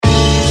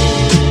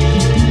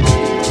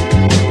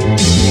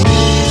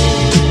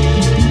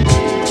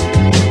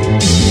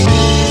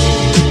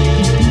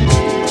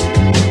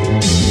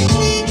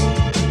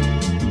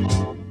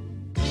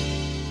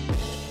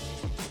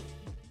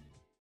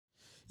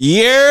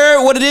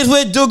Yeah, what it is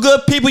with Do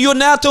Good People. You're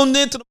now tuned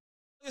in to the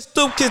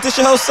StoopKidz. This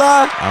your host,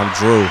 side. I'm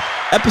Drew.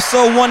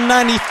 Episode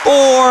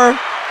 194.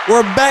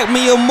 We're back,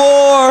 me or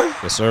more.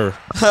 Yes, sir.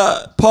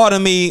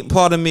 Pardon me.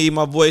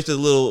 My voice is a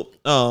little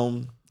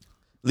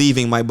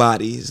leaving my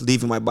body. It's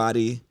leaving my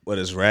body. What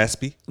is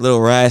raspy? A little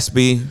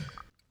raspy.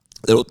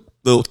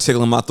 Little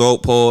tickle in my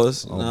throat.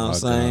 Pause. You know what I'm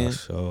saying?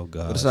 Gosh. Oh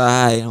gosh. But it's all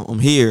right. I'm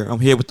here. I'm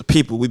here with the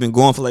people. We've been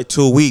going for like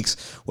 2 weeks.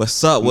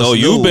 What's up? What's new?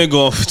 You've been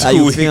going for 2 weeks. How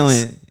you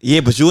feeling?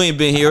 Yeah, but you ain't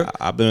been here.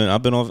 I've been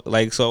on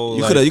like so.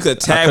 You could have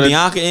tagged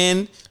Bianca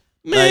in.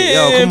 Man, like,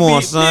 yo, come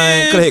on,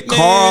 son. Could have hit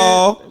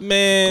Carl.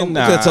 Man,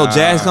 nah. Could have told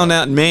Jazz come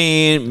down.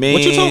 Man.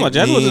 What you talking about?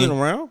 Jazz wasn't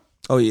around.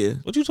 Oh yeah.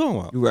 What you talking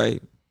about? You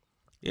right.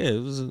 Yeah,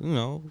 it was.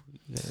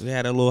 We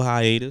had a little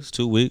hiatus,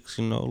 2 weeks.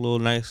 A little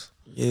nice.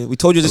 Yeah, we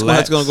told you this how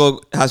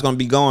it's gonna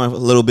be going a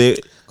little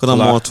bit because I'm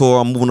on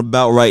tour. I'm moving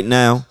about right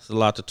now. It's a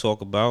lot to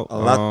talk about. A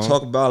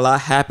lot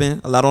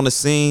happened. A lot on the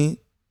scene.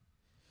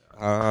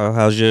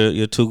 How's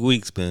your 2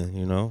 weeks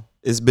been?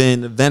 It's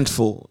been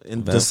eventful,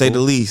 to say the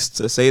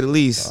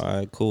least. All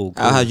right, cool.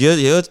 How's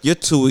your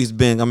 2 weeks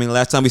been? I mean,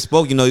 last time we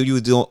spoke, you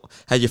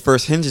had your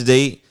first Hinge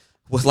date.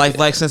 What's life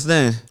like since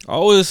then?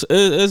 Oh,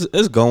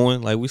 it's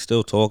going. Like we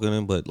still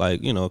talking, but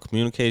like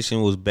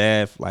communication was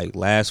bad like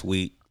last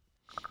week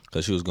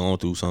because she was going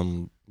through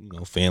some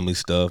family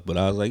stuff. But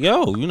I was like,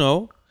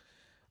 yo,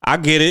 I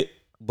get it,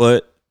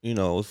 but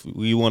if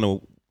we want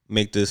to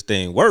make this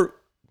thing work,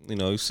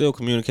 you still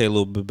communicate a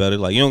little bit better.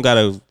 Like you don't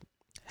gotta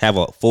have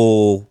a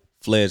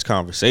full-fledged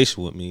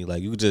conversation with me.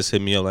 Like you could just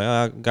hit me up like,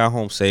 I got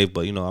home safe,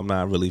 but I'm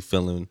not really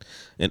feeling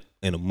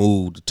in a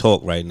mood to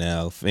talk right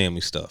now,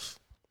 family stuff.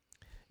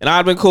 And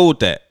I've been cool with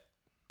that.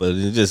 But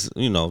it just,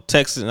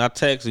 texting, I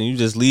text and you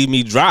just leave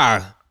me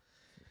dry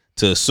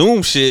to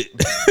assume shit.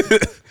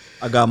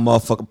 I got a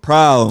motherfucking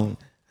problem.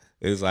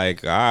 It's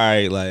like, all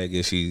right, like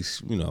if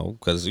she's,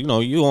 because, you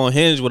on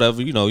Hinge,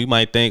 whatever, you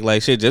might think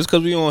like shit, just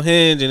because we on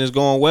Hinge and it's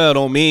going well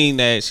don't mean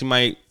that she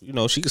might,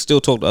 she can still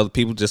talk to other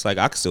people just like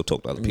I can still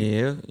talk to other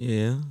people.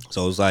 Yeah.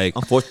 So it's like.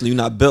 Unfortunately, you're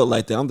not built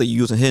like that. I'm thinking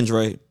you're using Hinge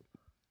right.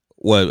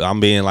 What, I'm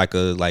being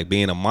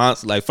being a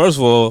monster. Like, first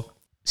of all,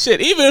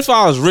 shit, even if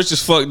I was rich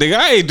as fuck, nigga,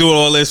 I ain't doing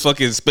all this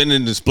fucking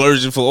spending and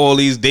splurging for all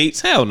these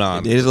dates. Hell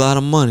nah. There's a lot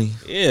of money.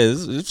 Yeah,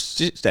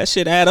 that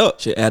shit add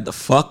up. Shit add the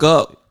fuck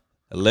up.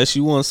 Unless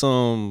you want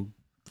some,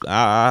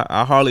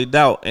 I hardly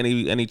doubt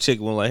any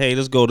chick will like, hey,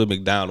 let's go to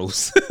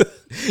McDonald's.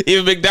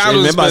 Even McDonald's.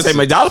 Remember I say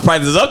McDonald's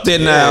price is up there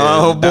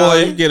now. Oh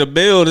boy, you get a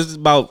bill. This is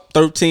about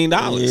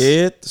 $13.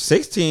 Yeah,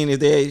 16 is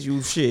there.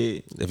 You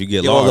shit. If you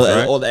get large,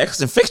 right? All the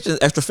extra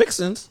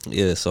fixings.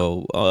 Yeah.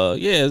 So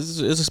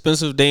it's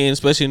expensive dating,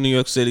 especially in New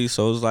York City.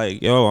 So it's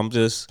like, yo,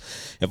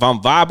 if I'm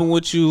vibing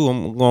with you,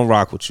 I'm gonna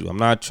rock with you. I'm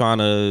not trying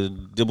to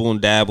dibble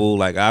and dabble.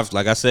 Like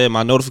I said,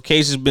 my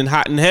notifications been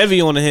hot and heavy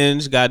on the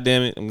Hinge. God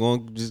damn it, I'm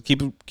gonna just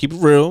keep it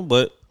real,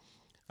 but.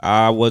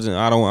 I'm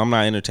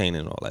not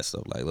entertaining all that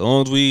stuff. Like as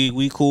long as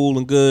we cool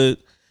and good,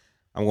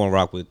 I'm gonna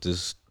rock with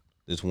this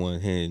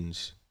one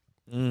Hinge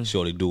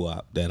shorty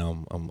doo-wop that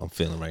I'm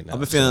feeling right now.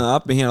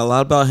 I've been hearing a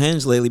lot about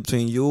Hinge lately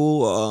between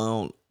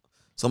you,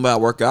 somebody I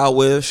work out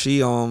with. She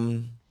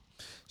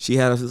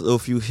had a little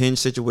few Hinge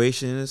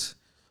situations.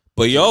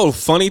 But yo,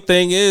 funny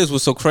thing is,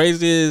 what's so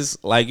crazy is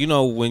like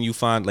when you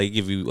find like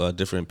give you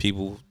different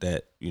people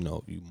that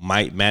you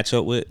might match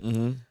up with.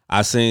 Mm-hmm.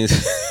 I seen.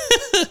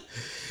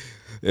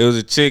 It was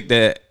a chick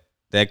that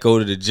go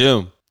to the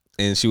gym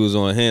and she was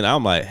on Hinge.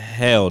 I'm like,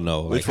 hell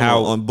no. Which like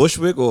how on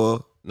Bushwick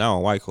or no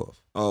on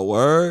Wyckoff? Oh,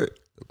 word.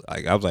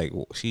 Like I was like,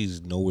 well,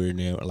 she's nowhere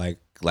near.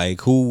 Like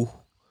who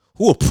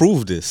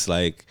approved this?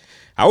 Like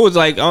I was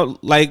like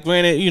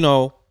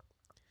granted,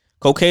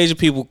 Caucasian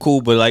people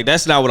cool, but like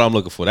that's not what I'm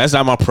looking for. That's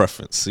not my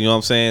preference. You know what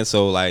I'm saying?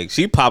 So like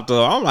she popped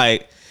up. I'm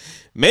like.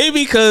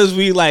 Maybe because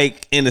we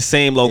like in the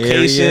same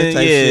location,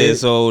 yeah.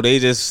 So they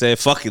just said,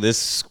 "Fuck it,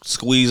 let's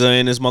squeeze her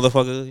in this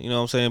motherfucker." You know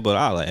what I'm saying? But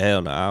I was like,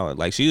 hell no.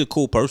 Like she's a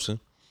cool person.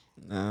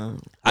 Nah,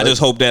 I just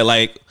hope that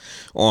like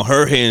on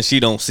her hand she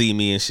don't see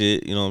me and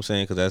shit. You know what I'm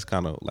saying? Because that's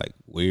kind of like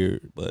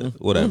weird.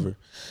 But whatever.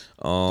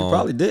 She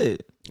probably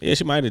did. Yeah,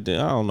 she might have did.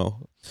 I don't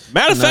know.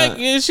 Matter of fact,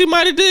 yeah, she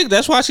might have did.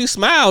 That's why she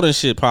smiled and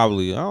shit.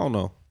 Probably. I don't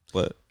know.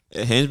 But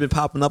Hinge been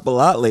popping up a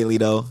lot lately,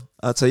 though.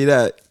 I'll tell you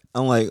that.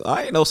 I'm like,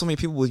 I didn't know so many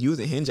people was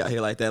using Hinge out here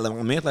like that. Like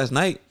my man last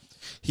night,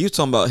 he was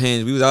talking about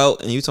Hinge. We was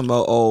out and he was talking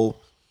about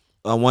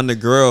one of the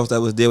girls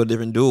that was there with a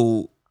different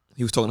dude.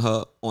 He was talking to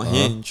her on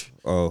Hinge.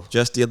 Oh,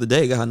 just the other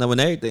day, got her number and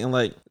everything. I'm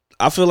like,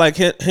 I feel like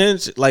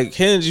Hinge,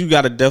 you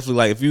gotta definitely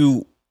like if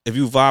you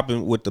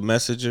vibing with the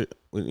messenger,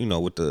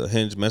 with the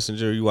Hinge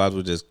messenger, you guys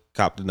would just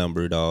cop the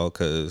number, dog.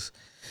 Cause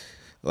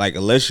like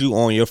unless you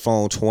on your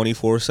phone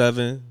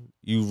 24/7,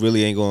 you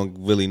really ain't gonna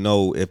really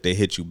know if they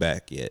hit you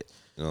back yet.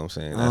 You know what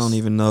I'm saying? I don't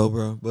even know,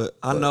 bro. But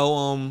I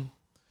know,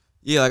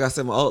 like I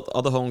said, my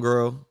other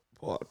homegirl,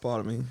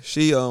 pardon me,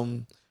 she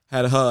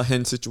had her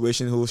Hinge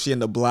situation who she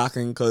ended up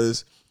blocking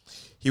because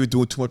he was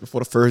doing too much before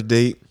the first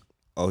date.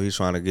 Oh, he's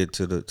trying to get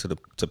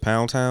to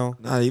Pound Town?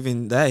 Not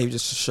even that. He was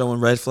just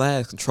showing red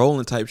flags,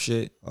 controlling type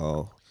shit.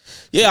 Oh.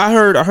 Yeah, I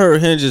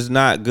heard Hinge is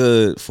not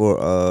good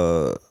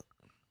for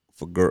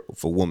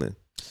women.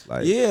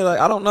 Like, yeah, like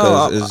I don't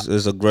know.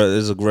 It's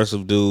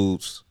aggressive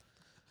dudes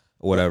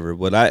or whatever.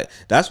 But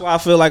that's why I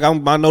feel like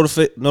my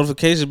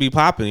notifications be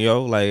popping,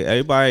 yo. Like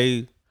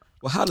everybody.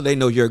 Well, how do they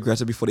know you're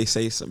aggressive before they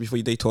say something,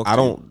 before they talk to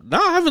you?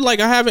 I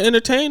haven't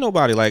entertained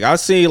nobody. Like I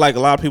see like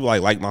a lot of people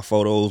like my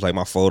photos,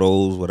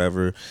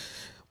 whatever.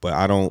 But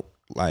I don't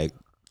like.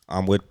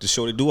 I'm with the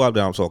shorty doo-wop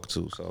that I'm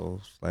talking to, so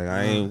like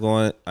I ain't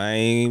going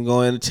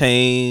to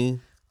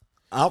entertain.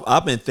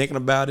 I've been thinking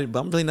about it,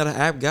 but I'm really not an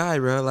app guy,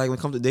 bro. Like when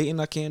it comes to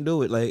dating, I can't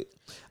do it. Like,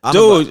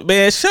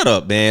 man, shut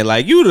up, man.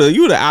 Like you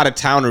the out of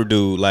towner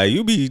dude. Like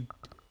you be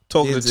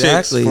talking to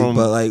chicks from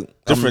but like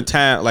different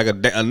town, like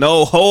a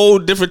no whole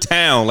different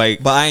town.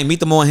 Like, but I ain't meet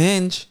them on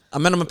Hinge. I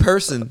met them in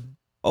person.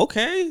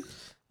 Okay,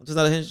 I'm just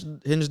not a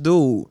Hinge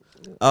dude.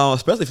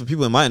 Especially for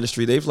people in my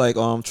industry, they've like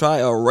try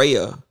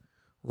Raya.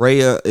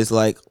 Raya is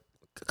like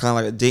kind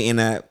of like a dating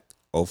app.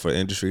 Oh, for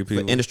industry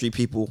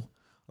people.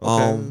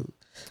 Okay.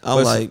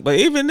 But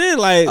even then,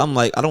 like, I'm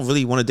like, I don't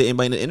really want to date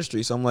anybody in the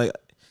industry, so I'm like,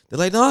 they're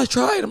like, no,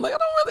 try it. I'm like, I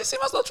don't really see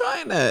myself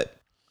trying that.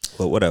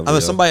 But whatever. I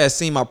mean, somebody had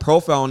seen my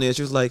profile on there.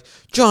 She was like,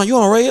 John, you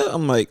on Raya?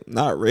 I'm like,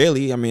 not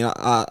really. I mean,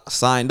 I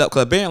signed up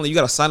because apparently you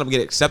got to sign up and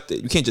get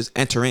accepted. You can't just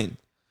enter in.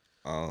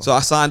 So I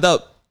signed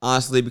up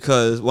honestly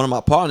because one of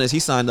my partners, he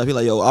signed up. He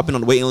like, yo, I've been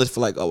on the waiting list for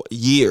like a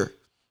year.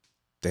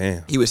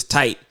 Damn. He was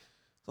tight.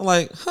 I'm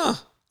like, huh.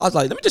 I was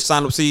like, let me just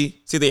sign up,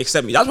 see if they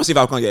accept me. I just want to see if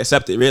I was going to get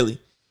accepted, really.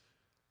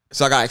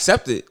 So I got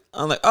accepted.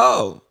 I'm like,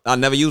 oh, I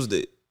never used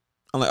it.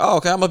 I'm like, oh,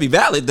 okay, I must be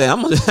valid then.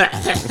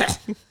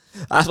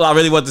 That's what I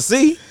really want to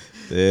see.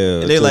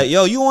 Yeah. And they're like,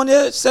 yo, you on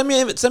there? Send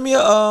me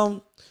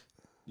a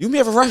you may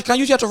have a reference. Can I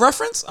use you as a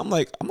reference? I'm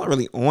like, I'm not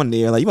really on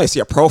there. Like, you might see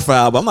a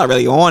profile, but I'm not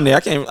really on there.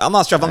 I'm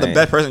not sure if I'm the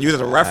best person to use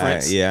as a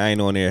reference. I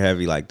ain't on there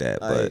heavy like that.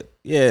 But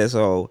yeah,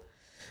 so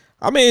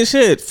I mean,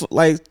 shit.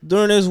 Like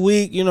during this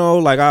week, you know,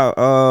 like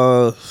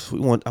I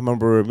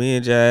remember me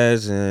and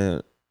Jazz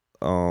and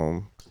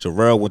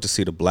Jarrell went to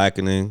see The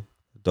Blackening,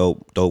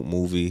 dope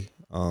movie.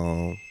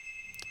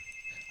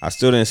 I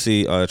still didn't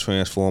see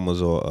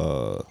Transformers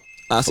or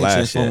I see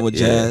Transformers with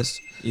Jazz.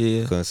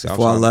 Yeah.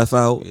 Before I left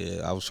out.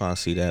 Yeah, I was trying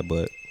to see that,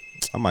 but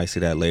I might see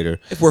that later.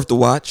 It's worth the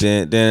watch.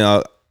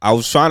 Then I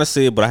was trying to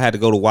see it, but I had to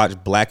go to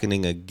watch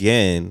Blackening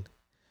again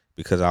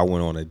because I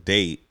went on a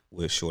date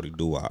with Shorty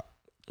Doo-Wop.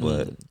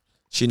 But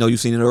she know you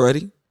seen it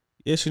already?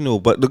 Yeah, she knew.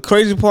 But the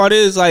crazy part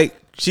is, like,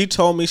 she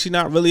told me she's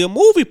not really a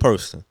movie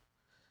person.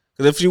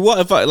 Because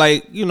if I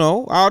like, you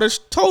know, I would have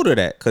told her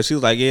that. Because she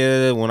was like,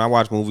 yeah, when I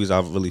watch movies,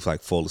 I really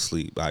like fall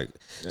asleep. Like,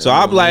 yeah, so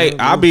I'm like,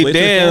 I'll be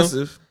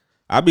damned.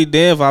 I'll be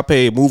damned if I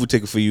pay a movie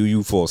ticket for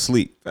you fall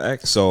asleep.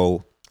 Fact.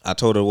 So I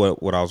told her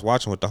what I was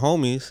watching with the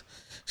homies.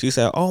 She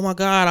said, oh my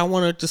God, I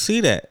wanted to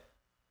see that.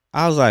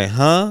 I was like,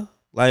 huh?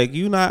 Like,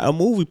 you not a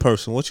movie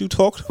person. What you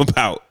talking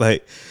about?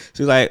 Like,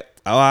 she's like,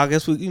 oh, I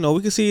guess we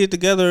can see it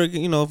together.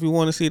 You know, if you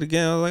want to see it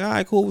again. I was like, all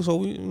right, cool. So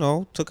we,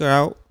 took her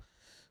out.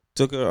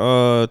 Took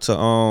her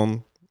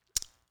to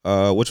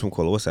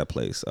what's that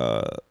place?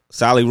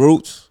 Sally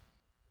Roots.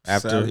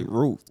 Sally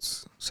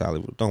Roots.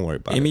 Don't worry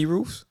about Amy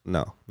Roots?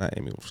 No, not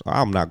Amy Roots.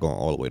 I'm not going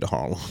all the way to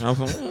Harlem.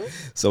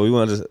 So we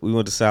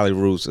went to Sally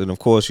Roots, and of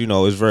course,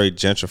 it's very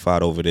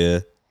gentrified over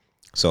there.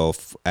 So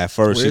at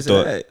first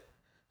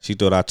she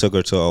thought I took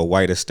her to a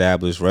white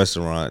established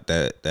restaurant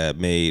that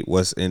made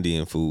West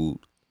Indian food.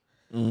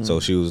 Mm-hmm. So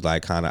she was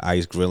like kind of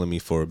ice grilling me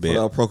for a bit.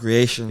 For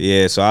appropriation.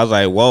 Yeah, so I was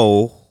like,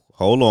 whoa,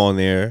 hold on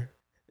there.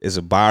 It's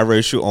a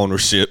biracial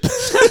ownership.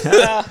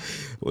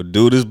 Well,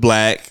 dude is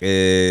black,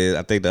 and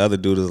I think the other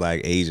dude is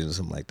like Asian or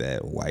something like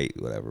that, white,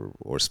 whatever,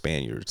 or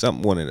Spaniard,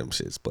 one of them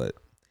shits. But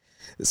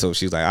so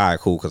she's like, all right,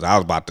 cool, because I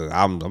was about to,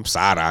 I'm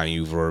side eyeing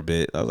you for a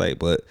bit. I was like,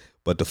 but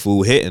the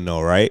food hitting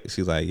though, right?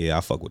 She's like, yeah,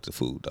 I fuck with the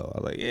food though. I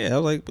was like, yeah,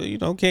 but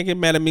can't get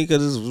mad at me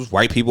because it's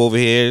white people over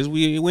here.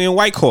 We in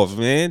white coffee,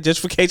 man.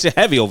 Gentrification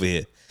heavy over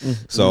here.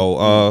 Mm-hmm.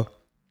 So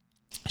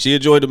she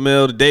enjoyed the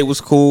meal. The date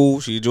was cool.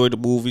 She enjoyed the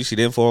movie. She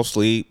didn't fall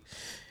asleep.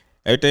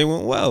 Everything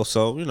went well,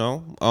 so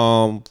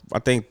I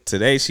think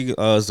today is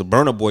the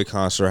Burna Boy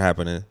concert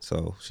happening,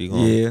 so she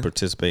gonna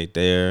participate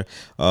there.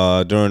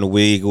 During the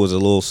week, it was a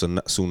little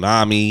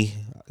tsunami.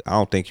 I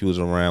don't think he was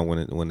around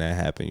when that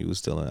happened. He was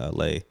still in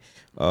LA.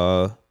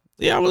 I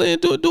really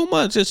didn't do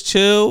much. Just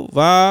chill,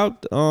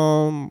 vibe,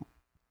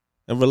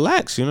 and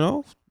relax.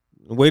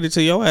 Waited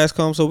till your ass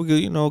comes so we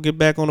could get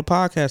back on the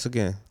podcast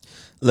again.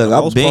 Look,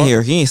 I've been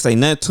here. He ain't say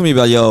nothing to me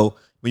about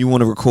when you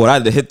want to record. I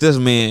had to hit this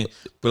man.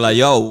 But like,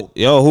 who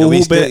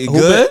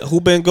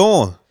been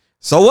going?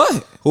 So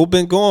what? Who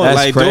been going? That's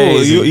like,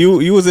 crazy.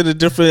 Dude, you was in a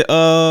different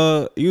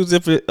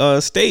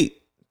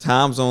state.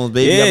 Time zones,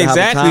 baby. Yeah,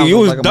 exactly. You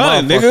was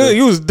done, nigga.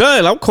 You was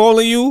done. I'm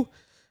calling you.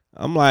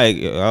 I'm like,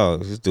 oh,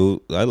 this dude.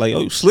 I like,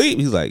 oh, you sleep?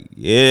 He's like,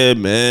 yeah,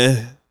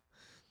 man.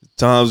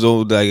 Time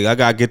zone, like, I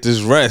gotta get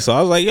this rest. So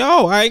I was like,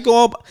 yo, I ain't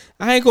gonna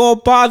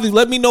bother you.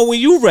 Let me know when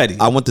you ready.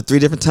 I went to 3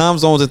 different time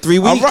zones in 3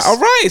 weeks. All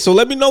right. So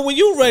let me know when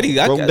you ready.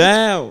 Broke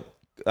down.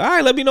 all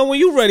right, let me know when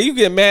you ready. You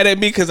get mad at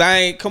me because I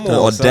ain't. Come The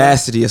on,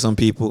 audacity son. of some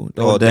people.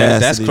 The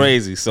That's audacity.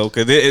 crazy. So,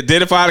 cause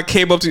then if I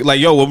came up to you like,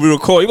 yo, when we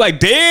record, you like,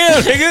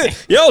 damn,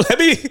 nigga, yo,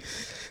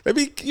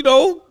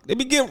 let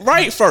me get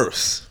right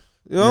first.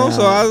 You know,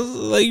 so I was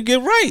like, you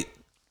get right.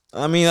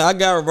 I mean, I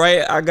got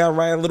right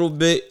a little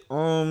bit,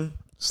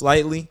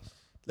 slightly.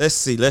 Let's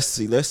see.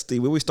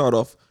 Where we start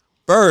off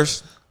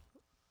first.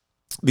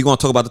 We gonna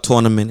talk about the tour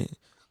in a minute,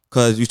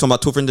 cause you talking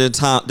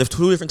about there's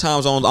two different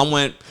time zones. I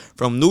went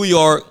from New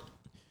York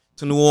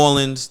to New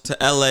Orleans to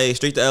LA,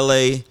 straight to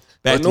LA,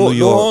 back to New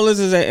York. New Orleans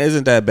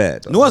isn't that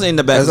bad. New Orleans ain't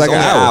that bad. It's like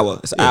only an hour.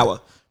 It's an hour.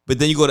 But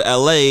then you go to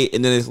LA,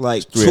 and then it's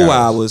like 3 2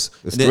 hours.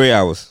 It's 3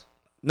 hours.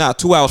 Nah,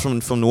 2 hours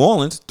from New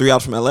Orleans, 3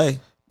 hours from LA.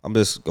 I'm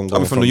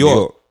going from New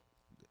York.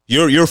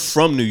 You're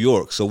from New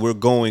York, so we're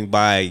going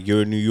by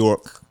your New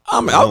York.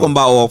 I'm going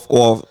by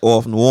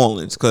off New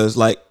Orleans, because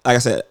like I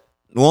said,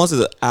 New Orleans is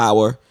an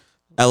hour.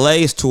 LA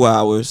is 2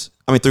 hours.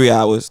 I mean 3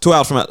 hours. 2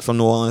 hours from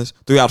New Orleans,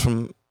 3 hours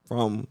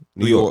from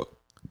New York.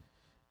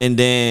 And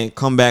then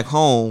come back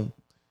home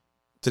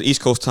to the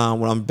East Coast time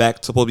when I'm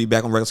supposed to be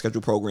back on regular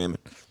schedule programming.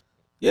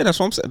 Yeah, that's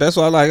what I'm saying. That's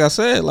why, like I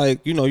said, like,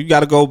 you know, you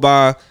got to go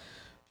by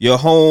your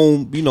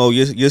home. You know,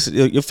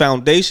 your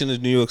foundation is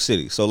New York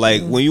City. So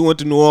like when you went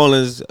to New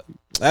Orleans,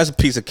 that's a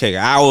piece of cake.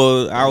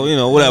 Hour, you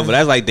know, whatever.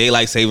 That's like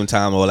daylight saving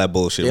time, all that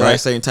bullshit, right? Daylight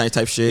saving time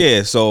type shit.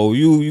 Yeah, so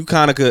you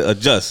kind of could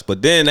adjust,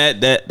 but then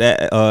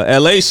that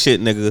LA shit,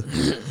 nика,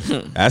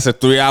 that's a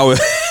 3 hour.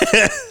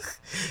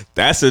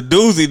 That's a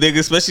doozy, nigga.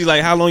 Especially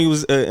like how long you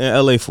was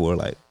in LA for,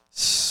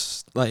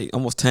 like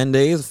almost 10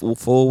 days,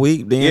 full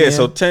week. Damn. Yeah,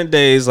 so 10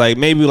 days, like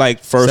maybe like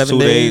first 7 2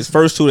 days. days.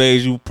 First 2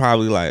 days, you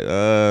probably like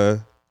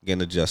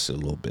getting adjusted a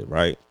little bit,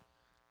 right?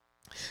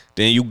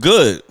 Then you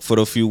good for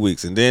the few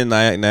weeks, and then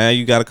now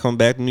you got to come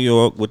back to New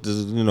York with this,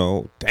 you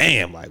know,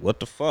 damn, like what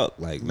the fuck,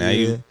 like now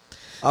you.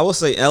 I will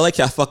say LA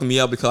kept fucking me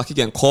up because I keep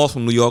getting calls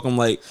from New York. I'm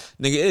like,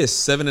 nigga, it is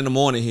 7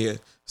 a.m. here.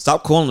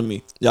 Stop calling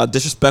me, y'all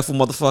disrespectful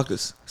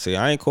motherfuckers. See,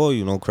 I ain't call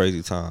you no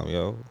crazy time,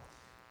 yo.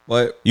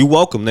 But you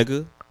welcome,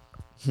 nigga.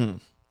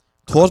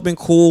 Tour's been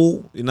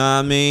cool, you know what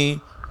I mean?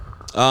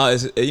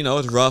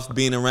 It's rough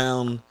being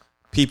around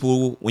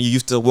people when you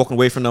used to walking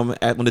away from them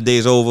when the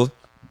day's over.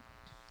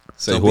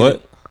 Say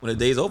what? When the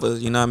day's over,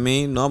 you know what I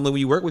mean? Normally when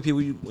you work with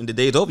people, when the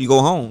day's over, you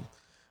go home.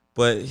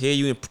 But here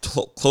you in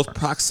close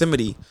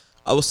proximity.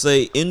 I would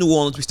say in New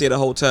Orleans we stayed at a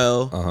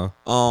hotel.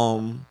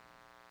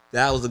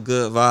 That was a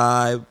good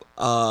vibe.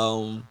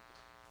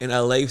 In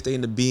LA we stayed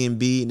in the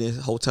B&B in the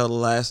hotel the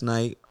last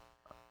night.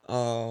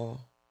 So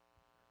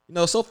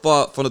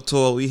far for the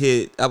tour,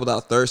 that was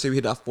our third city. We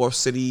hit our fourth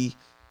city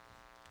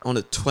on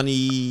around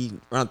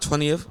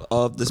 20th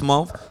of this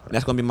month, and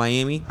that's gonna be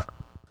Miami.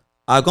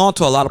 I've gone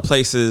to a lot of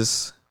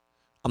places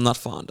I'm not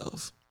fond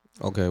of.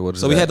 Okay, what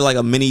is so that? We had like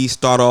a mini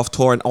start off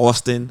tour in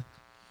Austin,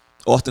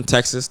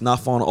 Texas.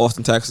 Not fond of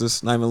Austin,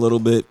 Texas, not even a little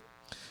bit.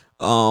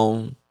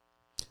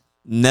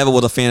 Never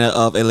was a fan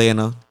of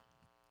Atlanta.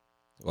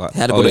 What?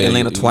 Had to go to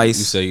Atlanta twice.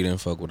 You say you didn't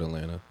fuck with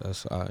Atlanta.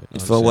 That's all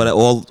right. For what?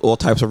 All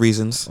types of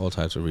reasons. All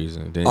types of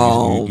reasons. Then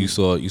you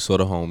saw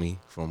the homie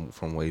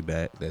from way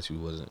back that you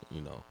wasn't,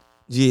 you know.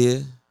 Yeah.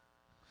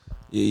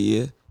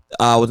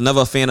 I was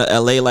never a fan of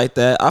LA like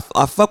that.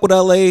 I fuck with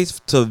LA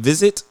to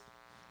visit,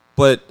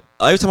 but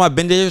every time I've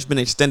been there, it's been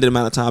an extended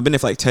amount of time. I've been there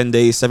for like 10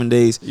 days, 7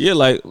 days. Yeah,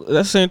 like that's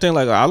the same thing.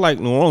 Like I like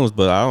New Orleans,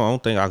 but I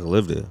don't think I could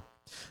live there.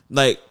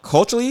 Like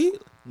culturally,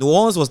 New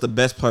Orleans was the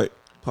best part.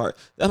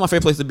 That's my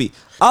favorite place to be.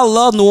 I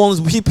love New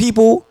Orleans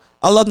people.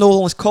 I love New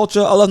Orleans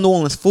culture. I love New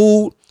Orleans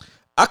food.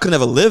 I could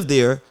never live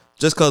there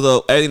just because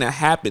of everything that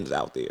happens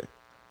out there.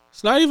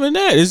 It's not even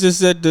that. It's just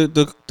that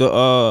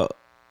the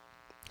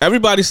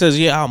everybody says,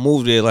 yeah, I'll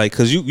move there, like,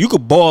 cause you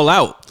could ball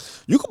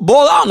out. You could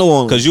ball out in New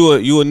Orleans. Cause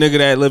you a nigga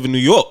that live in New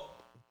York.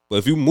 But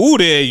if you move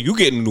there, you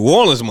getting New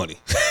Orleans money.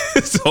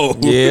 So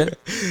yeah.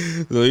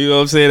 So you know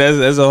what I'm saying?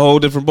 That's a whole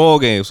different ball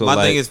game. So my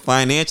thing is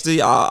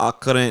financially, I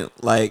couldn't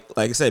like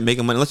I said,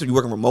 making money unless you're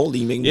working remotely.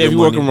 Yeah, if you're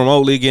working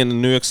remotely, getting a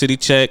New York City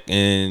check,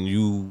 and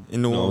you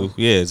in New Orleans.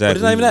 Yeah, exactly. But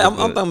it's not even that.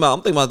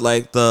 I'm thinking about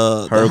like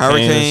the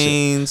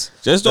hurricanes.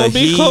 Just don't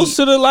be close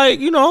to the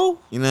You know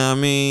what I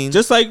mean?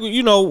 Just like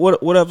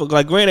whatever.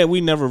 Like granted,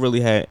 we never really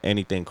had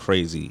anything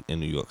crazy in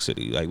New York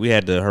City. Like we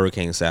had the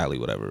Hurricane Sally,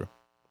 whatever.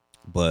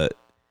 But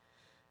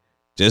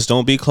just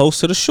don't be close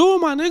to the shore,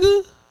 my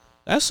nigga.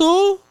 That's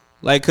all.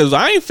 Like, cause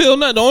I ain't feel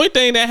nothing. The only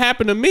thing that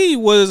happened to me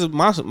was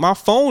my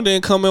phone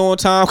didn't come in on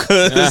time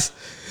because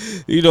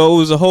it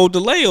was a whole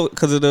delay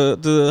because of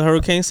the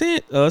Hurricane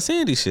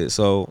Sandy shit.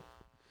 So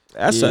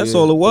that's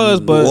all it was.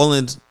 But New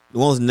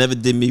Orleans never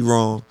did me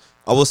wrong.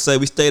 I will say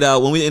we stayed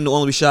out when we in New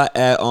Orleans. We shot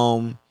at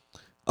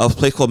a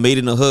place called Made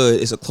in the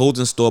Hood. It's a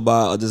clothing store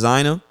by a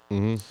designer.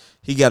 Mm-hmm.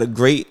 He got a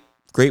great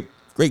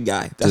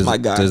guy. That's my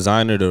guy.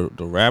 Designer,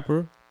 the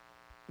rapper.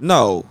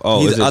 No,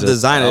 he's a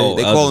designer.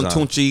 They call him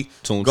Tunchi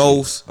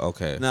Ghost.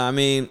 Okay. Nah, I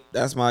mean,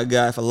 that's my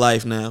guy for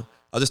life now.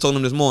 I just told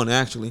him this morning,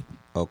 actually.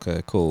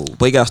 Okay, cool.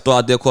 But he got a store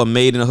out there called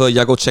Made in the Hood.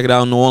 Y'all go check it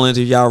out in New Orleans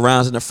if y'all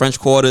around in the French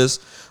Quarters.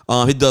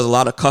 He does a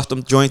lot of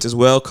custom joints as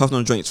well.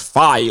 Custom joints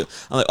fire.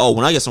 I'm like, oh,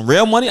 when I get some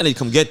real money, I need to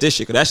come get this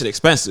shit because that shit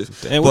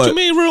expensive. And what you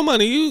mean real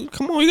money? You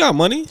come on, you got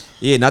money?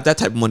 Yeah, not that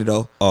type of money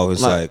though. Oh,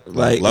 it's like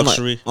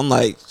luxury. I'm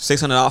like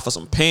 $600 for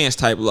some pants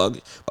type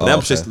luggage. But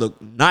that shit look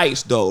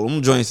nice though.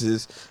 Them joints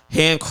is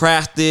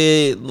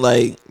handcrafted,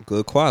 like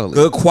good quality.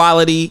 Good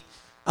quality.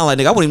 I'm like,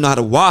 nigga, I wouldn't even know how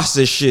to wash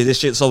this shit. This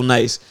shit's so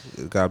nice.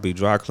 It gotta be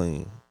dry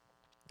clean.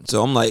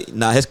 So I'm like,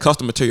 nah, his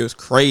custom material is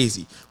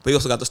crazy. But he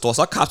also got the store.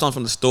 So I copped on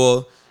from the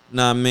store.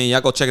 Nah, man,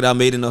 y'all go check it out.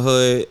 Made in the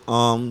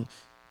Hood.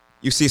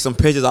 You see some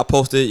pictures I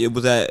posted.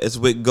 It's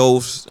with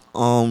Ghost.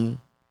 Showed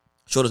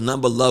us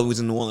nothing but love. We was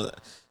in New Orleans,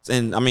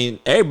 and I mean,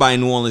 everybody in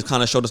New Orleans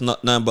kind of showed us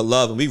nothing but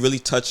love, and we really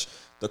touched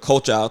the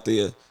culture out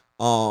there.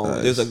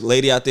 Nice. There's a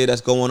lady out there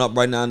that's going up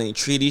right now named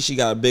Treaty. She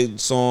got a big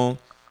song,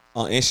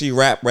 and she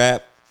rap.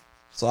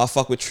 So I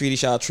fuck with Treaty.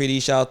 Shout out Treaty.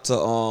 Shout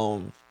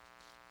out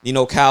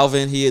to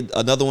Calvin. He had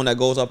another one that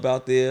goes up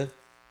out there.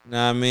 You know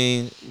what I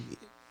mean,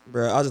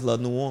 bro? I just love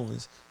New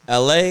Orleans.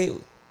 LA,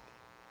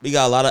 we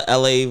got a lot of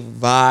LA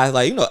vibes.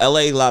 Like, LA,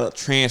 a lot of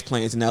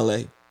transplants in LA.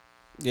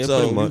 Yeah, so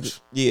pretty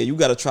much. You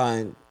got to try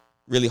and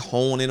really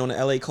hone in on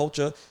the LA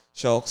culture.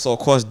 So of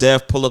course,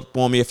 Dev pulled up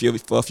on me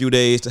for a few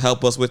days to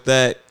help us with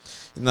that.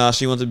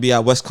 She wanted to be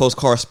our West Coast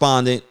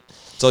correspondent.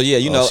 So yeah,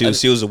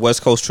 she was a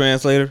West Coast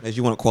translator, if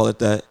you want to call it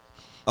that.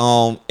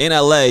 In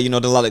LA, there's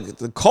a lot of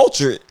the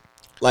culture.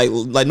 Like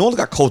New Orleans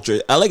got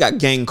culture. LA got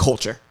gang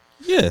culture.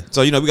 Yeah.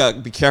 So we gotta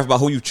be careful about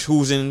who you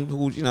choosing. Who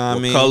what I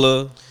mean?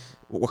 Color.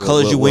 What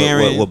colors you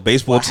wearing? What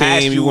baseball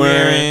team you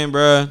wearing,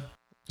 bro?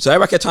 So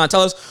everybody kept trying to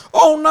tell us,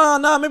 oh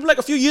nah, maybe like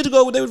a few years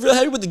ago they were real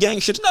heavy with the gang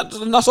shit. It's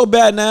not so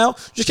bad now. You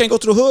just can't go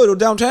to the hood or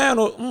downtown.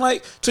 I'm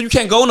like, so you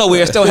can't go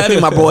nowhere. It's still heavy,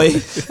 my boy.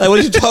 Like, what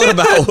are you talking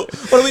about?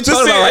 What are we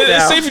talking about right now?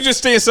 It's safe if you just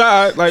stay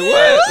inside. Like,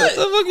 what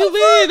the fuck you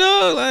mean,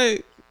 dog?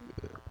 Like,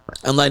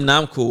 I'm like, nah,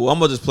 I'm cool. I'm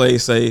gonna just play it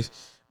safe.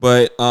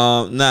 But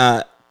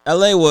nah,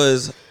 LA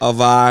was a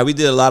vibe. We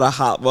did a lot of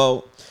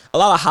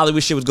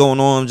Hollywood shit was going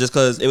on just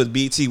because it was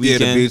BET weekend.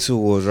 Yeah, the BET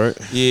Awards, right?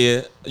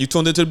 Yeah. You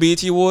tuned into the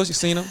BET Awards? You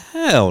seen them?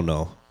 Hell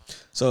no.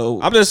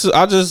 So I just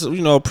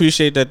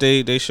appreciate that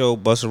they show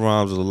Busta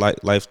Rhymes a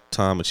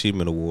lifetime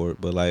achievement award,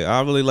 but like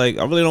I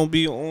really don't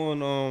be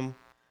on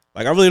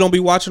I really don't be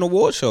watching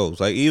award shows.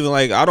 Like even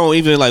like I don't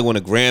even like when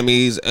the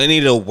Grammys, any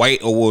of the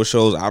white award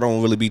shows, I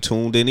don't really be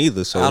tuned in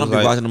either. So I don't be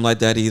watching them like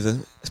that either.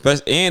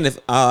 Especially if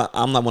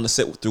I'm not want to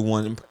sit through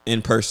one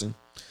in person.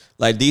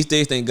 Like these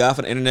days, thank God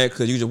for the internet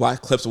because you just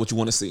watch clips of what you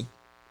want to see.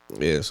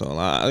 Yeah, so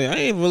I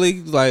ain't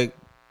really like.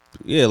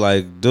 Yeah,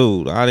 like,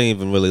 dude, I didn't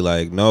even really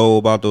like know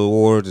about the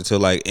awards until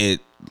like the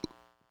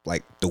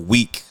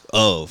week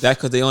of. That's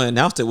because they only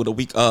announced it with a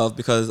week of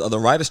because of the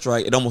writer's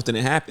strike. It almost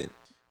didn't happen.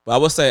 But I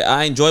would say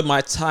I enjoyed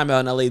my time out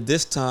in LA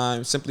this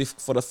time simply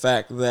for the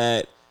fact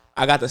that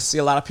I got to see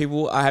a lot of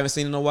people I haven't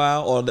seen in a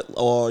while,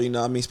 or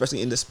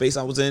especially in the space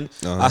I was in.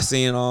 I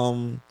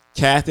seen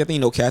Kathy. I think you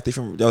know Kathy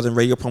that was in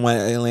Radio Promo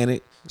at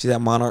Atlantic. She's at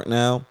Monarch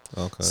now.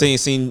 Okay.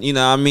 Seen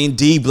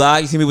D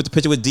Block. You see me with the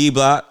picture with D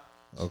Block.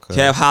 Okay.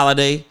 Kev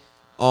Holiday.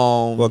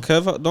 Well,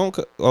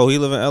 Kev he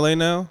live in LA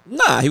now?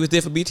 Nah, he was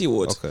there for BT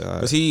Awards. Okay,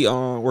 because he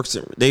works.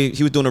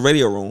 He was doing the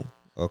radio room.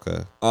 Okay.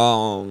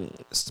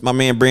 My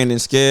man Brandon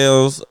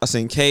Scales. I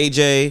seen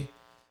KJ,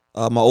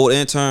 my old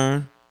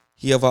intern.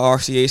 He have a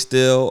RCA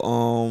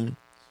still.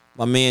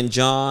 My man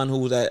John, who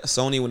was at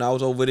Sony when I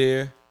was over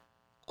there.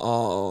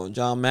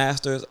 John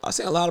Masters. I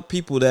seen a lot of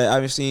people that I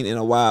haven't seen in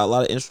a while. A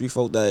lot of industry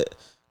folk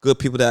good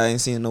people that I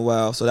ain't seen in a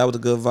while. So that was a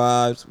good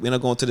vibes. We end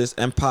up going to this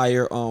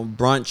Empire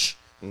brunch.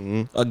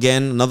 Mm-hmm.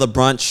 Again, another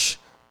brunch.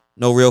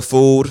 No real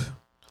food.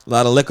 A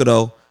lot of liquor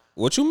though.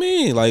 What you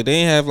mean? Like they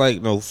ain't have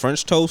like no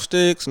French toast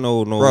sticks,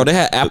 no. Bro, they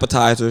had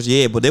appetizers,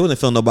 yeah, but they wasn't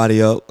filling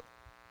nobody up.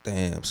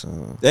 Damn,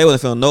 son. They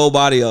wasn't filling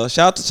nobody up.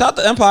 Shout out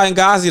to Empire and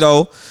Ghazi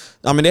though.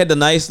 I mean, they had the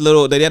nice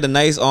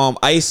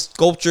ice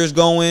sculptures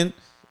going.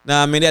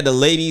 Nah, I mean they had the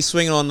ladies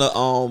swinging on the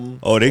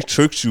Oh, they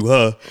tricked you,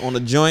 huh? On the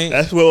joint.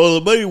 That's where all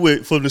the money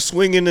went for the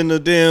swinging and the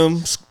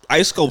damn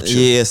ice sculpture.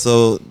 Yeah,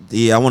 so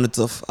yeah,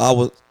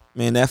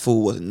 that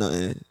food wasn't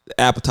nothing.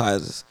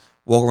 Appetizers,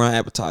 walk around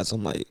appetizers.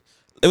 I'm like,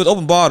 it was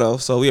open bar though,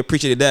 so we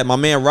appreciated that. My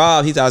man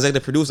Rob, he's our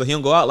executive producer. He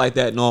don't go out like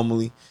that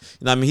normally. You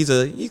know what I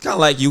mean? He's kind of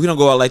like you. He don't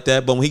go out like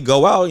that, but when he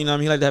go out, you know what I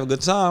mean? He like to have a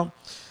good time.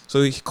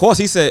 So of course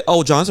he said,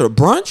 "Oh, John, is it a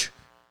brunch?"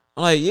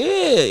 I'm like,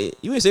 "Yeah."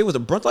 You didn't say it was a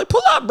brunch. Like,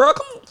 pull up, bro.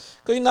 Come on.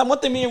 Cause one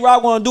thing me and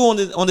Rob gonna do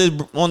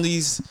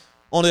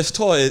on this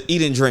tour is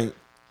eat and drink.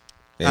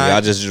 Yeah,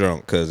 y'all just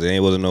drunk because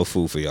there wasn't no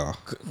food for y'all.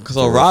 Cause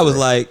Rob was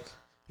like,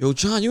 "Yo,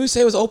 John, you didn't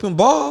say it was open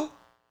bar."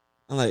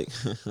 I'm like,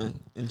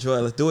 "Enjoy,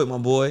 let's do it, my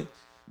boy."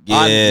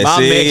 Yeah, my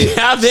man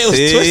out there was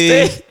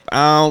twisted.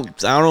 I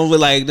don't really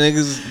like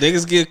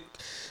niggas get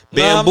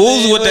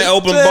bamboozled with that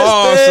open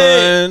bar,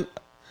 son.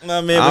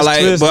 My man was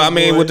twisted, but I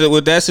mean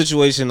with that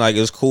situation, like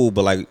it's cool,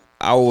 but like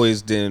I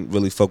always didn't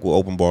really fuck with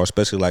open bar,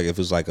 especially like if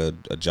it's like a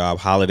job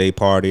holiday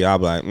party. I'd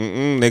be like,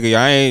 nigga,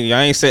 y'all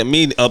ain't set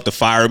me up to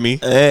fire me.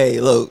 Hey,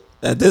 look,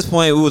 at this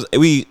point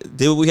we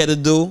did what we had to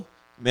do.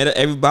 Met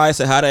everybody,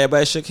 said hi to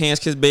everybody, shook hands,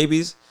 kissed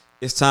babies.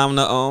 It's time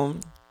to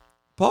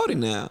party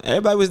now.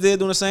 Everybody was there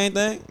doing the same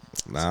thing.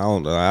 Nah, I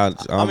don't know.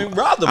 I mean,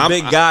 Rob's a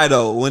big guy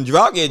though. When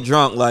Rob get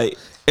drunk, like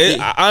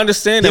I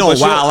understand that, he but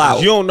don't wild out.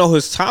 You don't know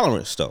his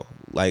tolerance though.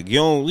 Like you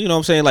know what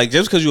I'm saying? Like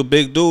just because you're a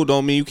big dude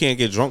don't mean you can't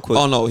get drunk quick.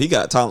 Oh no, he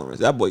got tolerance.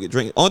 That boy get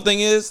drinking. Only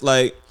thing is,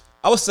 like,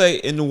 I would say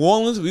in New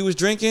Orleans we was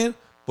drinking,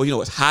 but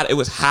it's hot. It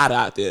was hot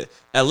out there.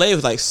 LA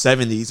was like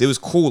 70s. It was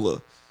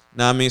cooler.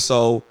 Know what I mean?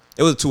 So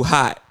it was too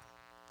hot.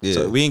 Yeah.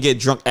 So we didn't get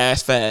drunk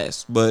as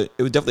fast, but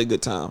it was definitely a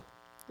good time.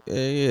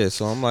 Yeah.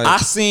 So I'm like, I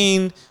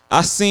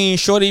seen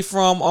Shorty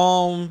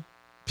from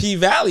P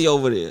Valley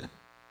over there.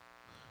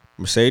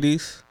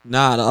 Mercedes?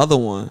 Nah, the other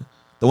one,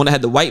 the one that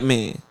had the white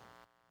man.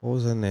 What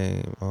was her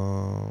name?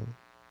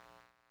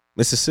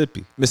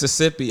 Mississippi.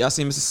 I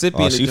seen Mississippi.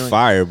 Oh, in the she joint.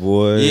 fire,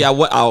 boy. Yeah,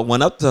 I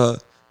went up to her.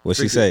 What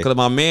she say? Because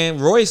my man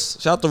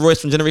Royce, shout out to Royce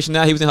from Generation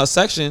Now, he was in her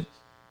section.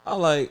 I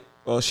was like,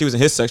 well, she was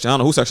in his section. I don't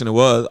know whose section it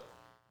was.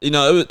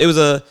 It was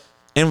a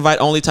invite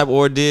only type of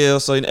ordeal,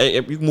 so you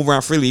can move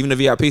around freely, even the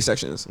VIP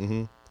sections.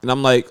 Mm-hmm. And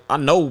I'm like, I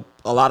know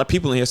a lot of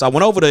people in here, so I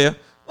went over there.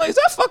 Like, is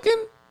that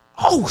fucking?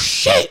 Oh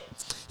shit!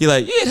 He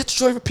like, yeah, that's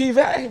Detroit from P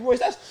Valley. Hey, Royce,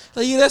 that's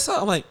like, yeah, that's her.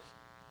 I'm like,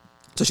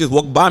 so she was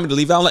walking by me to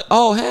leave out. I'm like,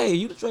 oh hey,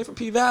 you Detroit from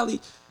P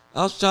Valley?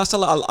 I was trying to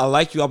tell her I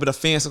like you. I've been a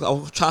fan. So I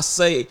was trying to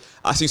say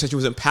I seen she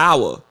was in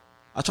Power.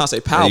 I was trying to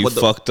say Power, you but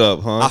fucked up,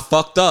 huh? I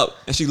fucked up,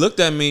 and she looked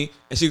at me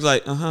and she was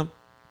like,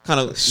 kind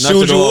of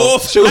shoot you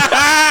off.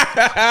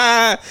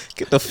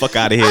 Get the fuck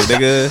out of here,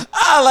 nigga.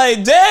 I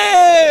like,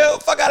 damn,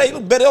 fuck out of here. You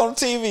look better on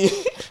TV.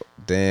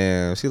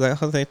 Damn. She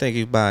like, oh, thank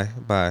you. Bye.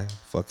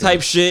 Fucking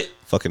Type shit.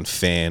 Fucking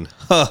fan.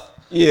 Huh.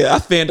 Yeah, I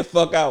fanned the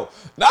fuck out.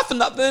 Not for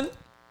nothing.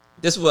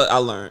 This is what I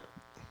learned.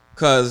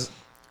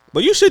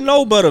 But you should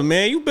know better,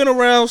 man. You've been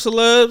around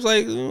celebs.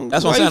 Like,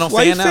 that's what I'm saying. I don't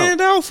why fan you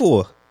fanned out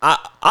for? I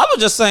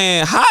was just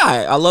saying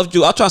hi. I loved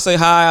you. I try to say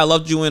hi. I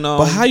loved you in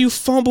But how you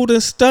fumbled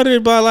and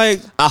stuttered by like?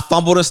 I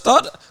fumbled and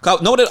stuttered. I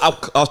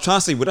was trying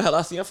to see where the hell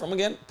I see her from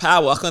again.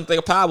 Power. I couldn't think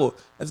of Power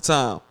at the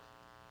time.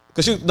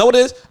 Cause you know what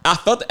it is? I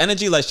felt the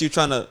energy like she was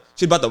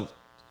about to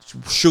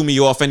shoot me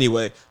off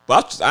anyway.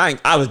 But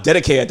I was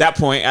dedicated at that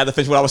point. I had to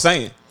finish what I was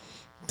saying.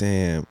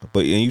 Damn. But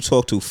and you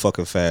talk too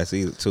fucking fast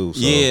either too. So.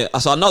 Yeah.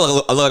 So I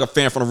know I look like a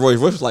fan from the Royce.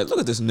 Royce was like, look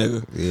at this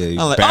nigga. Yeah.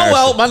 I'm like, oh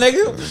well, my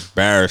nigga.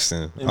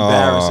 Embarrassing.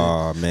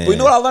 Oh man. But you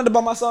know what I learned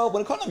about myself?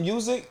 When it comes to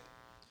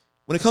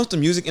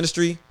music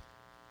industry,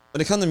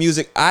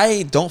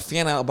 I don't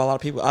fan out about a lot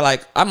of people.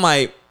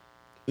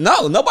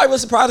 Nobody really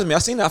surprises me. I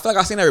feel like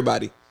I've seen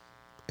everybody.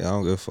 Yeah, I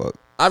don't give a fuck.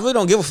 I really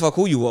don't give a fuck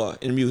who you are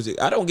in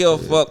music. I don't give a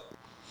fuck.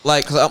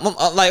 Like, cause I'm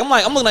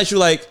looking at you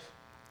like,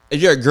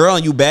 if you're a girl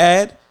and you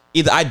bad,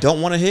 either I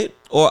don't want to hit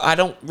or I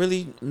don't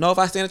really know if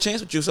I stand a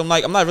chance with you. So I'm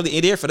like, I'm not really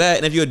in there for that.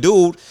 And if you're a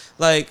dude,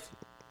 like,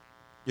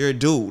 you're a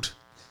dude.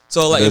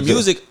 So like in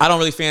music, I don't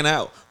really fan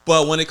out.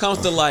 But when it comes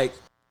to like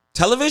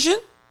television,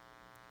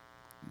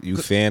 you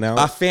fan out.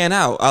 I fan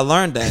out. I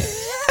learned that.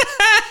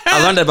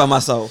 I learned that about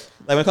myself.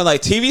 Like when it comes to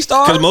like TV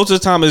stars, because most of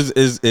the time is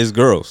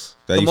girls.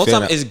 Most of the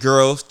time is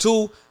girls.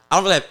 2, I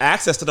don't really have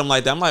access to them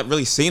like that. I'm not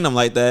really seeing them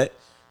like that.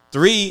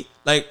 3,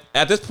 like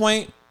at this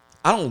point,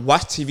 I don't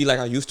watch TV like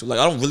I used to. Like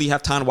I don't really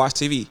have time to watch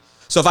TV.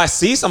 So if I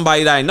see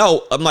somebody that I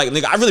know, I'm like,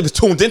 nigga, I really was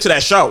tuned into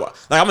that show.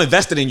 Like I'm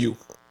invested in you.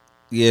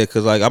 Yeah,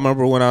 because like I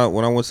remember when I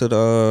went to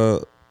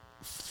the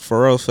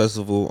Pharrell's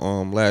festival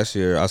last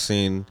year, I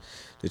seen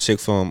the chick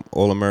from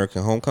All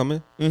American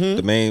Homecoming,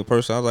 the main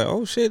person. I was like,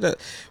 oh shit,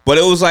 but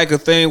it was like a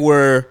thing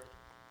where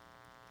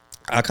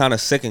I kind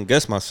of second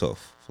guessed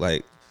myself,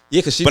 like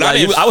because she. But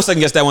I was second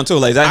guess that one too.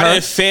 Like, is that I her?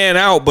 didn't fan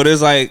out, but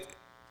it's like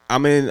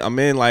I'm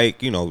in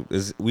like we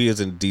was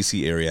in the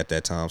DC area at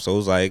that time, so it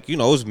was like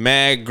it's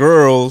mad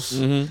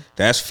girls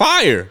that's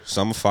fire.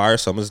 Some are fire,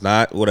 some is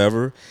not,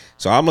 whatever.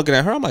 So I'm looking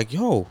at her, I'm like,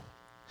 yo.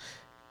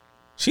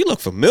 She look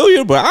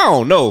familiar, but I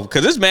don't know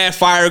because there's mad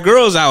fire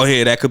girls out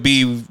here that could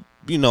be,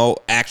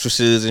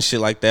 actresses and shit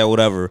like that,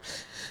 whatever.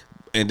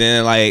 And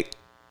then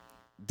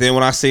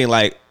when I seen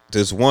like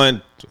this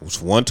one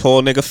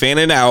tall nigga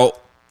fanning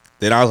out,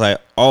 then I was like,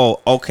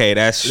 oh, okay,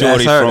 that's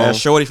Shorty that's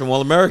Shorty from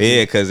All American.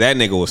 Yeah, because that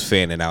nigga was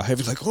fanning out.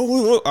 He's like,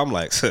 oh, I'm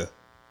like,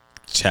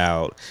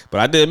 child. But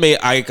I did make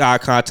eye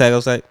contact. I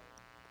was like,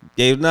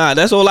 yeah, nah,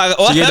 that's all I.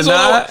 That's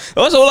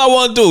all I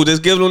want to do.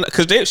 Just give them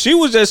because she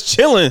was just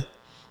chilling.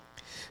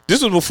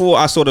 This was before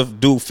I sort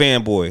of do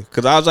fanboy,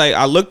 because I was like,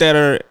 I looked at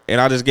her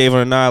and I just gave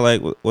her a nod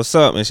like, what's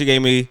up? And she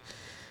gave me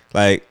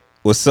like,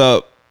 what's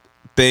up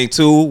thing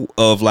too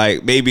of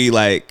like, maybe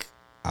like,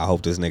 I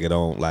hope this nigga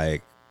don't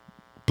like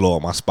blow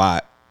up my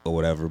spot or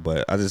whatever.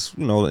 But I just,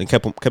 and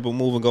kept it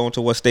moving, going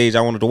to what stage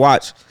I wanted to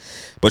watch.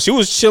 But she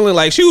was chilling,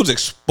 like she was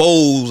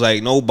exposed,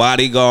 like no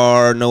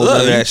bodyguard, no none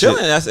of that chilling.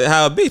 shit. That's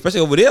how it be, especially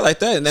over there like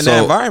that in that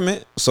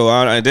environment. So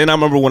and then I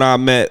remember when I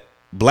met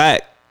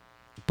Black,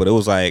 but it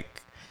was like,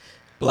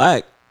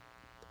 Black,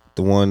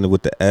 the one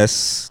with the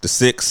S, the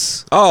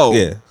 6. Oh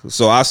yeah.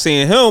 So I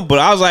seen him, but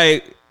I was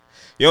like,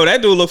 "Yo,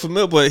 that dude look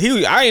familiar." But I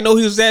didn't know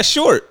he was that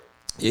short.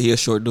 Yeah, he a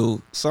short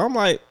dude. So I'm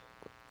like,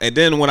 And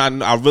then when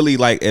I really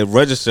like it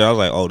registered, I was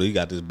like, oh, he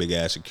got this big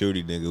ass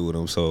security nigga with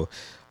him. So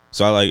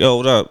I was like, yo,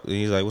 what up? And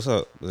he's like, what's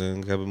up? And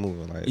then kept it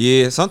moving. Like,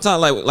 yeah,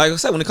 sometimes like I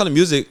said, when it comes to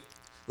music,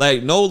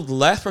 like the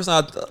last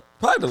person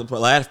probably the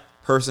last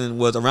person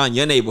was around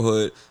your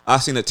neighborhood. I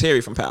seen a Terry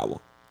from Power.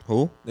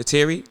 who? The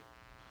Terry,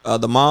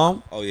 the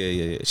mom. Oh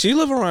yeah. She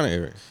live around the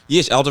area.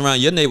 Yeah, I was around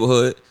your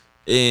neighborhood,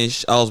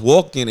 and I was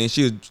walking, and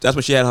that's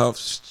when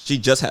she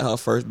just had her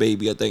first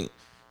baby, I think,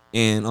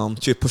 and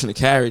she was pushing the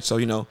carriage, so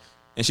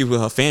and she was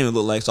with her family,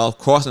 looked like, so I was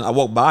crossing, I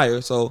walked by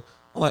her, so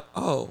I'm like,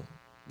 oh,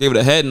 gave her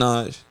the head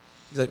nod.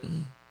 She's like,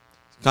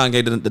 kind of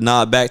gave the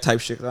nod back type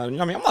shit. I mean,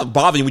 I'm not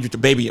bothering you with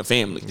your baby and your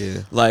family.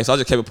 Yeah. Like, so I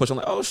just kept it pushing.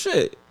 I'm like, oh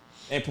shit.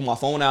 Ain't put my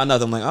phone out,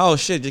 nothing. I'm like, oh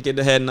shit, just get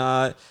the head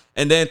nod.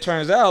 And then it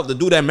turns out the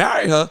dude that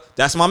married her,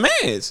 that's my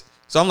man's.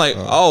 So I'm like,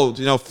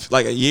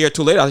 like a year or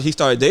two later, he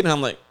started dating.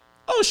 I'm like,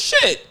 oh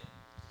shit.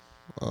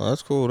 Oh,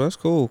 that's cool. That's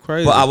cool.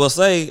 Crazy. But I will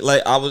say,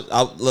 like,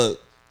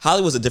 look,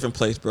 Hollywood's a different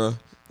place, bro.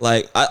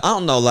 Like, I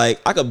don't know,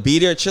 like, I could be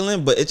there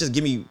chilling, but it just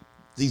give me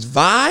these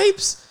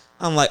vibes.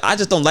 I'm like, I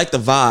just don't like the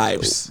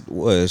vibes.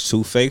 What, it's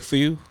too fake for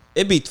you?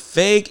 It be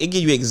fake. It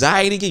give you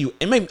anxiety.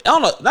 I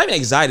don't know, not even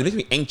anxiety. It makes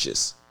me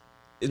anxious.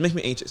 It makes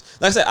me anxious.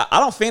 Like I said, I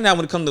don't fan that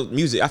when it comes to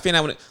music. I fan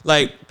that when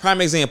like,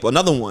 prime example,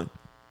 another one.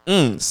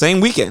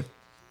 Same weekend.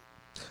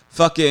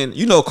 Fucking,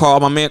 Carl,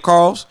 my man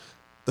Carl's,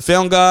 the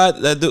film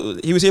god. That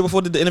dude, he was here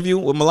before, did the interview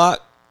with Malak.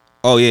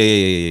 Oh yeah.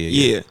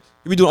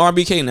 He be doing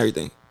RBK and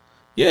everything.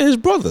 Yeah, his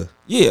brother.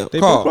 Yeah, They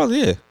Carl. both brother.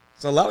 Yeah.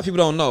 So a lot of people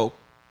don't know.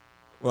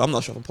 Well, I'm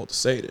not sure if I'm supposed to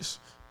say this,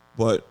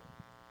 but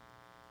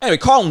anyway,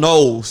 Carl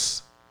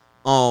knows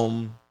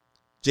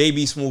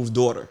JB Smooth's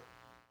daughter.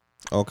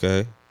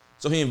 Okay.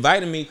 So he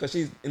invited me because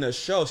she's in a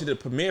show. She did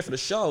a premiere for the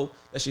show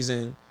that she's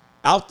in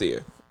out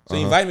there. So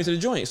he invited me to the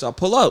joint. So I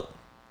pull up.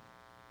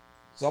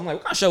 So I'm like,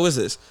 what kind of show is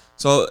this?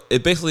 So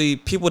it's basically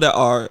people that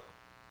are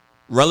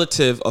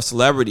relative of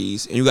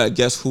celebrities, and you got to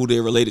guess who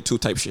they're related to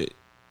type shit.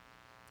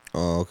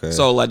 Oh, okay.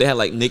 So like they had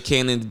like Nick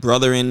Cannon's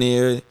brother in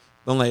there.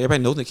 I'm like,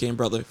 everybody knows Nick Cannon's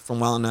brother from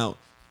Wild 'N Out.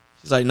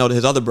 He's like, no,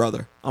 his other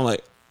brother. I'm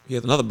like, he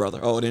has another brother.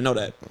 Oh, I didn't know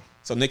that.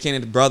 So Nick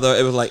Cannon's brother,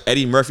 it was like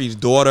Eddie Murphy's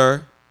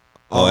daughter.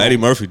 Oh, Eddie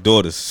Murphy's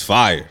daughter's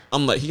fire.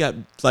 I'm like, he got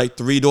like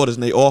 3 daughters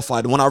and they all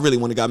fire. The one I really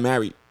wanted got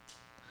married.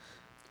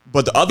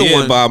 But the other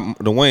one, by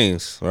the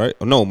Wayans, right?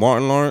 No,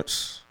 Martin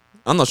Lawrence.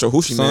 I'm not sure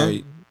who she son?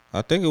 married.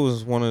 I think it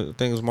was Martin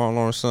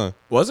Lawrence's son.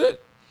 Was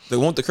it? The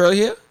one with the curly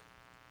hair?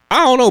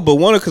 I don't know, but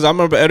because I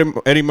remember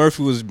Eddie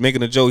Murphy was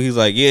making a joke. He's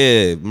like,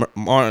 yeah,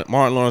 Martin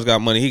Lawrence got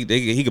money.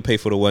 He could pay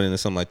for the wedding or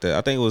something like that.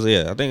 I think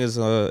it's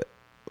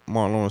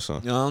Martin Lawrence's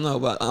son. Yeah, I don't know,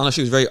 but I know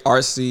she was very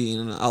artsy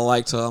and I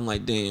liked her. I'm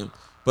like, damn.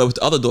 But with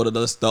the other daughter,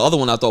 the other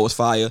one I thought was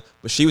fire,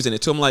 but she was in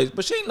it too. I'm like,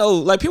 but she ain't know,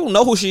 like, people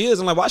know who she is.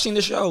 I'm like, why she in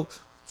this show?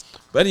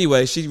 But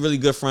anyway, she's really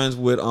good friends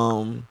with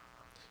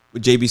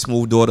JB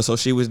Smooth daughter, so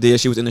she was there.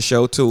 She was in the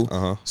show too.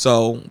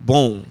 So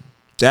boom.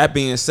 That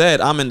being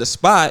said, I'm in the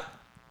spot,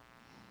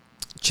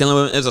 chilling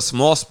with him. It's a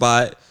small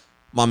spot.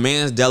 My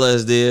man's Della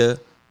is there.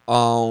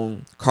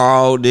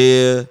 Carl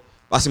there.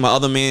 I see my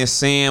other man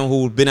Sam,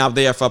 who's been out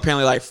there for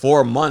apparently like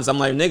 4 months. I'm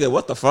like, nigga,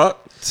 what the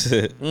fuck?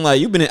 I'm like,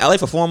 you been in LA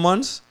for 4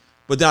 months?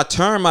 But then I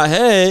turn my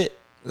head,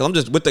 I'm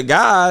just with the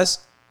guys.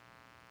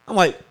 I'm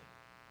like,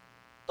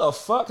 the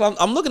fuck?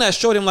 I'm looking at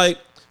Shorty. I'm like,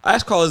 I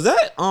asked Carl, is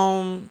that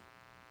I'm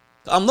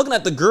looking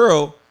at the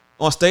girl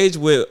on stage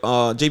with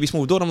JB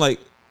Smooth's daughter. I'm like,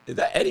 is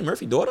that Eddie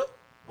Murphy's daughter?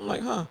 I'm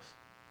like, huh.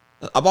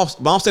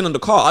 I'm standing in the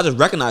car. I just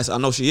recognize her. I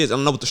know she is. I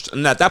don't know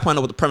and at that point I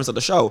know what the premise of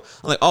the show.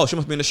 I'm like, oh, she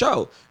must be in the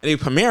show. And they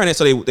premiering it,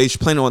 so they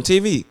playing it on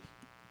TV.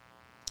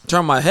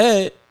 Turn my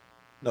head,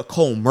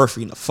 Nicole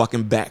Murphy in the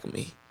fucking back of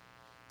me.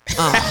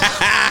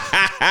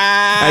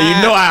 And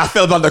you know how I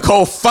feel about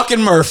Nicole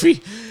fucking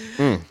Murphy.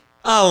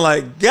 I'm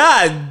like,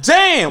 God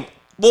damn,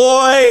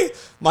 boy.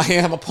 My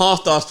palm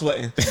starts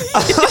sweating.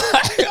 I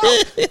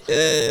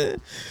said,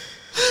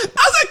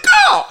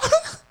 Carl,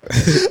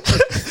 is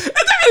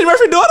that Eddie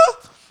Murphy's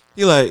daughter?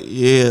 He like,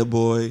 yeah,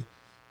 boy.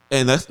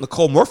 And that's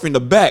Nicole Murphy in the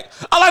back.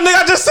 I'm like,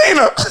 nigga, I just seen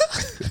her.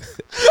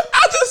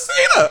 I just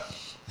seen her.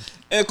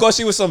 And of course,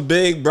 she was some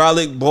big,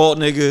 brolic, bald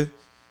nigga,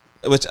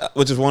 which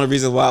is one of the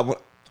reasons why,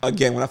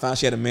 when I found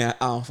she had a man,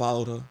 I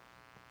unfollowed her.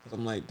 Cause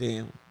I'm like,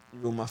 damn, you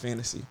ruined my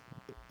fantasy.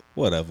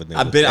 Whatever, nigga.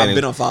 I've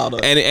been unfollowed her.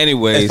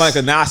 Anyways, it's funny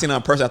because now I seen her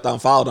in person after I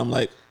unfollowed her. I'm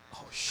like,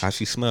 oh shit. How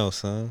she smell,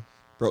 son?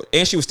 Bro,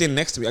 and she was standing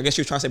next to me. I guess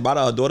she was trying to say bye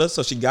to her daughter,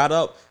 so she got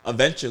up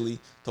eventually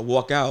to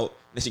walk out.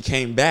 Then she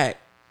came back,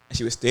 and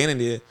she was standing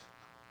there.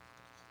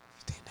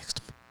 Standing next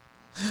to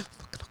me.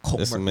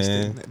 Listen,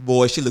 man.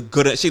 Boy, she looked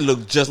good. She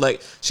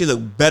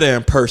looked better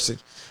in person.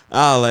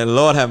 I was like,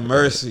 Lord have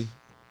mercy.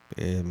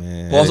 Yeah,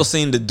 man. Also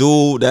seen the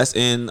dude that's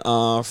in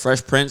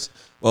Fresh Prince,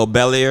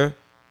 Bel Air.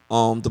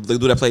 The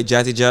dude that played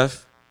Jazzy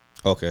Jeff.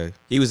 Okay.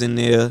 He was in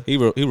there. He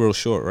real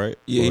short, right?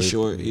 Yeah, he's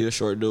short. He's a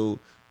short dude.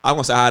 I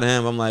want to say hi to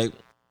him. I'm like,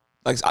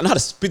 I know how to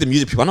speak to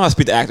music people. I know how to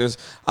speak to actors.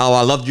 Oh,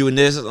 I loved you in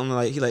this. I'm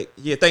like,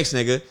 yeah, thanks,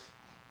 nigga.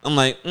 I'm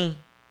like,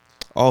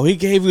 Oh, he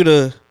gave you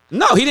the...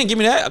 No, he didn't give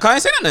me that. I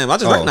didn't say that to him. I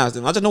just recognized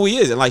him. I just know who he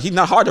is. And like, he's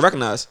not hard to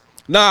recognize.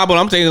 Nah, but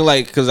I'm thinking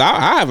like, because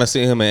I haven't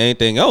seen him in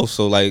anything else.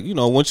 So like, you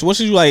know, once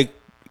you like,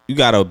 you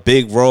got a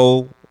big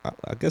role.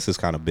 I guess it's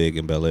kind of big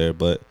in Bel Air,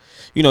 but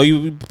you know,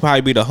 you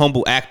probably be the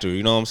humble actor.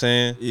 You know what I'm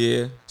saying?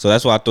 Yeah. So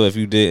that's why I thought if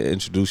you did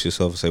introduce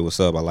yourself and say what's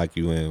up, I like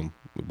you and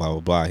blah blah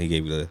blah. He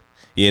gave you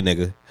the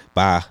nigga,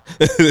 bye.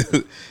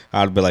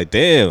 I'd be like,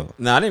 damn.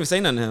 Nah, I didn't even say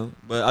nothing to him,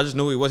 but I just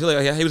knew he was. He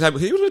was happy.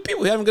 He was with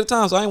people. He having a good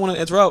time, so I didn't want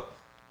to interrupt.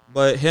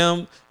 But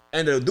him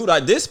and the dude I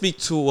did speak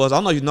to was, I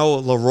don't know if you know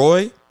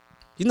Leroy.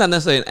 He's not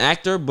necessarily an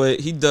actor, but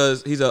he's a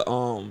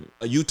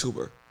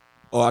YouTuber,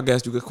 or I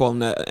guess you could call him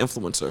that, an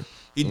influencer.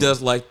 He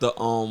does like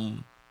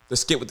the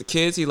skit with the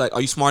kids. He like,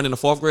 are you smarter than a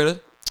fourth grader?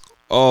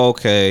 Oh,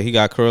 okay, he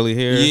got curly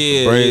hair,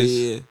 braids,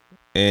 Yeah.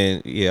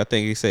 and I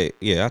think he said,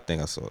 I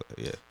think I saw it.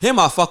 Yeah, Him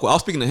I fuck with. I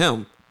was speaking to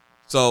him.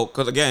 So,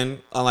 cause again,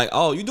 I'm like,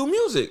 oh, you do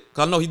music?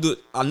 Cause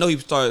I know he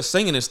started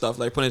singing and stuff,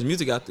 like putting his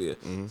music out there.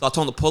 Mm-hmm. So I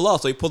told him to pull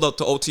up. So he pulled up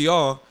to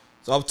OTR.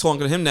 So I was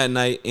talking to him that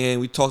night, and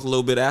we talked a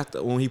little bit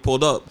after when he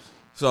pulled up.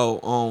 So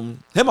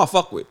him I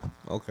fuck with.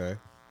 okay,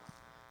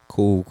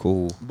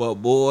 cool. But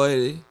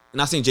boy,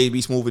 and I seen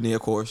JB Smooth in there,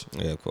 of course.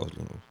 Yeah, of course.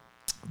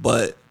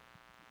 But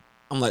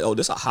I'm like, oh,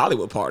 this a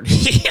Hollywood party.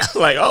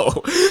 I'm like,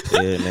 oh,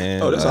 Yeah,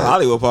 man. oh, this a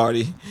Hollywood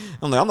party.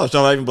 I'm like, I'm not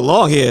sure I even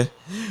belong here.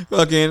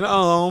 Fucking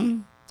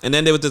and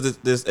then there was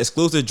this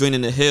exclusive joint in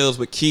the hills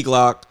with Key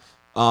Glock.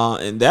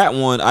 And that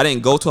one I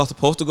didn't go to. I was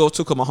supposed to go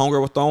to because my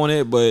homegirl was throwing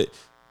it, but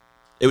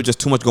it was just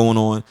too much going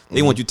on.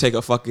 They want you to take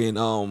a fucking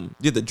you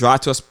have to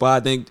drive to a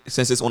spot. I think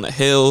since it's on the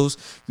hills,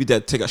 you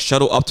had to take a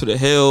shuttle up to the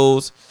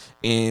hills.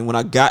 And when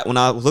I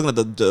was looking at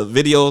the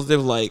videos, there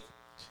was like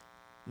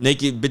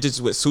naked bitches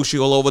with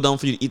sushi all over them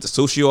for you to eat the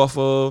sushi off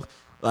of,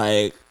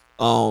 like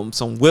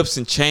some whips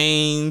and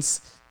chains.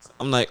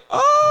 I'm like,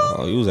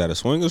 Oh, you was at a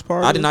swingers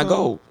party? I did not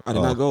go. I did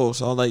Oh. not go.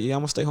 So I was like, yeah,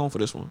 I'm gonna stay home for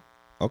this one.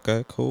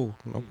 Okay, cool.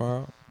 No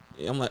problem.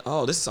 Yeah, I'm like,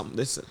 oh, this is something.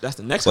 That's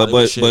the next But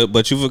Hollywood shit.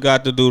 but you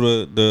forgot to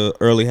do the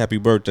early happy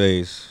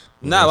birthdays.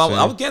 You know Nah, what I'm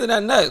I was getting to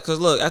that next because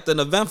look, after an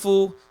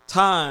eventful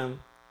time,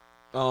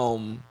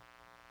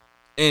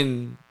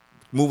 in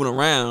moving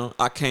around,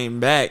 I came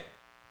back,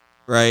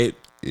 right,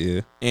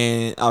 saying?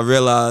 and I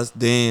realized,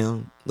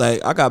 damn,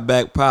 like I got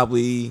back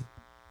probably,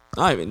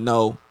 I don't even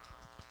know,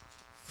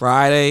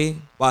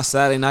 Friday. By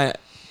Saturday night,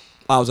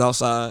 I was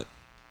outside.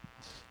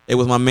 It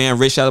was my man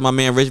Rich. Shout out to my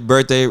man Rich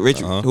birthday. Rich,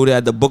 who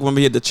had the book. Remember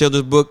he had the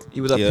children's book. He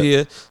was up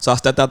here. So I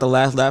stepped out the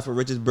last laugh for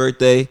Rich's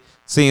birthday.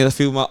 Seeing a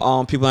few of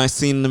my people I ain't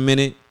seen in a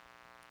minute.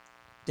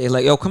 They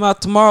like, yo, come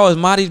out tomorrow. It's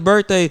Marty's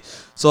birthday.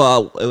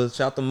 So it was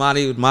shout out to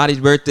Marty. It was Marty's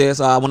birthday.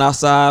 So I went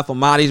outside for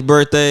Marty's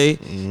birthday.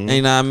 And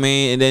you know what I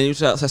mean? And then you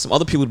shout out some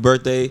other people's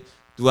birthday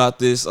throughout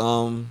this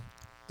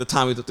the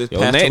time we took this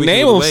past 2 weeks.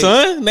 Name him,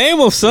 son. Name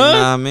him, son. You know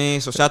what I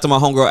mean? So shout out to my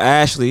homegirl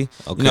Ashley.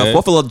 Okay. You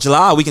know, 4th of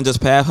July we can just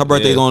pass. Her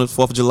birthday's on the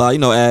 4th of July. You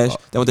know Ash.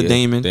 That went to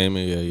Damon.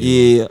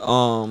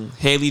 Yeah.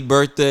 Haley's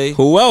birthday.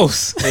 Who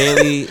else?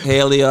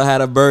 Haley had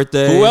a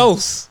birthday. Who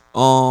else? My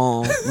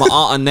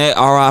aunt Annette,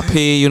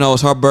 R.I.P. You know,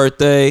 it's her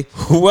birthday.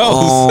 Who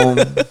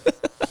else?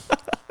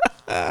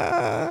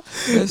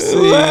 Let's see.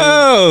 Who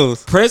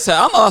else? Prince. I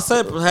don't know. I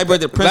said happy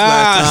birthday to Prince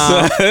last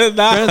time. Son,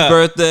 Prince's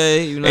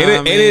birthday. You know what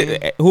I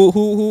mean?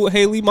 Who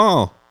Haley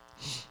mom?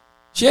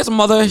 She has a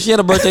mother. She had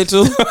a birthday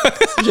too.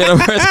 She had a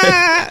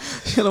birthday.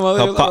 She had a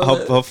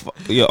mother.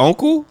 Your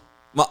uncle?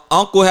 My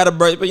uncle had a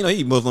birthday, but you know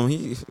he Muslim.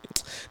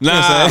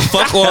 Nah,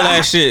 fuck all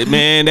that shit,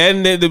 man.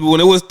 That when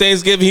it was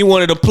Thanksgiving, he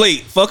wanted a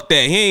plate. Fuck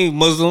that. He ain't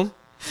Muslim.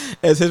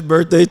 It's his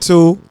birthday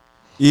too.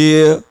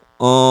 Yeah.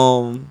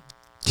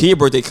 Kid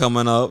birthday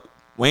coming up.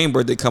 Wayne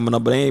birthday coming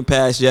up, but they ain't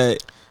passed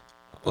yet.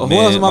 Who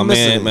else am I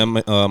missing?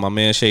 My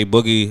man Shay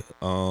Boogie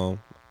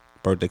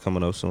birthday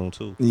coming up soon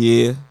too.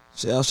 Yeah.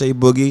 Shout out Shay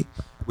Boogie.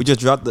 We just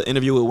dropped the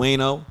interview with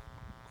Wayno.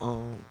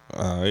 All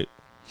right.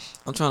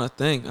 I'm trying to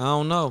think. I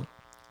don't know.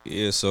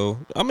 Yeah, so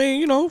I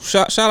mean, you know,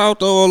 shout out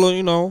to all the,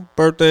 you know,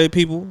 birthday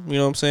people, you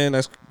know what I'm saying?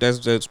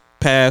 That's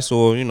past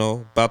or, you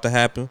know, about to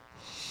happen.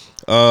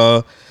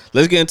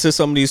 Let's get into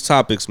some of these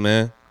topics,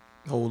 man.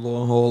 Hold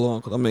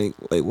on. I mean,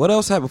 wait, what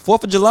else happened?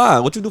 4th of July.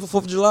 What you do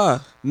for 4th of July?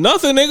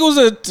 Nothing, nigga. It was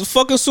a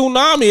fucking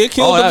tsunami. It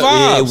killed the vibe.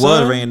 Yeah, it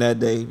was rain that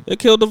day. It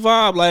killed the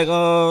vibe. Like,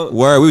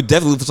 word, we were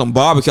definitely for some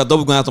barbecue. I thought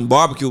we were gonna have some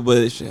barbecue,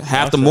 but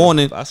half the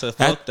morning. I said,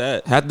 fuck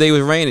that. Half the day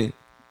was raining.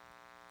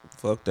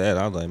 Fuck that.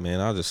 I was like, man,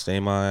 I'll just stay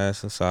my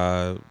ass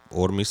inside,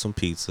 order me some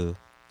pizza.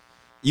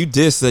 You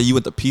did say you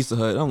went to Pizza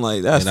Hut. I'm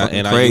like, that's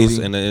fucking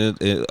crazy.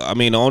 I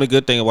mean, the only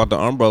good thing about the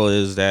umbrella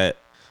is that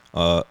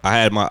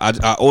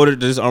I ordered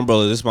this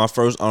umbrella. This is my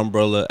first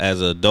umbrella as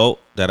an adult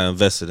that I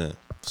invested in.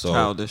 So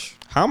childish.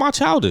 How am I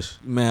childish?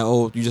 Man,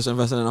 you just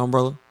invested in an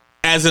umbrella?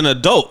 As an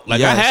adult.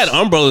 Like, yes. I had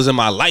umbrellas in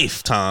my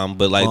lifetime,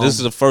 but like this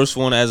is the first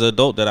one as an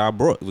adult that I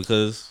brought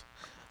because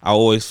I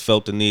always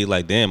felt the need,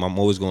 like, damn, I'm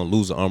always gonna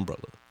lose an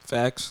umbrella.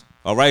 Facts.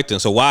 All right then.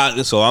 So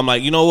I'm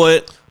like, you know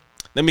what?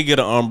 Let me get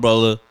an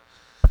umbrella,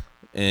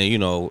 and you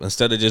know,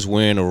 instead of just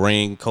wearing a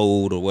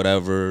raincoat or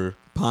whatever,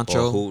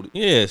 poncho,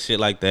 shit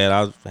like that,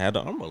 I had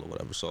the umbrella or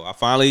whatever. So I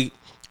finally,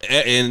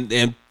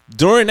 and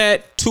during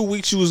that 2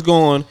 weeks you was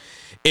gone,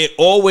 it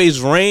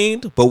always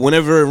rained, but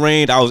whenever it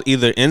rained, I was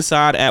either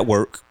inside at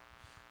work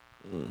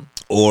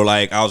or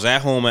like I was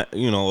at home,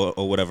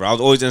 or whatever. I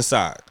was always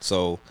inside.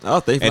 So,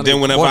 and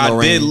then whenever I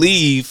did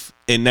leave,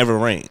 it never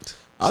rained.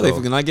 I think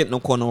we cannot get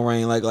no no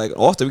rain. Like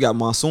Austin, we got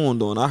monsoon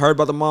doing. I heard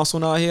about the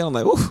monsoon out here. I'm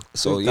like, oof.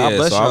 So God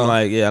bless y'all. I'm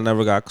like, I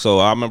never got. So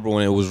I remember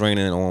when it was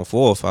raining on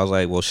 4th, I was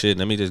like, well, shit,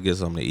 let me just get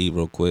something to eat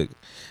real quick.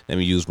 Let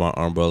me use my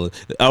umbrella.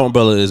 The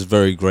umbrella is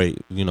very great.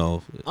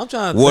 I'm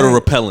trying to water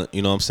repellent.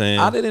 You know what I'm saying?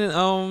 I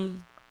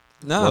didn't.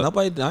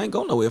 Nobody. I ain't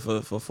going nowhere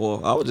for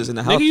 4. I was just in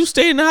the house. Nigga, you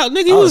stayed in the house.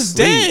 Nigga, you was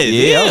dead.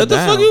 Yeah, what the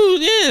fuck you?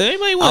 Yeah,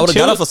 anybody want I would have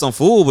got up for some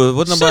food, but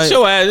what nobody. Shut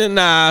your ass in,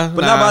 nah.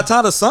 But now by the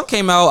time the sun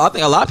came out, I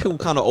think a lot of people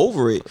kind of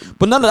over it.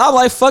 But none of that, I was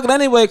like, fuck it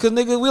anyway, because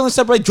nigga, we only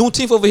celebrate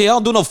Juneteenth over here. I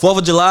don't do no 4th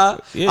of July.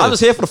 Yeah. I'm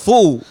just here for the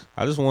food.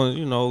 I just want,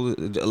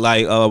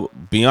 like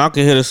Bianca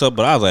hit us up,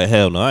 but I was like,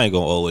 hell no, I ain't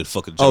gonna always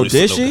fucking. Oh,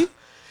 did she?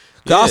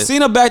 Cause I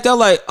seen her back there,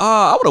 like,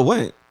 I would have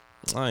went.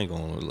 I ain't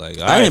gonna like.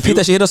 I didn't think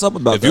that she hit us up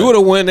about if that. If you would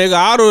have went, nigga,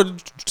 I'd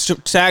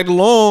have tagged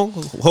along.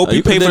 Hope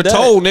you paid for the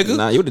toll, nigga.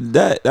 Nah, you would have did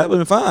that. That would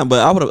have been fine. But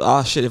I would have.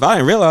 Oh shit! If I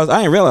didn't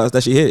realize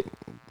that she hit.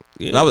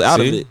 Yeah, I was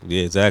out of it.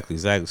 Yeah, exactly.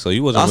 So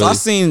you wasn't. I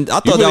thought you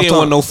y'all didn't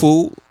want no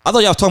food. I thought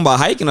y'all was talking about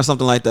hiking or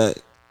something like that.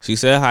 She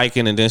said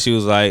hiking, and then she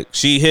was like,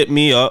 she hit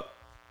me up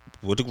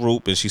with the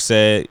group, and she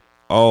said,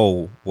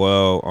 "Oh,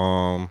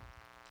 well,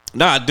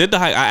 I did the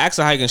hike. I asked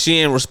her hike, and she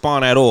didn't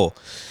respond at all.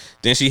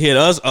 Then she hit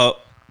us up."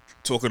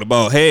 Talking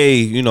about,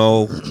 hey,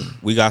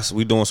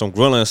 we doing some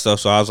grilling and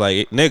stuff. So I was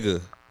like, nigga,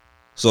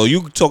 so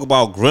you talk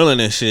about grilling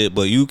and shit,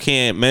 but you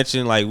can't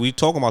mention like we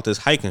talking about this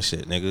hiking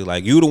shit, nigga.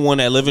 Like you the one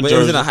that live in Jersey. It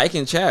was in a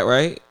hiking chat,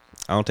 right?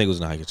 I don't think it was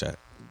in a hiking chat.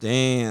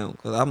 Damn,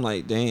 cause I'm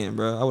like, damn,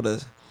 bro, I would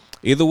have.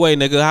 Either way,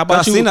 nigga, how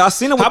about you? I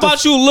seen it. How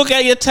about you look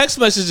at your text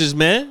messages,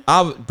 man?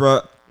 I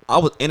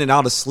was in and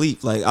out of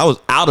sleep. Like I was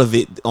out of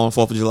it on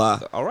 4th of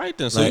July. All right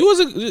then. So you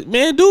wasn't,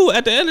 man, dude.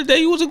 At the end of the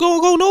day, you wasn't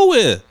gonna go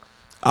nowhere.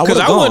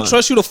 Because I wouldn't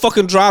trust you to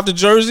fucking drive to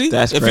Jersey.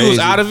 That's if crazy. You was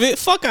out of it.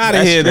 Fuck out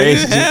of here,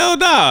 nigga. Hell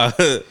nah.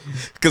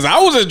 Because I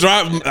wasn't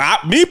driving.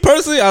 Me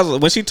personally,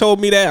 when she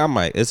told me that, I'm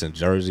like, it's in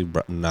Jersey,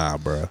 bro. Nah,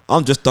 bro.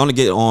 I'm just starting to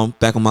get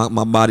back on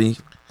my body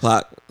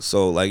clock.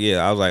 So like,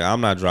 I was like, I'm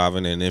not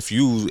driving. And if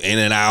you in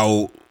and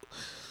out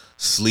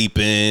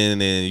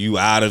sleeping and you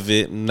out of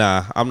it,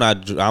 nah, I'm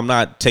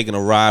not taking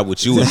a ride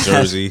with you in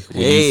Jersey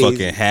when you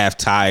fucking half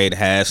tired,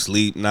 half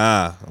sleep.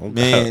 Nah,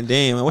 man,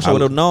 damn. I wish I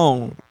would have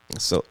known.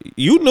 So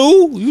you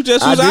knew, you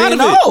just was out of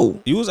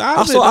it. You was out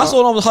of it. I saw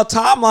it on her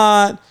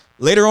timeline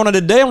later on in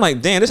the day. I'm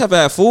like, damn, this have to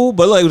have food,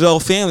 but like it was all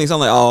family. So I'm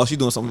like, oh, she's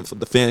doing something for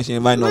the family. She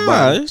invited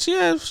nobody. She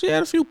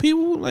had a few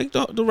people like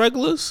the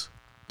regulars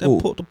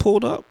that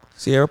pulled up.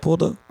 Sierra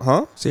pulled up,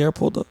 huh? Sierra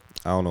pulled up.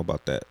 I don't know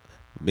about that.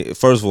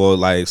 First of all,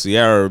 like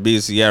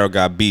Sierra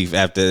got beef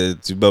after you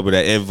remember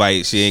that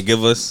invite she ain't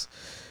give us.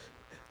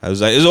 I was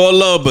like, it's all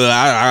love, but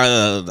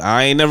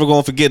I ain't never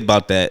gonna forget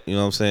about that. You know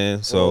what I'm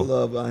saying? So all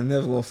love, but I ain't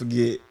never gonna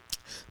forget.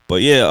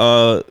 But yeah,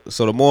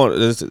 so all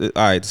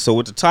right. So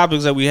with the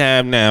topics that we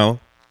have now,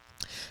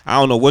 I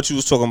don't know what you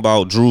was talking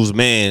about, Drew's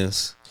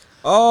mans.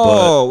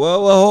 Oh,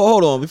 well,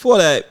 hold on. Before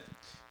that,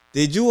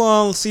 did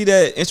you see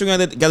that Instagram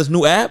that got this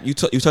new app? You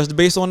touched the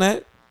base on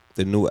that?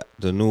 The new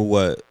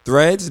what?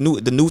 Threads,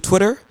 the new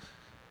Twitter.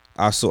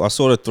 I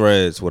saw the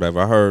Threads, whatever.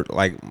 I heard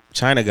like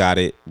China got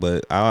it,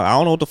 but I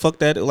don't know what the fuck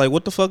that like.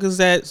 What the fuck is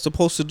that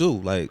supposed to do?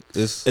 Like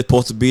it's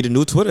supposed to be the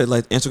new Twitter,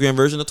 like Instagram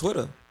version of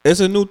Twitter. It's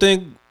a new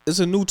thing. It's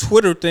a new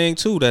Twitter thing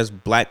too. That's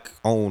black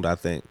owned, I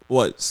think.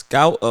 What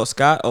Scott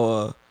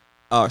or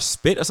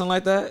Spit or something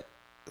like that?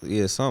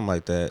 Yeah, something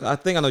like that. I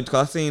think I know.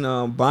 Cause I seen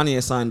Bonnie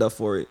had signed up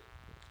for it.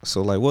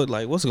 So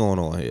what's going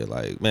on here?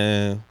 Like,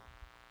 man,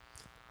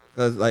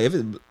 cause like if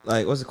it's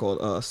like what's it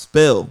called?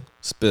 Spill.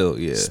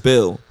 Yeah.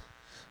 Spill.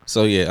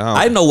 So yeah,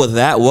 I didn't know what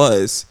that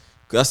was.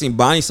 Cause I seen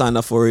Bonnie sign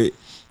up for it.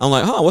 I'm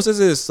like, what's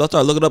this? So I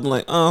started looking up. I'm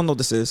like, I don't know what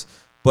this is.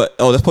 But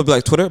that's probably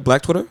like Twitter,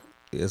 Black Twitter.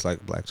 Yeah, it's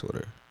like Black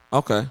Twitter.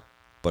 Okay.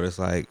 But it's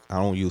like I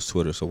don't use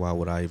Twitter, so why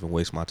would I even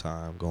waste my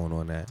time going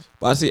on that?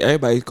 But I see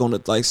everybody going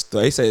to like.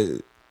 They say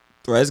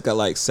Threads got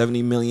like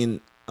 70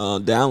 million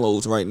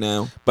downloads right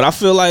now. But I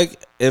feel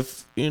like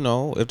if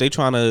they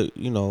trying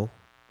to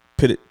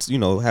put it,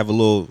 have a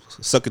little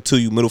suck it to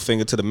you middle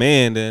finger to the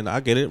man, then I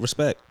get it,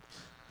 respect.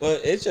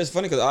 But it's just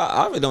funny because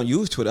I really don't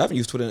use Twitter. I haven't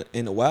used Twitter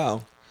in a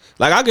while.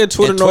 Like I get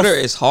Twitter. Twitter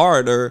is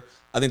harder,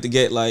 I think, to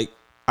get like.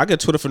 I get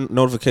Twitter for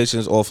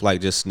notifications off like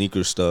just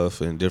sneaker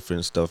stuff and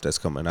different stuff that's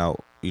coming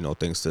out.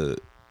 Thanks to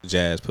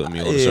Jazz putting me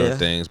on certain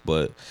things.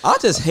 But I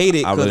just hate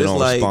it. I really don't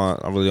like,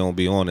 respond. I really don't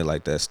be on it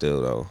like that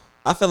still though.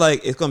 I feel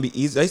like it's gonna be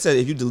easy. They said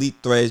if you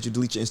delete Threads, you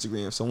delete your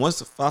Instagram. So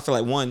I feel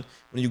like when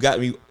you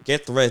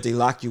get Threads, they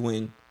lock you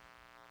in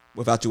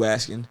without you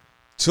asking.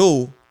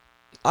 2,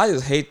 I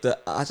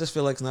just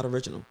feel like it's not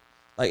original.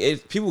 Like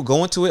if people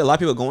go into it, a lot of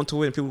people go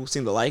into it and people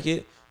seem to like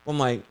it. I'm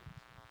like,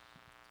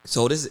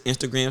 so this is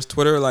Instagram's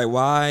Twitter. Like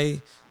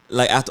why?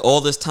 Like after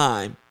all this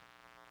time,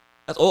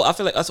 that's all. I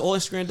feel like that's all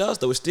Instagram does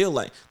though. It's still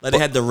like they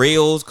had the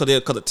Reels, cause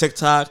of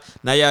TikTok.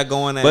 Now y'all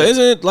going at. But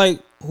isn't it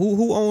like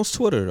who owns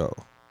Twitter though?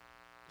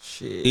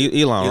 Shit.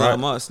 Elon, right?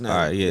 Musk now. All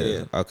right,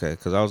 yeah. Okay,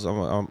 because I was,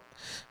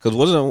 because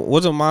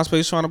wasn't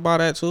MySpace trying to buy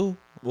that too?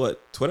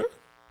 What, Twitter?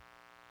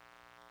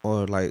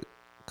 Or like,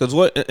 because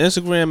what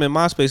Instagram and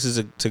MySpace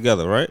is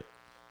together, right?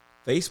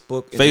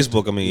 Facebook.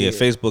 Facebook. I mean, yeah,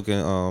 Facebook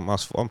and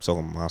I'm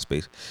talking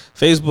MySpace.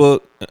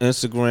 Facebook,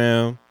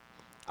 Instagram.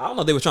 I don't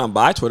know if they were trying to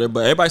buy Twitter,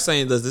 but everybody's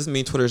saying, does this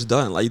mean Twitter's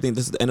done? Like, you think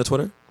this is the end of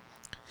Twitter?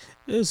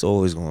 It's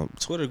always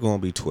Twitter going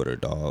to be Twitter,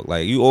 dog.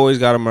 Like, you always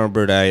got to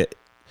remember that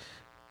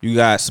you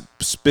got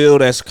Spill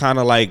that's kind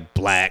of like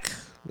black.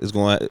 It's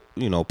going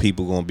to,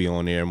 people going to be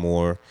on there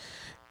more.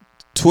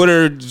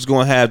 Twitter is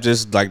going to have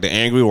just like the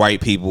angry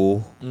white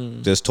people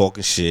just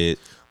talking shit.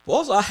 But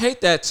also, I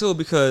hate that too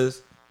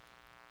because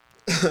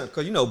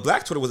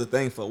Black Twitter was a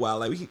thing for a while.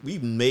 Like, we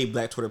made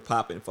Black Twitter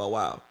popping for a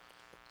while.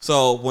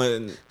 So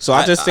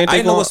I just think I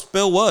didn't know what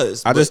Spill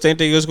was. I just think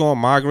they just going to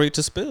migrate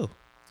to Spill.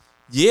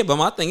 Yeah, but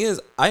my thing is,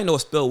 I didn't know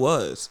what Spill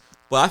was.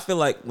 But I feel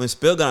like when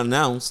Spill got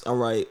announced, all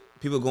right,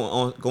 people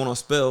going on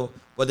Spill,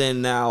 but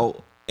then now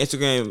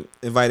Instagram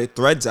invited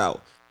Threads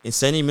out and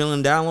 70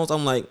 million downloads.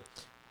 I'm like,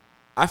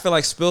 I feel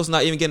like Spill's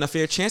not even getting a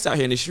fair chance out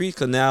here in the streets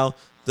because now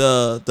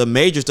the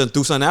majors done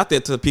threw something out there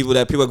to people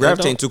that people are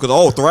gravitating to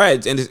because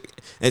Threads and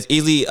it's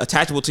easily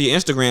attachable to your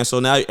Instagram. So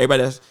now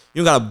everybody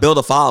you gotta build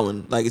a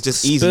following. Like it's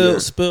just easier.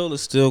 Spill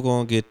is still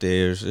gonna get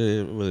there.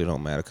 It really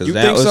don't matter because you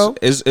think so?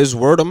 It's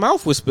word of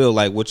mouth with Spill,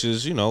 like which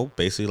is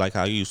basically like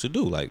how you used to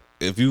do. Like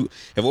if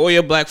all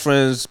your black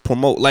friends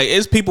promote, like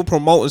it's people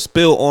promoting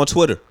Spill on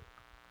Twitter.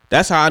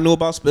 That's how I knew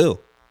about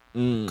Spill.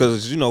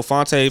 Because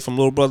Fonte from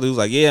Little Brother was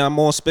like, yeah, I'm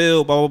on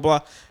Spill, blah blah blah,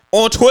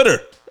 on Twitter.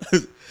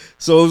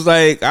 So it was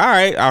like, all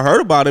right, I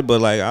heard about it,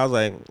 but like I was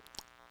like,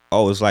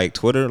 oh, it's like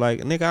Twitter, like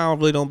nigga, I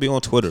really don't be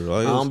on Twitter.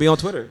 Like, I don't be on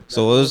Twitter.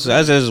 So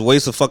that's just a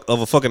waste of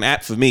a fucking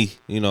app for me.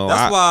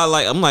 That's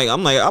why I'm like I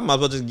might as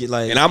well just get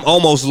like. And I'm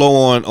almost low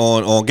on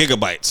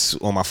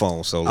gigabytes on my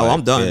phone. So like,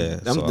 I'm done. Yeah,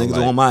 them niggas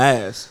on my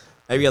ass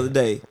every other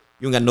day.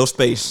 You ain't got no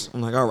space.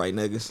 I'm like, all right,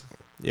 niggas.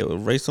 Yo,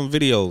 erase some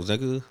videos,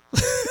 nigga.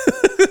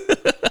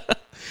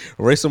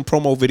 Erase some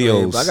promo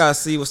videos. Yeah, but I gotta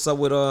see what's up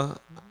with I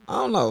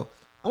don't know.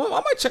 I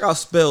might check out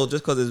Spill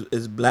just because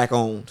it's black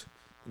owned.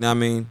 You know what I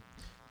mean?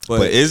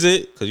 But is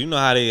it? Because you know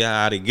how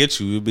they get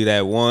you. It'd be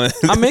that one.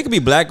 I mean, it could be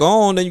black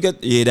owned. Then you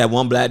get that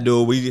one black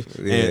dude.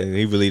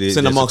 He really did.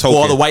 Send amongst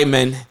all the white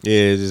men. Yeah,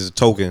 it's just a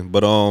token.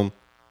 But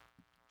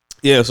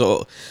yeah.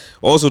 So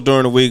also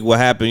during the week, what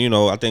happened?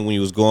 I think when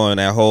you was going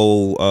that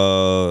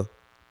whole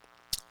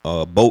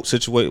boat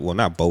situation. Well,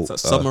 not boat.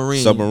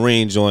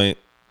 Submarine joint.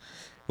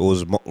 It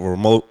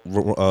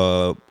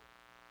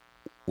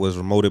was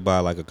remoted by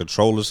like a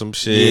controller or some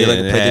shit. Yeah, like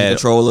a PlayStation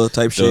controller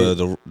type shit.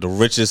 The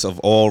richest of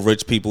all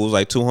rich people was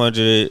like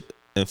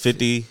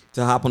 250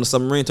 to hop on the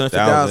submarine.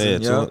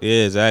 250,000.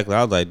 Yeah, exactly.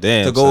 I was like,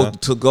 damn. To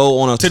go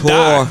on a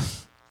tour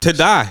to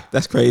die.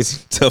 That's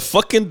crazy. To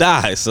fucking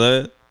die,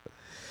 son.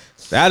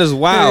 That is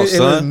wild,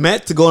 son. It was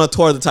meant to go on a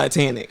tour of the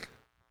Titanic.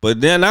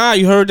 But then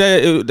you heard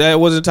that that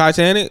wasn't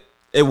Titanic.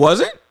 It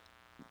wasn't.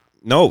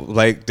 No,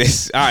 like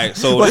this. All right,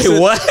 so wait,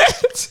 what?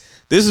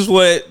 This is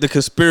what the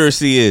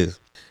conspiracy is.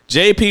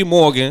 J.P.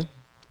 Morgan,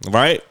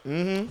 right?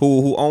 Mm-hmm.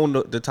 Who owned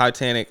the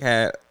Titanic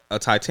had a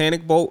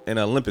Titanic boat and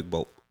an Olympic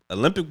boat.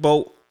 Olympic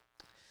boat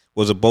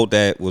was a boat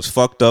that was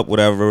fucked up,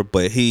 whatever.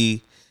 But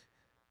the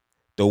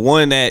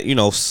one that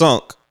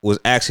sunk was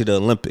actually the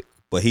Olympic,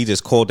 but he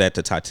just called that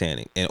the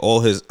Titanic, and all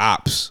his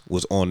ops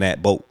was on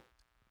that boat.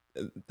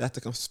 That's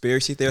the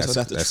conspiracy theory. So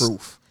that's the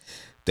truth.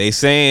 They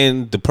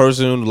saying the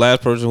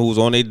last person who was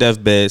on their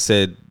deathbed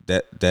said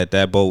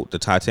that boat, the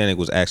Titanic,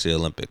 was actually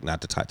Olympic,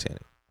 not the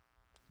Titanic.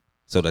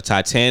 So the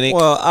Titanic.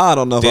 Well, I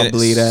don't know if I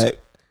believe that.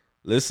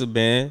 Listen,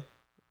 man.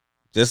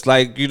 Just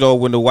like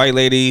when the white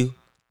lady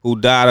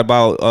who died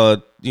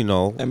about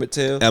Emmett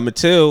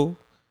Till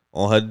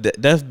on her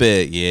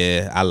deathbed.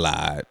 Yeah, I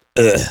lied.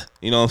 Ugh.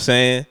 You know what I'm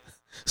saying?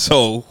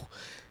 So.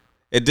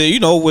 And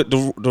then, with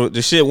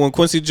the shit when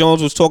Quincy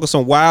Jones was talking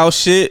some wild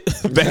shit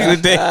back in the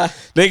day,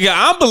 nigga,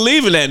 I'm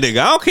believing that nigga.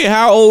 I don't care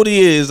how old he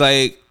is.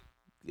 Like,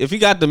 if he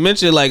got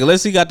dementia, like,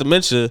 unless he got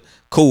dementia,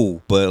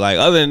 cool. But like,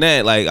 other than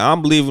that, like,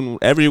 I'm believing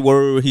every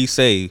word he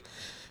say.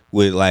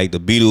 With like the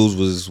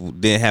Beatles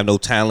didn't have no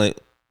talent.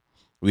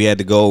 We had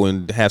to go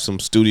and have some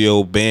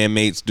studio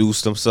bandmates do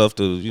some stuff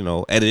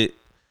to edit.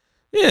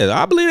 Yeah,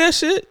 I believe that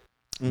shit.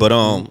 But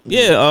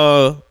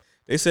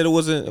they said it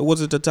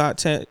wasn't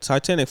the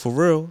Titanic for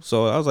real.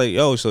 So I was like,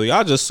 yo, so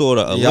y'all just saw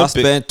the Olympic. Y'all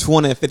spent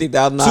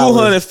 $250,000.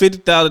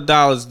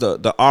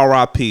 $250,000 the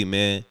RIP,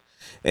 man.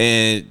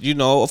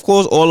 And of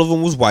course all of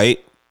them was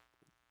white.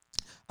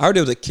 I heard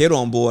there was a kid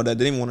on board that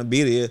didn't even want to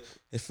be there.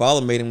 His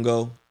father made him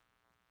go.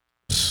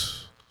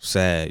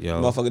 Sad,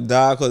 yo. Motherfucker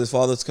died because his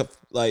father's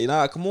like,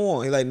 nah, come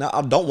on. He's like, nah,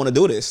 I don't want to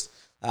do this.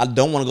 I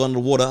don't want to go in the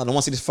water. I don't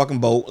want to see this fucking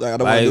boat. Like, I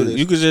don't want to do this.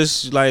 You could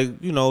just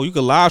you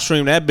could live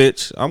stream that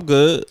bitch. I'm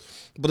good.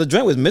 But the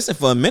joint was missing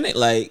for a minute,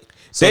 like,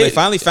 so they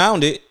finally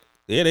found it.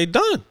 Yeah, they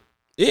done.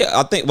 Yeah,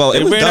 I think. Well,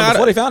 it was done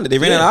before they found it. They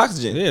ran out of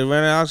oxygen. Yeah, they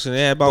ran out of oxygen.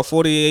 They had about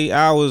 48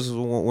 hours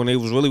when they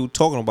was really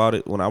talking about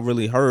it. When I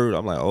really heard,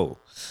 I'm like, oh,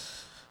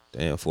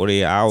 Damn,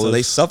 48 hours. So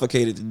they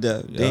suffocated to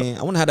death. Yep. Damn,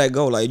 I wonder how that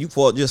go. Like you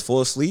just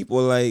fall asleep,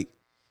 or like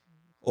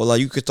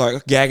you could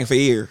start gagging for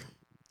air.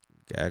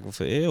 Gagging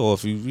for air, or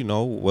if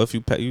what if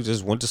you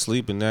just went to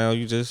sleep and now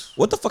you just.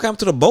 What the fuck happened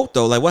to the boat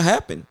though? Like what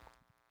happened?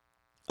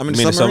 I mean,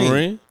 the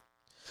submarine.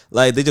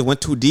 Like they just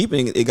went too deep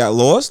and it got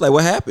lost. Like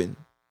what happened?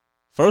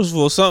 First of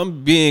all,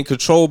 something being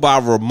controlled by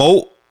a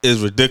remote is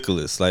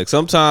ridiculous. Like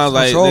sometimes,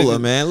 controller,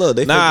 man. Look,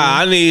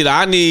 I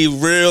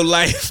need real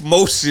life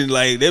motion.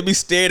 Like let me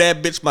stare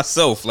that bitch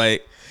myself.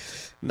 Like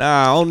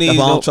I don't need. I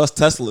don't trust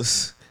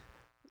Teslas.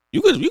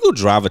 You could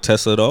drive a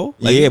Tesla though.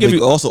 Like, yeah, but you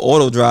could also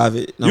auto drive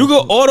it. No. You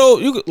could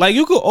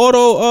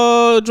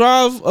auto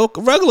drive a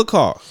regular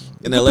car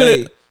in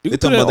LA. They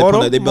talking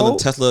about they building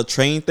Tesla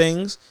train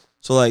things.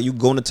 So like you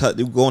go inside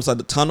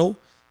the tunnel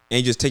and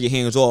you just take your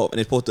hands off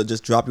and it's supposed to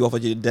just drop you off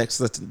at your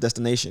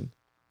destination.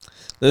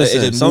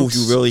 Listen, it just moves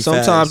you really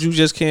fast. Sometimes you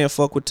just can't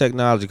fuck with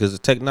technology because the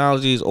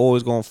technology is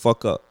always gonna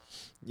fuck up.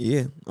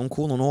 Yeah, I'm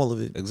cool on all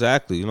of it.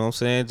 Exactly, you know what I'm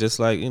saying? Just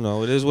like it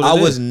is what I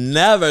was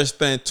never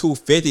spend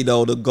 $250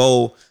 though to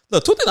go.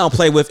 Look, two things I don't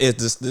play with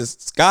is this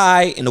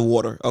sky and the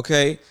water.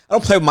 Okay, I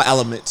don't play with my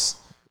elements.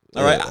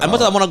 All right, I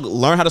want to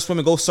learn how to swim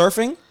and go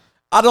surfing.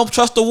 I don't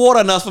trust the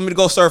water enough for me to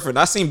go surfing.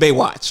 I seen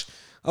Baywatch.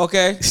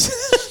 Okay,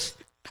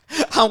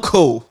 I'm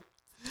cool.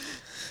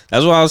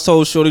 That's what I was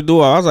told Shorty do.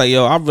 I was like,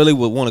 yo, I really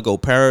would want to go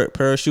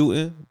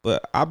parachuting,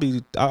 but I'd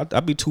be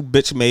too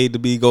bitch made to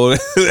be going.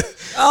 I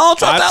don't trust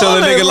that. I tell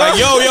a nigga like,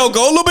 yo,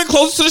 go a little bit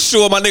closer to the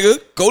shore, my nigga.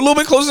 Go a little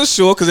bit closer to the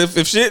shore, because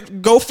if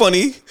shit go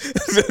funny,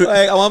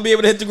 like I want to be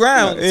able to hit the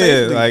ground. Yeah,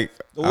 safely. Like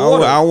I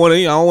don't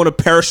want to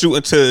parachute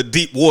into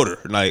deep water.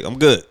 Like I'm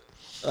good.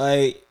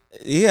 Like.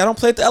 Yeah, I don't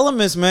play with the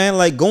elements, man.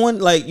 Like going,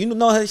 like you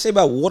know how they say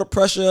about water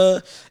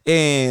pressure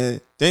and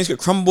things could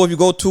crumble if you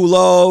go too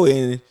low,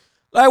 and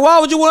like why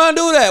would you want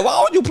to do that? Why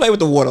would you play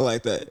with the water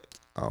like that?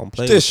 I don't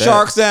play There's with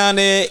sharks that. Down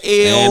there,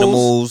 eels,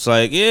 animals,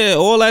 like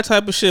all that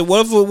type of shit.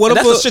 What if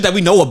that's the shit that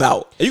we know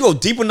about? If you go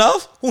deep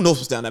enough, who knows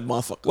what's down that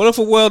motherfucker? What if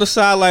a whale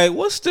decide like,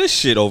 what's this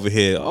shit over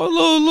here? Oh,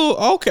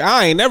 little. Okay,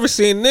 I ain't never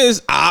seen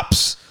this.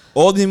 Ops.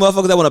 All these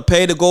motherfuckers that want to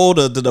pay to go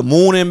to the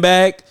moon and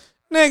back.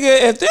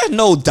 Nigga, if there's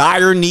no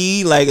dire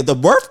need, like if the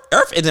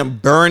Earth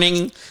isn't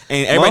burning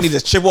and everybody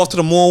needs to chip off to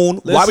the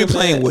moon, why we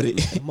playing with it?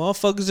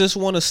 Motherfuckers just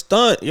want to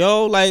stunt,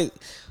 yo. Like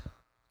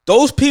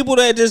those people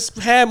that just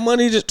had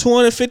money, just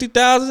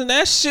 $250,000,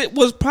 that shit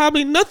was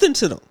probably nothing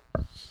to them.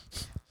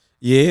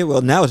 Yeah,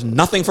 well now it's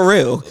nothing for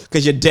real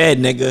because you're dead,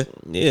 nigga.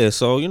 Yeah,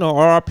 so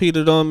R.I.P.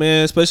 to them,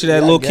 man. Especially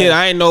that little kid.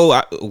 I ain't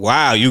know.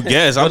 Wow, you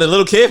guess? I'm the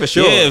little kid for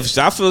sure. Yeah,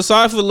 I feel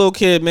sorry for the little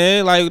kid,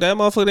 man. Like that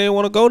motherfucker didn't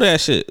want to go to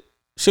that shit.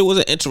 Shit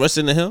wasn't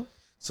interesting to him.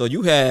 So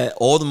you had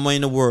all the money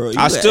in the world.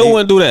 I still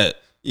wouldn't do that.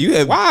 You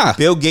had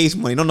Bill Gates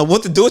money. You don't know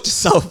what to do with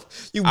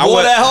yourself. You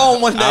bored at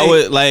home one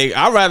day.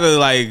 I'd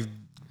rather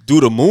do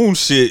the moon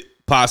shit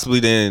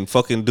possibly than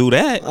fucking do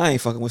that. I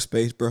ain't fucking with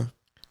space, bro.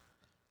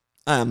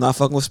 I am not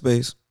fucking with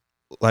space.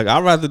 Like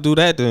I'd rather do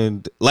that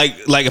than like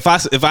if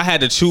I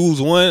had to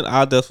choose one,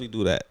 I'll definitely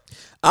do that.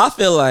 I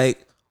feel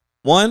like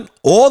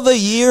all the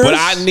years, but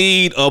I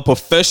need a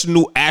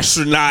professional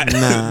astronaut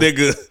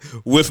nigga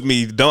with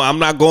me. I'm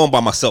not going by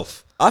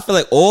myself. I feel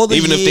like all the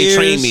years, if they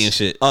train me and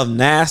shit, of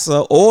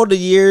NASA, all the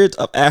years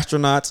of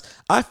astronauts,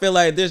 I feel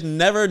like there's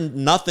never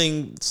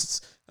nothing.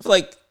 I feel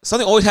like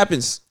something always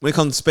happens when it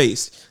comes to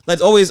space.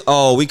 Like it's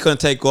always, we couldn't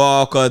take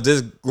off because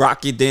this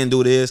rocket didn't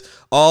do this.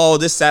 Oh,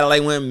 this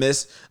satellite went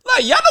miss.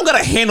 Like y'all don't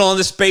got a handle on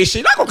this spaceship.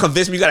 You're not gonna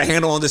convince me you got a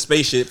handle on this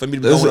spaceship for me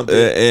to go up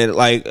there. And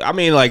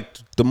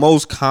the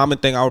most common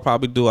thing I would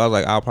probably do,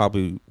 I'll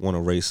probably want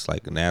to race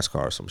like a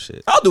NASCAR or some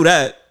shit. I'll do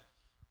that,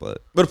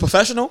 but a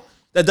professional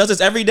that does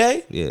this every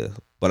day. Yeah,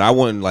 but I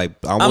wouldn't I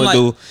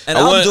want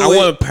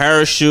to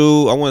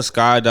parachute. I want to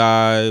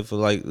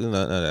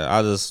skydive.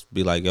 I'll just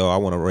be like, yo, I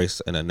want to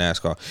race in a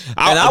NASCAR.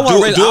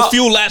 I'll do a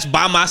few laps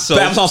by myself.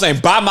 That's what I'm saying.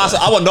 By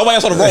myself, I want nobody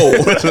else on the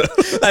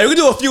road. Like we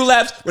can do a few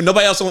laps with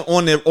nobody else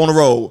on the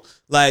road.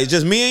 Like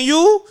just me and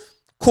you.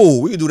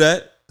 Cool, we can do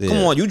that. Yeah. Come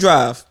on, you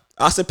drive.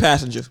 I'll sit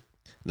passenger.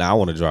 Nah, I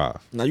want to drive.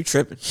 Nah, you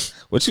tripping.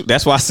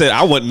 That's why I said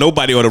I want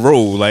nobody on the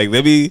road. Like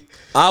maybe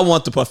I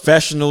want the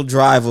professional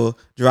driver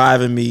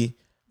driving me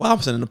while I'm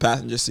sitting in the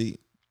passenger seat.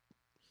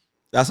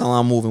 That's how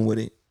I'm moving with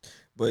it.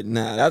 But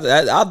nah,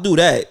 I'll do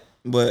that.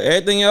 But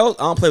everything else,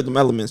 I don't play with them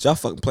elements. Y'all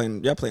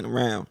playing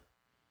around.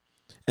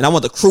 And I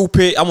want the crew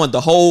pit. I want the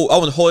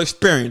whole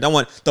experience. I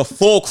want the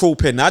full crew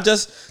pit, not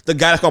just the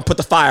guy that's gonna put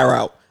the fire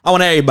out. I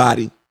want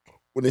everybody.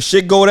 When the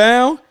shit go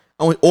down,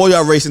 I want all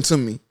y'all racing to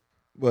me.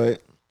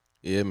 But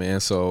yeah, man.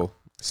 So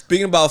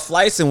speaking about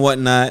flights and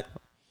whatnot,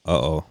 I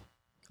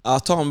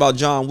was talking about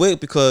John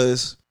Wick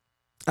because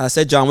I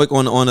said John Wick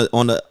on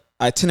the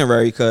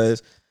itinerary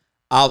because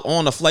I was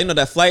on the flight.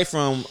 That flight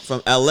from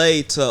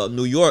LA to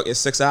New York is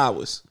 6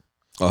 hours.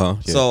 Yeah.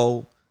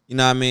 So you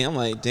know what I mean. I'm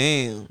like,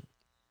 damn.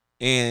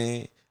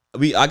 And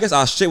I guess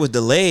our shit was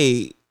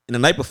delayed. And the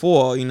night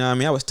before, you know what I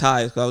mean. I was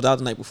tired because I was out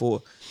the night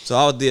before. So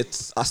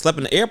I slept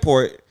in the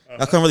airport.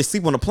 I couldn't really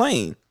sleep on the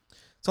plane.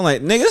 So I'm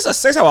like, nigga, this is a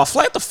 6 hour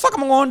flight. What the fuck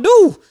am I gonna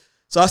do?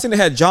 So I seen they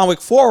had John Wick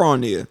 4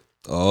 on there.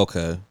 Oh,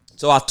 okay.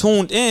 So I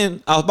tuned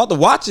in. I was about to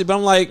watch it, but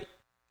I'm like,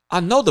 I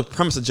know the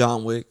premise of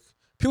John Wick.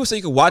 People say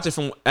you can watch it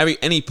from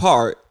any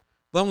part,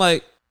 but I'm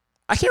like,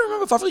 I can't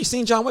remember if I've really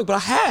seen John Wick, but I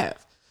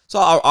have. So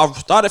I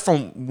started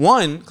from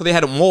 1 because they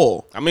had them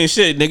all. I mean,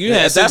 shit, nigga, you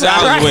had 6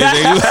 hours away,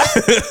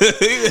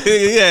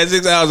 nigga. You had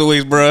 6 hours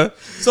away, bro.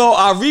 So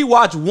I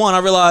rewatched 1. I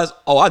realized,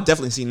 I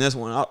definitely seen this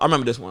one. I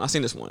remember this one. I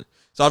seen this one.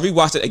 So I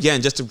rewatched it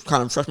again just to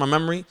kind of refresh my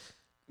memory.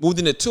 Moved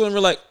into 2 and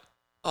we're like,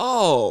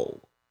 oh,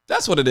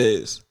 that's what it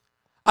is.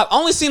 I've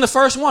only seen the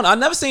first one. I've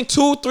never seen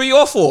 2, 3,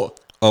 or 4.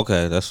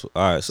 Okay, that's all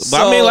right.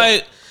 But I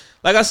mean,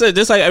 like I said,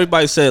 just like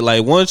everybody said,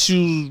 like once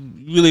you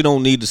really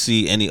don't need to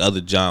see any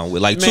other John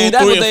Wick. Like man, 2, 3,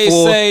 that's what and they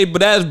 4, say,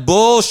 but that's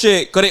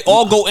bullshit. Because they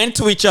all go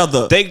into each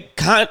other. They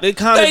kind of. They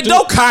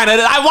don't kind of.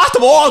 I watched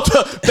them all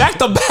back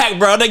to back,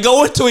 bro. They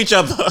go into each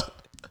other.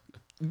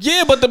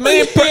 Yeah, but the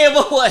main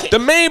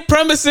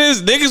premise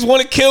is niggas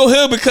want to kill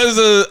him because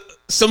of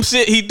some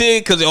shit he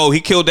did. Because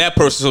he killed that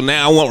person, so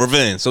now I want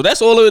revenge. So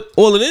that's all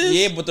it is.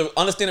 Yeah, but to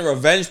understand the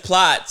revenge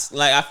plots,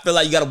 like I feel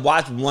like you got to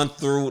watch 1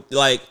 through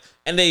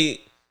and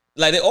they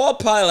all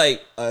probably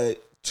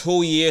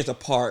 2 years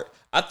apart.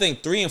 I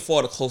think 3 and 4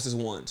 are the closest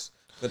ones,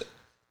 but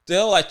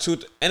they're like 2,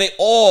 and they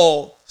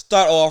all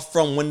start off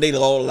from when they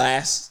all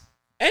last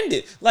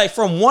ended. Like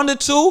from 1 to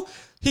 2,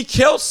 he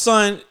killed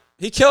son.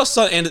 He killed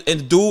son and the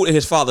dude and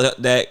his father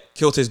that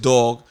killed his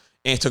dog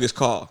and took his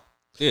car.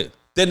 Yeah.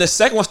 Then the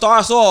second one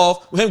starts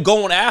off with him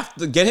going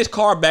after get his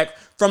car back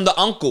from the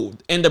uncle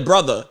and the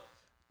brother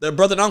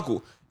and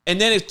uncle,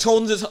 and then it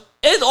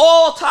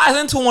all ties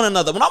into one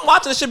another. When I'm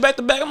watching this shit back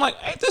to back, I'm like,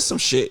 ain't this some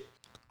shit?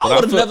 I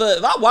would have never.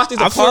 If I watched these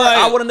apart,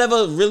 I would have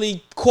never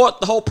really caught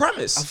the whole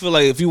premise. I feel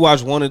like if you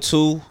watch 1 and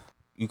 2,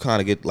 you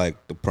kind of get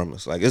like the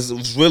premise. Like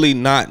it's really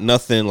not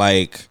nothing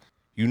like.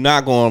 You're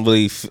not going to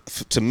really,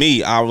 to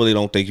me, I really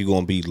don't think you're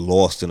going to be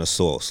lost in the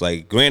sauce.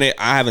 Like, granted,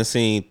 I haven't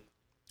seen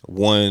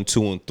 1,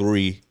 2, and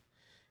 3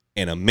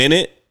 in a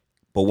minute,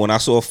 but when I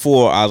saw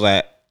 4, I was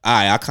like,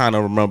 I kind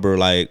of remember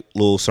like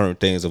little certain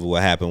things of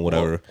what happened,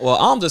 whatever. Well,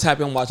 I'm just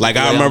happy I'm watching. Like,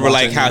 I remember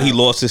like how he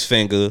lost his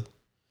finger.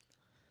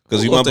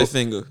 Because you remember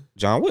finger?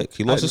 John Wick.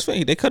 He lost his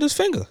finger. They cut his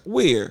finger.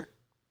 Where?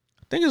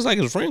 I think it's like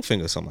his ring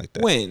finger, something like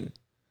that. When?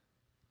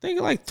 I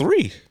think like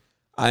 3.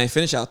 I didn't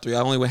finish out 3.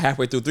 I only went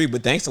halfway through 3,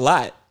 but thanks a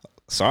lot.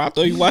 Sorry, I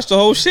thought you watched the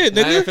whole shit,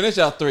 nigga. I didn't finish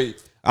out 3.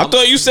 I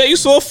thought you said you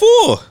saw 4.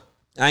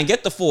 I didn't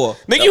get the 4.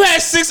 Nigga, you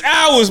had 6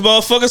 hours,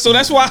 motherfucker. So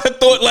that's why I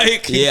thought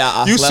like you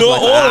saw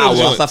like all of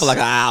it. I slept for like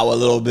an hour, a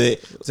little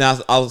bit. So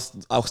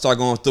I started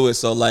going through it.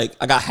 So like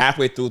I got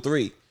halfway through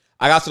 3.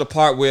 I got to the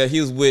part where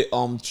he was with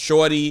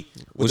Shorty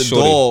with the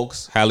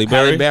dogs. Halle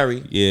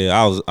Berry.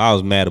 Yeah, I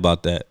was mad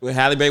about that. With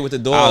Halle Berry with the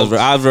dogs.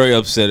 I was very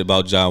upset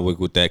about John Wick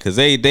with that because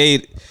they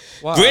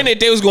granted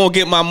they was gonna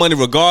get my money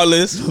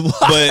regardless,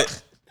 but.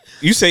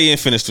 You say you didn't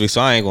finish 3, so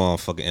I ain't going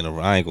to fucking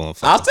interrupt. I ain't going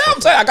to I'll tell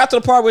you. I got to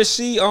the part where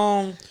she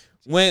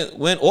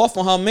went off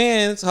on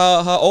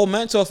her old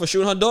mentor for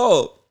shooting her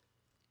dog.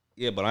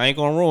 Yeah, but I ain't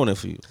going to ruin it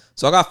for you.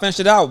 So I got to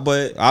finish it out,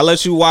 but I'll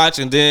let you watch,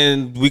 and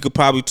then we could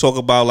probably talk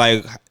about,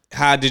 like,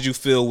 how did you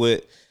feel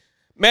with...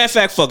 Matter of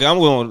fact, fuck it.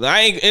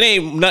 It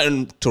ain't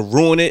nothing to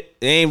ruin it.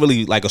 It ain't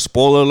really, like, a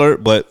spoiler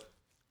alert, but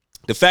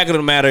the fact of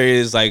the matter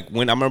is, like,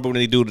 when I remember when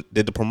they did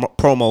the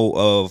promo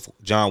of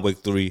John Wick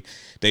 3,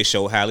 they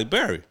showed Halle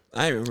Berry.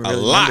 I didn't really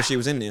remember she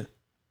was in there.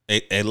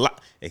 A lot.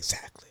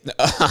 Exactly.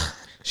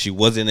 She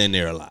wasn't in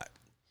there a lot.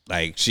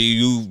 Like,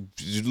 you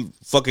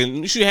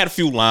fucking... She had a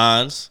few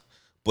lines,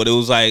 but it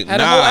was like, had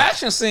a whole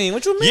action scene.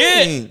 What you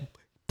mean? Yeah.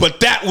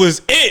 But that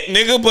was it,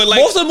 nigga. But like...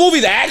 Most of the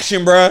movie's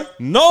action, bruh.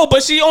 No,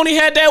 but she only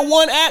had that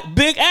one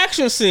big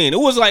action scene. It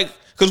was like...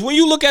 Because when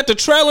you look at the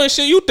trailer and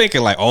shit, you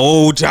thinking like,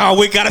 oh, John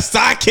Wick got a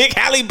sidekick,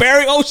 Halle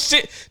Berry, oh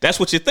shit.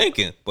 That's what you're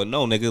thinking. But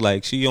no, nigga,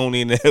 like, she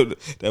only in that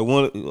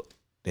one...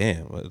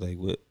 Damn, like,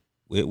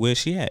 where's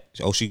she at?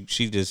 Oh, she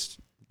just...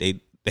 They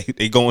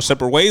going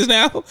separate ways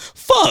now?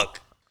 Fuck.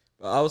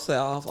 I would say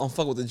I'm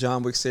fuck with the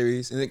John Wick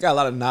series, and it got a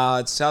lot of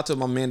nods. Shout out to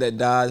my man that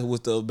died, who was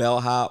the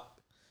bellhop.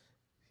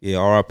 Yeah,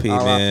 R.I.P.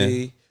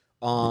 man.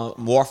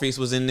 Morpheus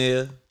was in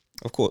there.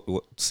 Of course,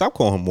 stop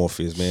calling him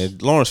Morpheus, man.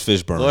 Lawrence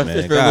Fishburne, man.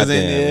 Fishburne was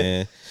in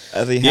there.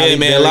 Man. Yeah,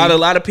 man. A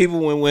lot of people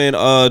when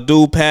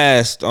dude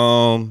passed,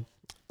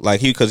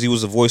 like because he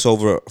was a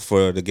voiceover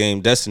for the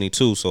game Destiny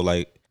 2. So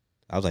like,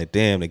 I was like,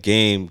 damn, the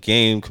game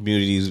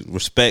community's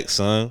respect,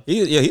 son.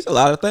 He's a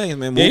lot of things,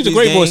 man. Yeah, he's a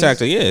great voice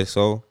actor. Yeah,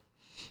 so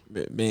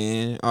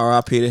man,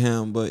 R.I.P. to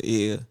him. But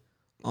yeah,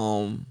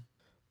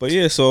 but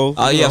yeah, so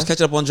I was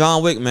catching up on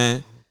John Wick,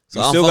 man.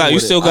 So you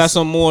still got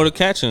some more to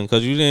catch him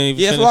because you didn't even.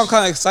 Yeah, so I'm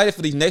kind of excited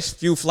for these next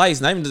few flights,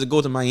 not even just to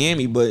go to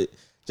Miami, but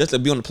just to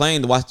be on the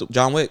plane to watch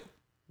John Wick.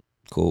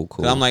 Cool.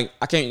 I'm like,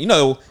 I can't,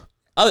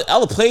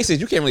 other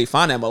places you can't really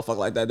find that motherfucker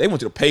like that. They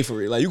want you to pay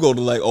for it. Like you go to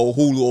like,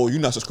 Hulu,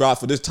 you're not subscribed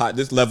for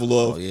this level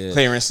of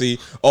clearancy.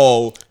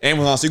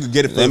 Amazon, so you could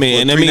get it for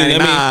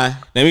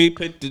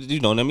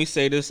 $3.99. Let me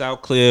say this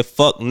out clear.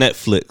 Fuck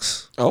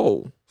Netflix.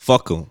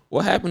 Fuck them.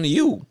 What happened to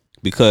you?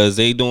 Because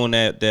they doing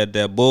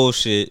that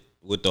bullshit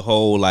with the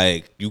whole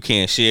like you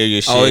can't share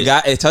your shit.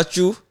 It touched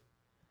you?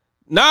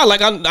 Nah,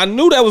 like I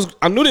knew they was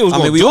going to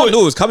do it. We all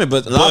knew it was coming,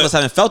 but a lot of us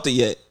haven't felt it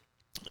yet.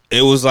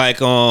 It was like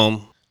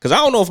because I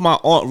don't know if my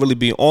aunt really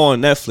be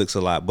on Netflix a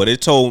lot, but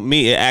it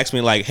asked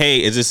me like,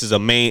 hey, is this the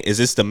main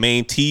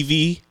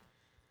TV?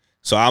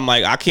 So I'm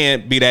like, I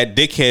can't be that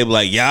dickhead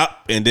like,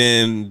 yup, and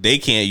then they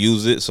can't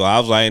use it. So I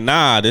was like,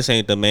 nah, this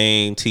ain't the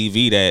main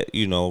TV that,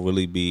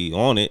 really be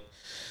on it.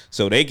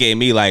 So they gave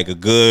me like a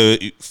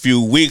good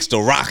few weeks to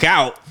rock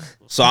out.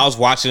 So I was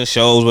watching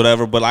shows,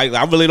 whatever, but like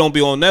I really don't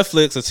be on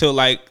Netflix until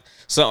like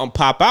something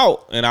pop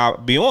out and I'll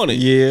be on it.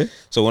 Yeah.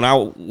 So when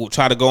I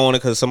try to go on it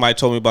because somebody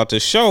told me about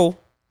this show,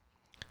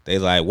 they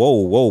like,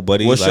 whoa,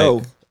 buddy. What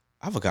show?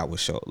 I forgot what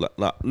show.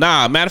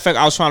 Nah, matter of fact,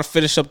 I was trying to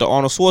finish up the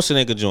Arnold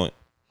Schwarzenegger joint.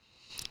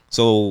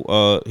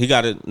 So he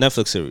got a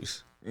Netflix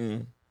series.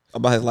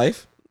 About his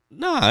life?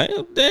 Nah,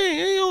 ain't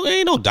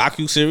no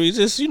docu-series.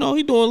 It's, he doing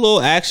a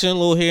little action, a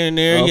little here and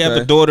there. Okay. He have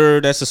a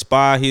daughter that's a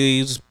spy.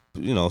 He's,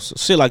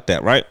 shit like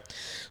that, right?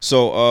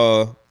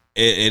 So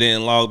it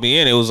didn't log me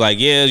in. It was like,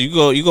 yeah, you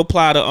go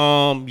apply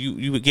to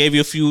you gave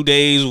you a few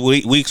days,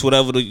 weeks,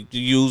 whatever to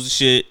use the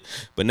shit.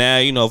 But now,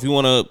 if you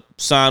want to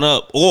sign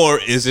up, or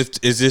is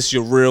this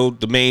your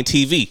the main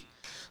TV?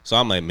 So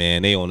I'm like,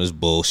 man, they on this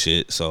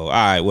bullshit. So all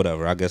right,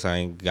 whatever. I guess I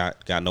ain't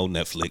got no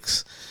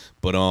Netflix.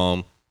 But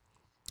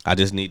I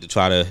just need to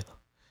try to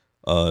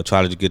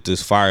get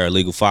this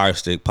illegal fire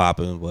stick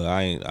popping. But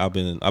I've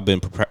been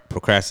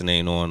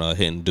procrastinating on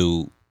hitting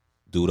dude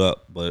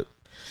up. But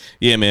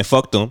yeah, man,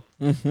 fuck them.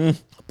 Mm-hmm.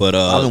 But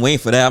I've been waiting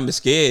for that. I'm been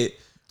scared.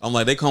 I'm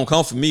like, they come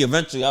for me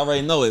eventually. I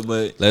already know it,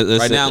 but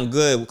right now I'm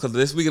good because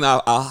this weekend I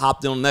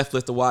hopped in on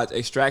Netflix to watch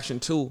Extraction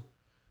 2. You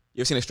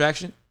ever seen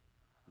Extraction?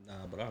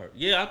 Nah, but I heard.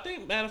 Yeah, I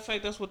think matter of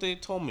fact that's what they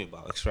told me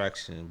about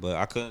Extraction, but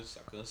I couldn't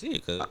see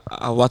it because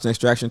I was watching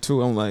Extraction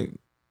 2. I'm like,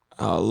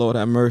 oh Lord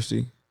have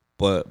mercy.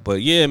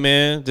 But yeah,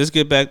 man, let's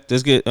get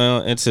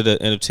into the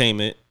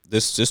entertainment.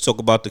 Let's talk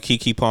about the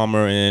Keke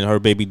Palmer and her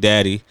baby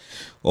daddy,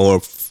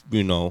 or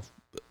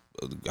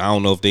I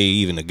don't know if they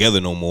even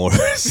together no more.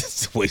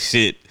 The way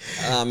shit.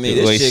 I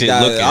mean,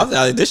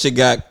 this shit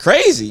got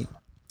crazy.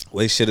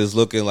 Way shit is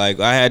looking like.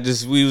 I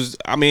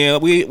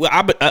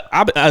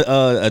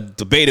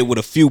debated with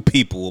a few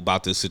people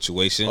about this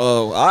situation.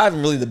 Oh, I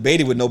haven't really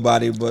debated with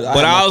nobody, but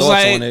I was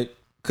like, on it.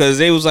 Cause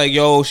they was like,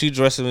 yo, she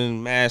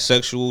dressing mad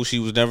sexual. She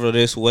was never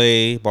this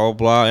way, blah blah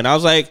blah. And I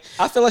was like,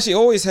 I feel like she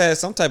always had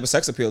some type of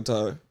sex appeal to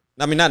her.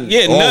 I mean, not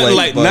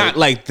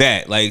like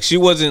that. Like she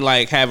wasn't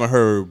like having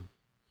her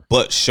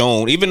butt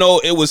shown, even though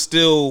it was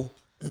still,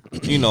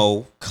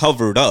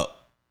 covered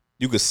up.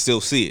 You could still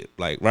see it,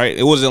 like, right?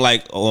 It wasn't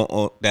like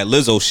on that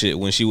Lizzo shit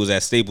when she was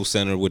at Staples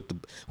Center with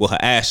her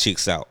ass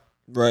cheeks out,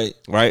 right?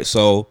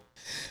 So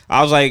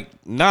I was like,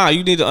 nah,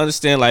 you need to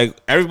understand. Like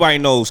everybody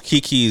knows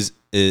Keke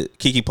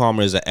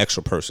Palmer is an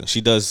extra person.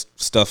 She does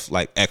stuff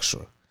like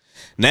extra.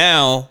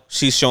 Now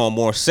she's showing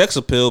more sex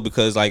appeal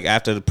because like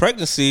after the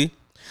pregnancy,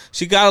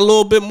 she got a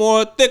little bit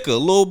more thicker, a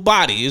little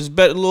body. It's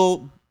better, a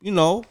little,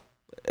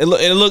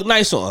 it looked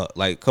nice on her.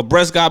 Like her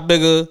breast got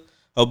bigger,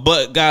 her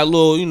butt got a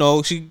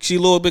little, she a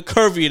little bit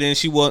curvier than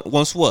she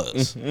once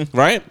was,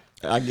 right?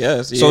 I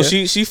guess. Yeah. So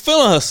she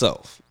feeling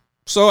herself.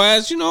 So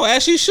as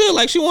she should,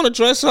 like she want to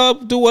dress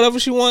up, do whatever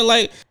she want.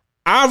 Like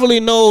I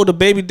really know the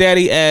baby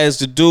daddy as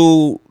the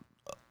dude.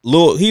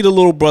 He the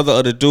little brother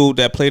of the dude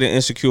that played in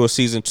Insecure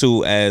season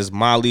 2 as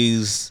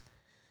Molly's,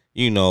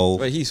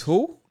 Wait, he's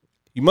who?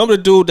 You remember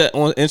the dude that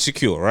on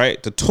Insecure,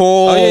 right? The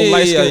tall,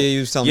 light skin. Yeah. You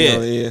was telling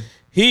me. Yeah.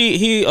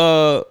 He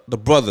the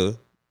brother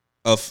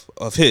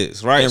of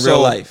his, right? In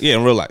real life. Yeah,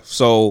 in real life.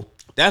 So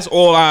that's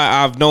all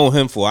I've known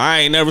him for. I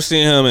ain't never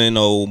seen him in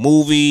no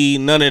movie,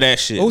 none of that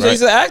shit. Who's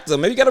he's an actor?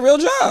 Maybe he got a real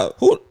job.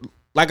 Who?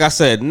 Like I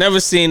said,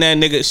 never seen that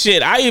nigga.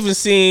 Shit, I even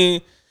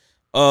seen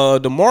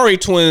the Maury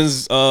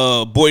twins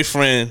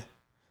boyfriend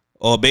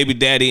or baby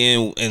daddy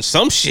in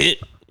some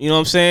shit. You know what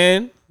I'm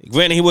saying?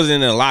 Granted, he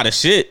wasn't in a lot of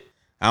shit.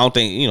 I don't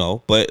think,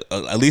 but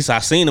at least I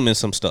seen him in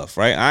some stuff,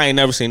 right? I ain't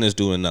never seen this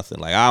dude in nothing.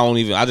 Like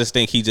I just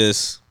think he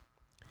just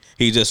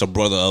a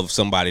brother of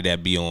somebody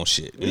that be on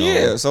shit.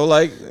 Yeah. So in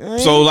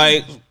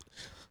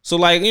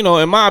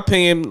my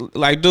opinion,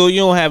 like, dude,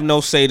 you don't have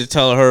no say to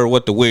tell her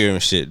what to wear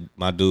and shit,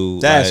 my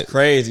dude. That's like,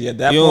 crazy at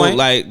that point.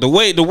 Like the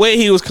way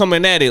he was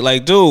coming at it,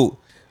 like, dude,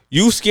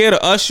 you scared of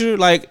Usher?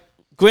 Like,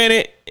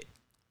 granted,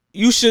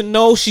 you should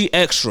know she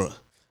extra.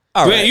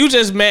 All right. You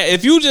just mad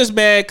if you just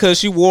mad because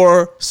she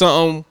wore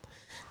something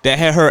that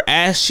had her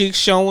ass cheeks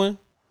showing,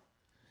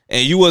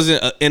 and you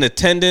wasn't in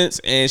attendance,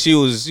 and she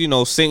was,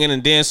 singing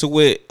and dancing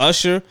with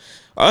Usher.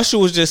 Usher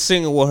was just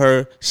singing with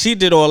her. She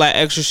did all that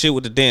extra shit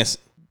with the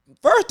dancing.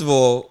 First of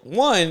all,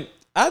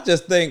 I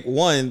just think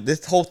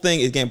this whole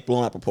thing is getting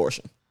blown out of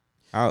proportion.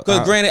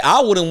 Because granted,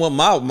 I wouldn't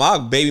want my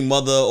baby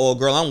mother or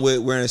girl I'm with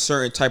wearing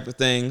certain type of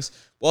things.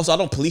 Also, I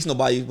don't police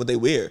nobody what they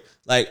wear.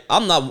 Like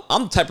I'm the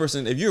type of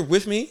person. If you're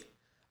with me,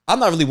 I'm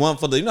not really one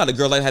for the the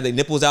girls like have their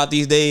nipples out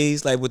these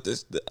days. Like with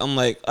this, I'm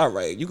like, all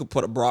right, you could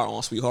put a bra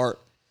on, sweetheart.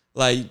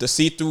 Like the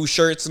see-through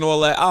shirts and all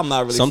that. I'm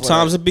not really.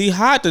 Sometimes it be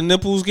hot. The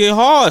nipples get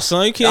hard,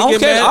 son. You can't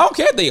get mad. I don't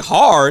care if they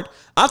hard.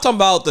 I'm talking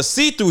about the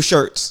see-through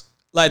shirts.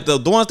 Like the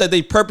ones that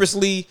they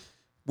purposely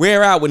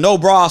wear out with no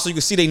bra so you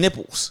can see their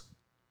nipples.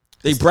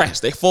 They breasts,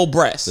 they full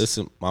breasts.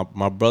 Listen,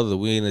 my brother,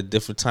 we in a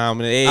different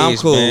time and age, I'm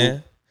cool.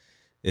 man.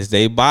 It's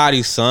their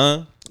body,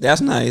 son. That's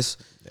nice.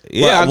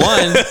 Yeah,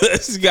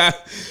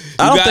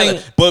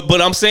 Think.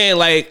 But I'm saying,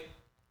 like,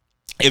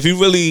 if you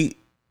really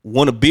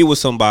want to be with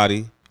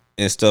somebody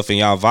and stuff, and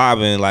y'all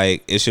vibing,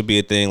 like, it should be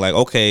a thing. Like,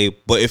 okay,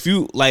 but if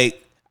you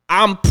like,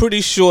 I'm pretty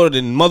sure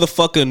the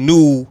motherfucker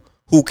knew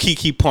who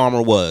Keke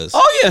Palmer was.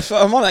 Oh yeah, so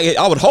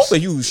I would hope that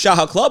you shot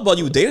her club, but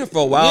you were dating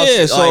for a while.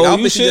 Yeah, so like, I you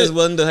think should she just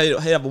wanted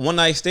to have a one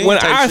night stand. When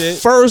type I shit.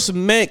 first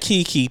met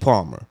Keke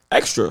Palmer,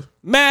 extra,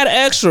 mad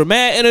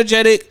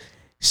energetic.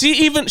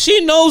 She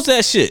knows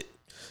that shit.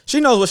 She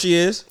knows what she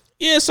is.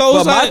 Yeah, so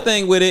but my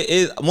thing with it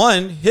is,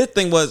 his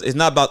thing was, it's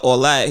not about all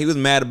that. He was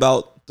mad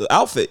about the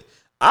outfit.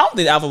 I don't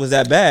think the outfit was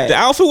that bad. The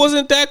outfit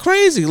wasn't that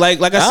crazy.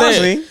 Like I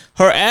said,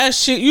 her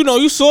ass shit.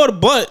 You saw the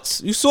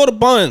butts, you saw the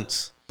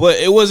buns, but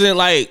it wasn't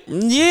like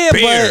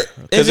bare,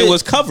 because it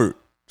was covered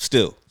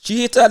still.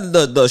 She hit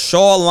the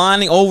shawl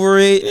lining over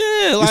it.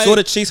 Yeah, you saw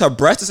the cheeks. Her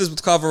breasts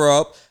was cover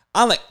up.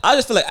 I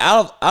just feel like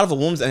out of a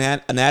woman's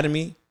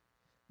anatomy,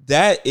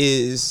 that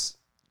is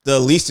the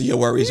least of your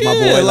worries, my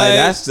boy.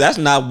 Like that's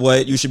not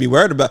what you should be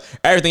worried about.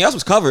 Everything else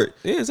was covered.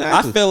 Yeah,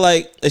 exactly. I feel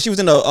like if she was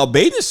in a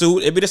bathing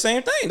suit, it'd be the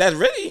same thing. That's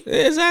really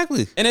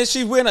exactly. And then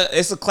she's wearing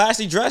it's a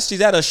classy dress.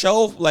 She's at a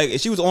show. Like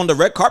if she was on the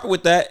red carpet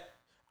with that,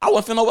 I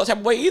wouldn't feel no type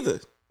of way either.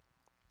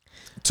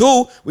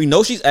 2, we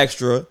know she's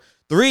extra.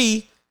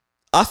 3,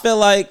 I feel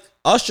like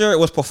Usher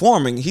was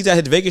performing. He's at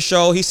his Vegas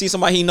show. He sees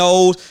somebody he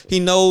knows. He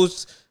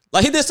knows.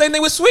 Like he did the same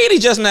thing with Sweetie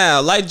just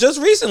now. Like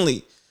just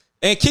recently.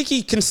 And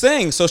Keke can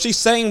sing, so she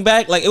sang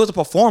back like it was a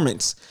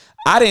performance.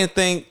 I didn't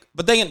think,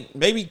 but then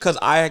maybe because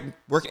I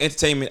work in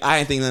entertainment, I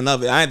didn't think none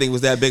of it. I didn't think it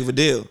was that big of a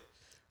deal.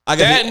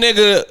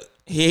 Nigga,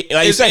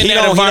 like you said, he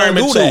don't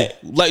do that.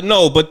 Like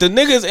no, but the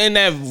niggas in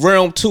that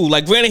realm too.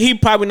 Like granted, he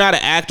probably not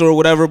an actor or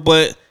whatever,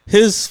 but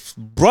his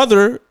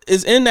brother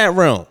is in that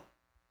realm.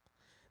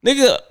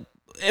 Nigga,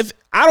 if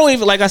I don't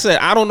even, like I said,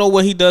 I don't know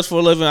what he does for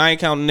a living. I ain't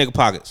counting nigga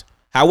pockets.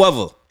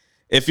 However,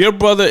 if your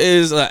brother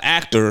is an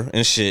actor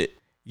and shit,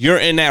 you're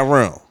in that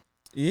realm.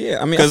 Yeah,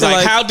 I mean, because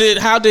like how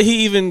did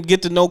he even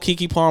get to know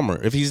Keke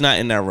Palmer if he's not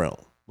in that realm?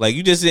 Like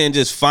you just didn't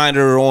just find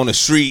her on the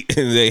street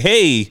and say,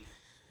 hey,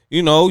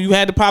 you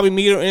had to probably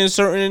meet her in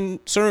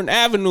certain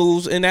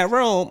avenues in that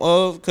realm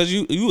of because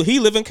he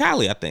live in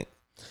Cali, I think.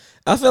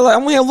 I feel like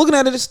I'm here looking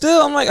at it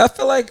still. I'm like,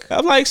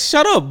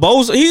 shut up,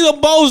 bozo. He's a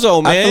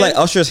bozo, man. I feel like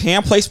Usher's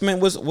hand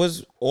placement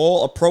was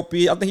all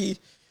appropriate. I think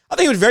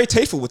he was very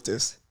tasteful with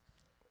this.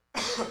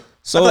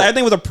 So I feel like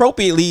everything was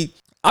appropriately.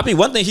 I mean,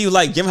 one thing he was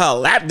like giving her a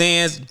lap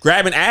dance,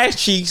 grabbing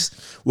ass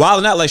cheeks,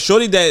 wilding out. Like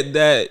shorty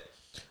that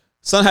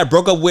son had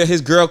broke up with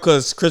his girl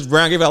because Chris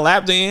Brown gave her a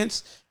lap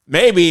dance.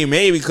 Maybe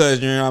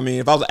because, you know what I mean,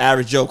 if I was an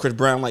average Joe, Chris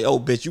Brown, I'm like,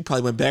 oh bitch, you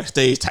probably went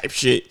backstage type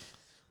shit.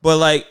 But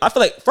like, I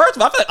feel like first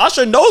of all,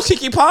 Usher knows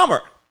Keke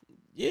Palmer.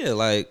 Yeah,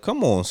 like,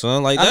 come on,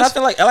 son. Like, I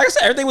feel like I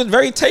said, everything was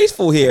very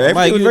tasteful here.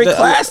 Everything was very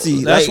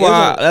classy. That's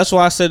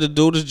why I said the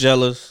dude is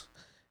jealous.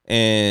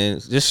 And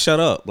just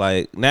shut up.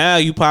 Like now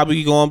you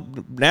probably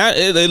going now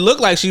it look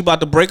like she about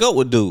to break up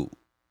with dude.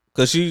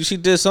 Cause she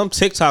did some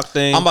TikTok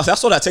thing. I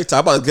saw that TikTok.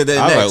 I'm about to get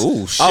that next. Like,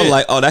 ooh, shit. I was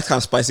like, oh, that's kind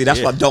of spicy.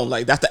 That's what I don't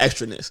like. That's the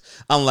extraness.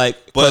 I'm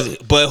like, but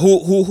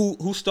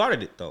who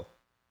started it though?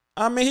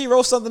 I mean, he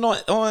wrote something on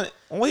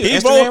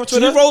Instagram,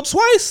 Twitter. He wrote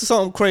twice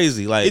something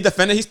crazy. Like he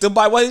defended. He stood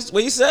by what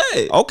he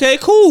said. Okay,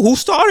 cool. Who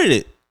started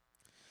it?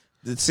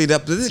 See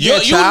that this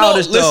is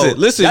childish though.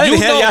 Listen. You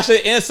know y'all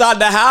shit inside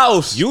the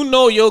house. You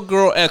know your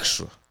girl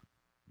extra,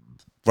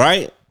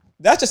 right?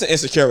 That's just an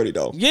insecurity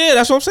though. Yeah,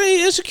 that's what I'm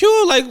saying. Insecure,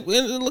 like,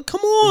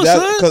 come on,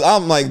 son. Because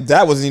I'm like,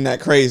 that wasn't even that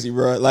crazy,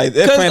 bro. Like,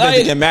 they're playing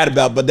to get mad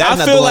about, but that's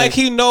not. I feel like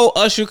he know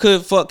Usher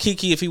could fuck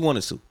Keke if he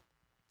wanted to.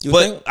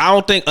 But I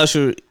don't think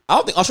Usher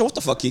wants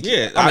to fuck Keke.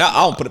 Yeah, I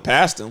don't put it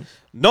past him.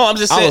 No, I'm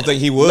just saying. I don't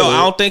think he would. No, I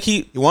don't think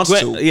he wants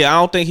to. Yeah, I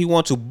don't think he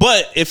wants to.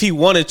 But if he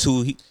wanted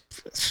to,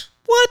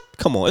 what?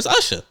 Come on, it's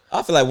Usher.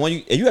 I feel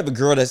like if you have a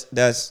girl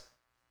that's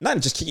not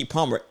just Keke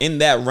Palmer in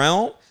that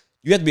realm,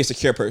 you have to be a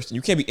secure person.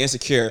 You can't be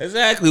insecure.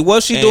 Exactly.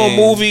 What she do a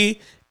movie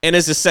and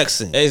it's a sex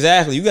scene.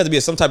 Exactly. You got to be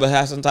have some type of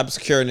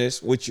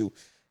secureness with you,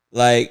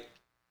 like.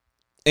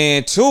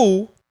 And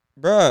 2,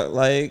 bro,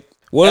 like,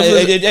 what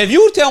if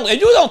you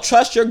don't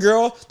trust your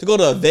girl to go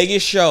to a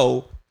Vegas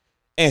show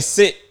and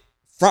sit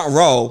front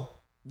row,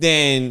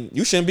 then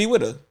you shouldn't be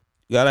with her.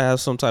 You gotta have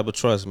some type of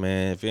trust,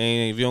 man. If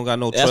you don't got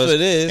no trust, that's what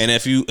it is. And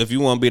if you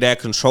want to be that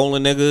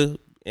controlling nigga,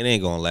 it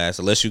ain't gonna last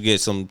unless you get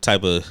some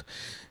type of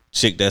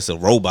chick that's a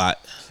robot.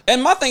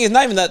 And my thing is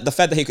not even the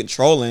fact that he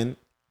controlling.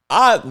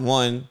 I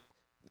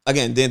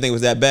didn't think it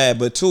was that bad,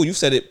 but 2, you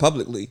said it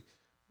publicly,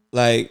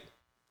 like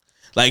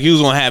you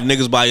was gonna have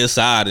niggas by your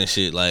side and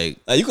shit. Like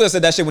you could have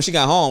said that shit when she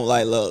got home.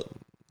 Like, look,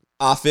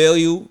 I feel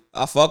you,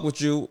 I fuck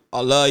with you, I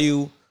love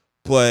you,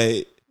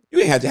 but you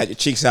ain't have to have your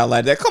cheeks out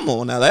like that. Come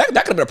on now. Like,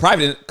 that could have been a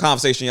private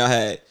conversation y'all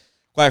had,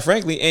 quite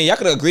frankly. And y'all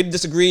could have agreed to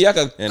disagree. Y'all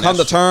could come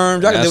to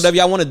terms. Y'all could do whatever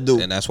y'all want to do.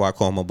 And that's why I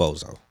call him a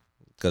bozo.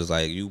 Cause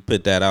like you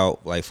put that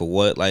out like for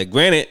what? Like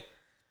granted,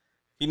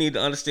 you need to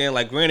understand.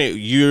 Like granted,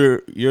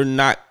 you're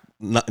not.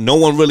 No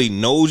one really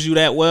knows you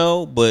that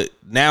well, but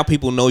now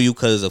people know you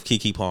because of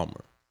Keke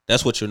Palmer.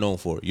 That's what you're known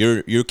for.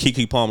 You're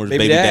Keke Palmer's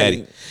baby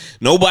daddy.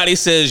 Nobody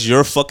says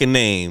your fucking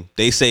name.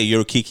 They say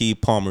you're Keke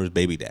Palmer's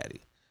baby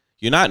daddy.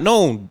 You're not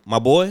known, my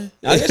boy.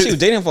 I guess she was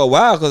dating for a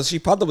while because she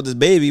popped up with this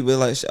baby, but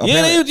like,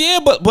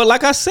 but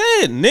like I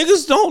said,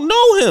 niggas don't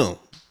know him.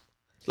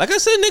 Like I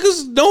said,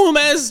 niggas know him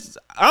as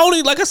I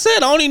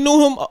only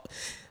knew him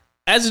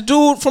as a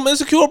dude from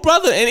Insecure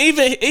Brother, and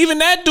even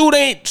that dude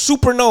ain't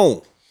super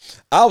known.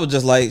 I was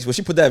just like, when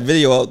she put that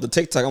video out, the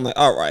TikTok, I'm like,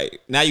 all right,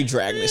 now you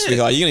dragging this,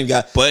 sweetheart. You ain't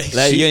got,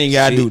 you ain't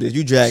got to do this.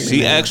 You dragging it.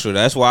 She extra.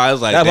 That's why I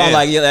was like, that's why I'm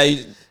like, yeah,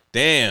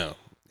 damn.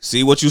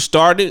 See what you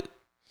started?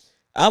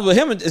 I'm with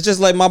him. It's just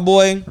like, my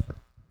boy,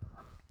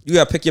 you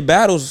got to pick your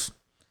battles.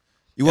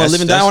 You want to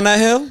live and die on that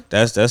hill?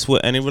 That's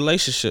what any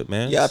relationship,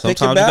 man. Yeah, pick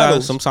your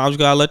battles. Sometimes you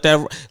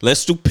gotta let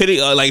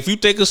stupidity. Like if you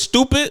think it's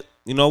stupid,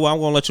 you know what? I'm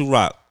gonna let you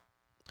rock.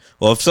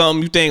 Or if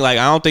something you think like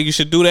I don't think you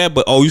should do that,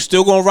 but you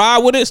still gonna ride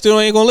with it? Still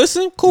ain't gonna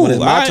listen? Cool. When it's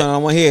my turn, I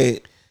want to hear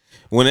it.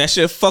 When that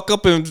shit fuck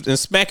up and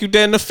smack you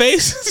dead in the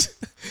face,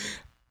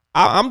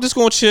 I'm just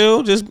gonna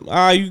chill. Just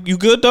you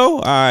good though?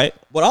 All right.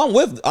 But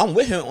I'm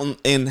with him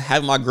in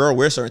having my girl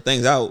wear certain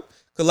things out.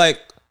 Cause like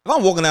if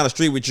I'm walking down the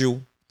street with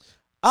you,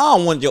 I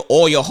don't want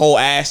your whole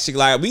ass cheek.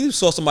 Like we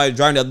saw somebody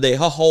driving the other day,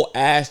 her whole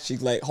ass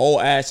cheek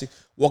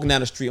walking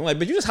down the street. I'm like,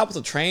 but you just hop on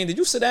the train? Did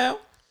you sit down?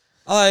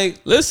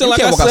 Like, listen, like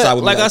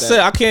I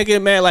said, I can't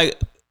get mad. Like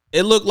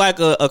it looked like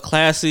a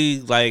classy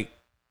like.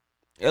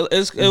 It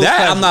was that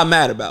classy. I'm not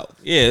mad about.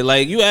 Yeah,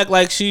 like you act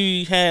like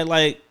she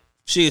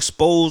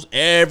exposed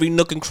every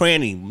nook and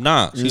cranny.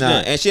 Nah,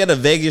 and she had a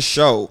Vegas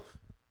show,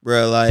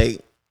 bro.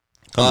 Like,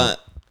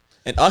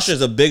 and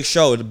Usher's a big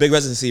show, it's a big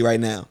residency right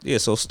now. Yeah,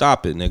 so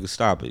stop it, nigga.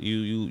 Stop it.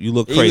 You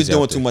look crazy. He was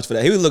doing too much for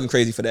that. He was looking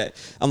crazy for that.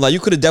 I'm like, you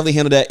could have definitely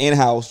handled that in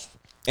house,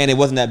 and it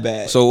wasn't that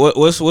bad. So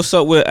what's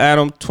up with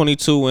Adam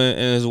 22 and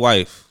his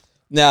wife?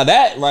 Now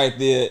that right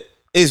there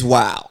is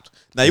wild.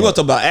 Now you want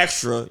to talk about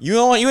extra?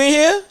 You ain't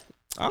here?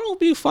 I don't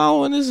be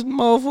following this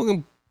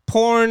motherfucking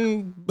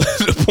porn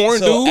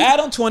so dude.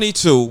 Adam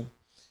 22,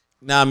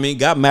 now I mean,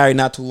 got married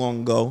not too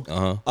long ago.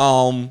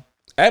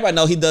 Everybody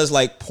know he does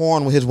like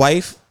porn with his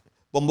wife.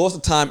 But most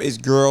of the time, it's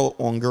girl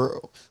on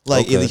girl.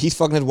 Like, either he's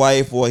fucking his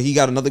wife or he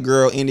got another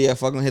girl in there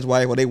fucking his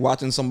wife or they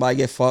watching somebody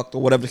get fucked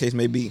or whatever the case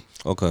may be.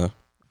 Okay.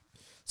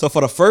 So,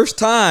 for the first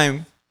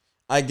time,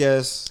 I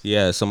guess...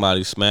 Yeah,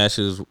 somebody smashed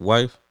his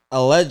wife?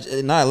 Not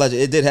alleged.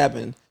 It did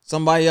happen.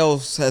 Somebody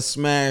else has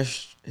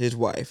smashed his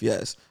wife,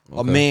 yes. Okay.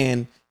 A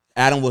man,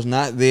 Adam was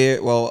not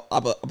there. Well, I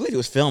believe he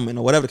was filming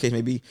or whatever the case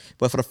may be.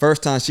 But for the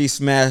first time, she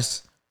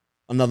smashed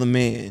another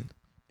man.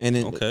 And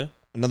then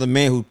another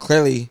man who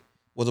clearly...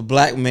 was a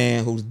black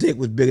man whose dick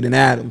was bigger than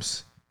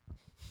Adam's.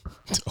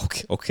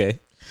 Okay.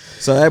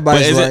 So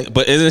everybody's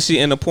but isn't she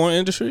in the porn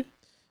industry?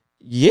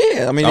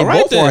 Yeah, I mean, they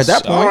both are at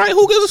that point. All right,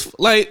 who gives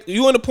like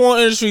you in the porn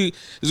industry?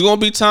 There's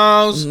gonna be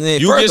times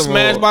you get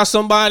smashed by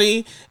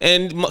somebody,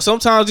 and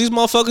sometimes these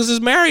motherfuckers is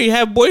married,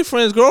 have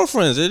boyfriends,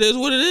 girlfriends. It is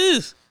what it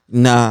is.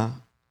 Nah,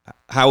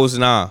 how is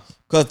nah?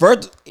 Because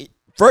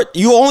first,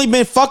 you only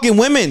been fucking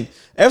women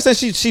ever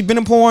since she been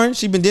in porn.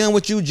 She been dealing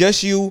with you,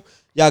 just you.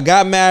 Y'all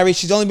got married.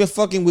 She's only been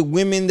fucking with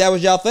women. That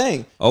was y'all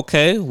thing.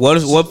 Okay. What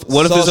if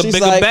it's a bigger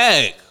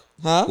bag?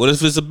 Huh? What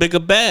if it's a bigger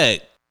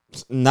bag?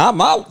 Not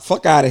my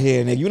fuck out of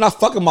here, nigga. You're not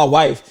fucking my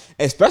wife,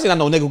 especially not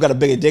no nigga who got a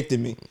bigger dick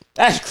than me.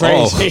 That's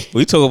crazy.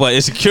 We talk about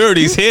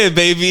insecurities here,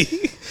 baby.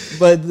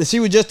 But she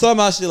was just talking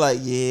about shit like,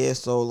 yeah,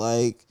 so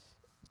like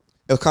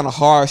it was kind of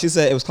hard. She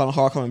said it was kind of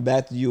hard coming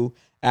back to you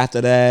after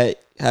that,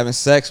 having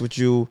sex with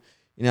you.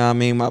 You know what I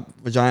mean? My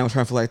vagina was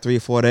hurting for like 3 or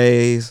 4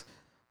 days.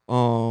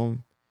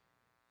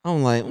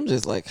 I'm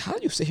just like, how do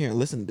you sit here and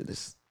listen to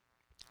this?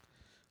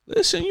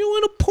 Listen, you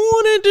in the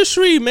porn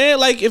industry, man.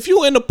 Like, if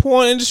you in the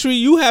porn industry,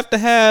 you have to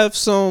have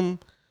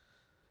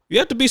you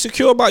have to be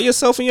secure about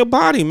yourself and your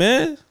body,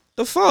 man.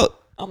 The fuck?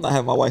 I'm not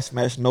having my wife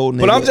smash no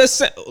nigga. But I'm just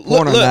saying,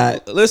 porn or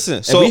not.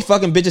 Listen. So if we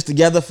fucking bitches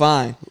together,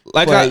 fine.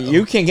 Like,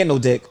 you can't get no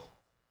dick.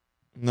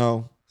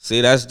 No.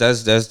 See, that's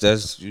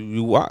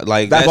you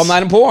like that's why I'm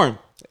not in porn.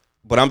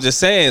 But I'm just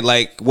saying,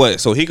 like, what?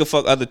 So he could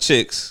fuck other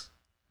chicks,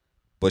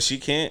 but she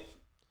can't.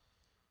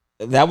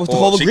 That was the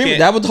whole agreement.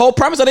 That was the whole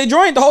premise that they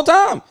joined the whole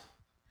time.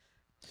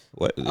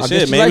 What? I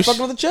guess you like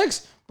fucking with the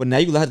chicks, but now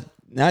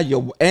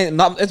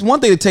it's one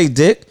thing to take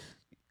dick,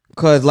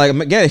 because like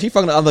again, if he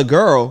fucking the other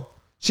girl,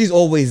 she's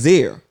always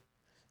there.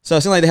 So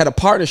it seemed like they had a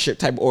partnership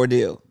type of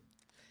ordeal.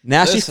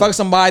 Now she's fucking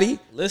somebody.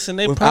 Listen,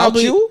 they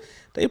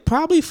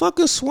probably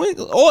fucking swing.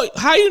 Or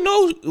how you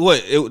know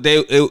what?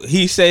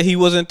 He said he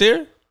wasn't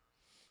there.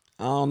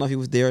 I don't know if he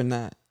was there or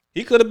not.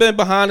 He could have been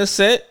behind the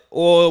set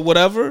or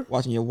whatever.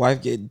 Watching your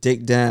wife get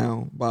dicked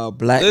down by a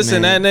black man.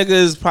 Listen, that nigga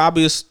is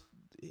probably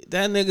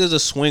a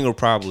swinger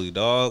probably,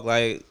 dog.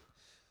 Like,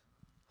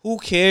 who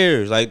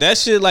cares? Like, that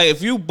shit, like,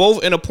 if you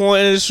both in the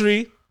porn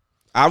industry,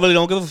 I really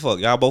don't give a fuck.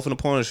 Y'all both in the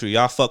porn industry.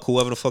 Y'all fuck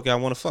whoever the fuck y'all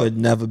want to fuck. Could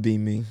never be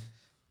me.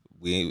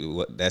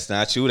 That's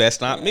not you.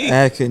 That's not me.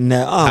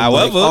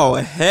 However, oh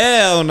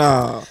hell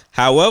no.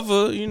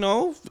 However,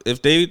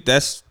 if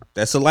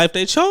that's the life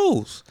they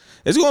chose.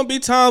 It's gonna be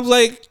times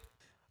like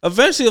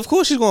eventually, of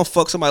course, she's gonna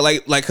fuck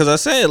somebody like because I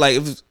said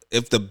like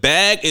if the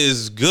bag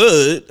is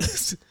good,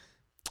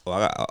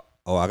 I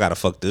gotta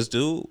fuck this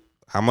dude.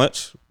 How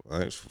much?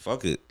 Like,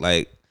 fuck it.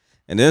 Like,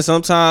 and then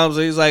sometimes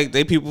it's like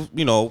they people,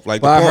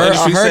 like but the porn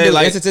industry I heard say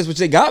like instances which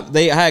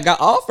they had got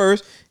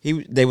offers.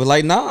 They were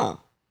like nah.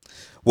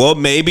 Well,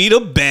 maybe the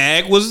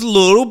bag was a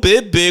little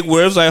bit big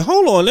where it's like,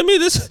 hold on,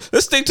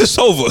 let's think this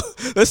over.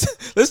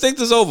 Let's think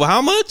this over.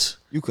 How much?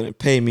 You couldn't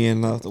pay me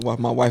enough to watch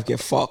my wife get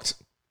fucked.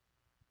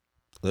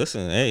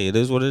 Listen, hey, it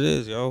is what it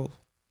is, yo.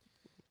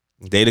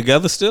 They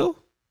together still?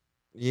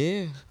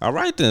 Yeah. All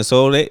right then.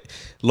 So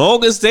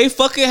long as they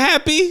fucking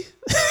happy,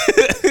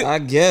 I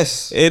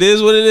guess. It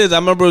is what it is. I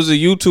remember it was a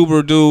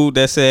YouTuber dude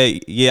that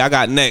said, yeah, I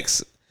got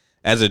next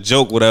as a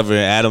joke, whatever.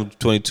 And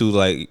Adam22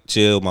 like,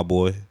 chill, my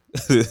boy.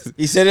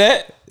 He said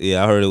that?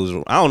 Yeah, I heard it was.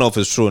 I don't know if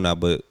it's true or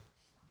not, but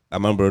I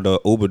remember the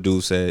Uber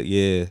dude said,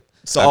 "Yeah."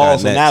 So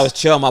now it's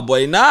chill, my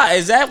boy. Nah,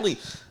 exactly.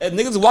 If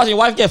niggas watching your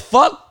wife get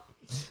fucked,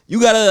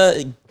 you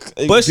gotta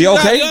be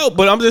okay.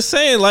 But I'm just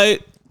saying,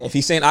 like, if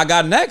he's saying I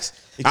got next,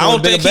 I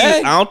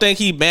don't think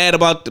he mad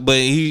about, but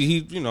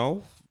he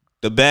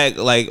the bag.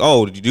 Like,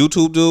 oh,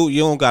 YouTube dude, you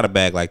don't got a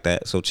bag like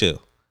that, so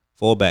chill,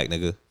 fall back,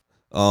 nigga.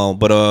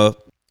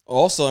 But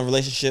also in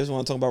relationships,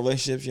 when I talk about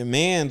relationships, your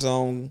man's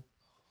on.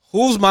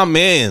 Who's my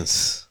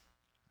mans?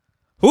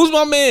 Who's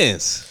my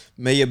mans?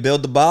 Mayor Bill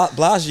de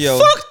Blasio.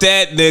 Fuck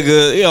that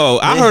nigga. Yo,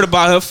 I heard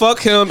about her. Fuck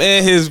him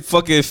and his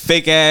fucking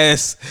fake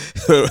ass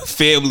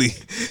family.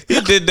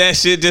 He did that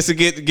shit just to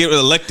get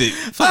elected.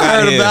 Fuck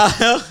I heard about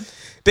him.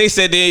 They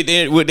said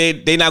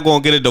they not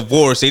gonna get a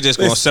divorce. They just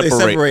gonna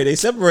separate. They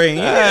separating.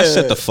 Yeah.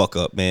 Shut the fuck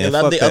up, man. A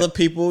lot of the other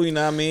people, you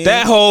know what I mean?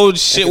 That whole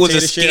shit was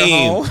a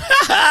scheme.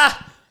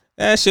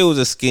 That shit was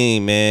a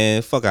scheme,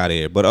 man. Fuck out of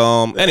here. But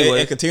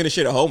anyway, and continue to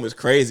shit at home is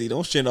crazy.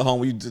 Don't shit at home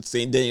when you just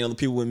saying dating other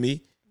people with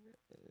me.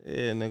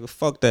 Yeah, nigga.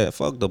 Fuck that.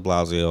 Fuck de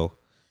Blasio,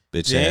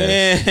 bitch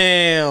ass.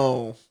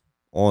 Damn.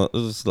 It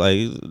was like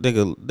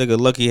nigga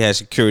lucky had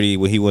security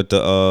when he went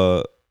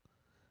to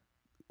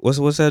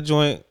what's that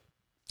joint?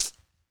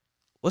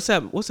 What's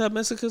that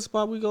Mexican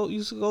spot we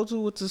used to go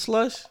to with the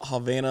slush?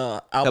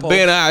 Havana Outpost.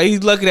 Havana.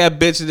 He's lucky that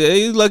bitch.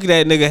 He's lucky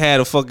that nigga had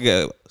a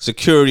fucking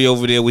security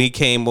over there when he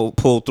came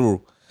pulled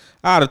through.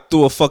 I'd have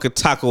threw a fucking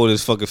taco in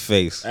his fucking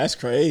face. That's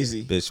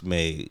crazy. Bitch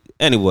made.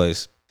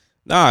 Anyways,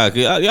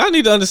 y'all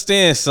need to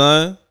understand,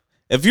 son.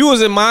 If you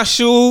was in my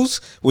shoes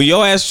when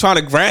your ass trying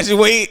to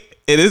graduate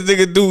and this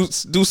nigga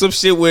do some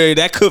shit where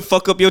that could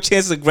fuck up your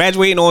chances of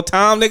graduating on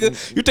time,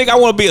 nigga, you think I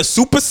want to be a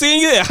super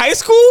senior in high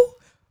school?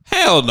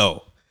 Hell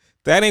no.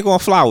 That ain't gonna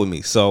fly with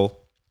me. So,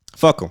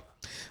 fuck them.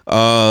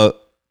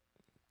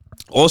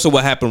 Also,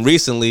 what happened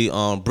recently?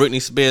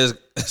 Britney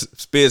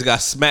Spears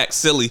got smacked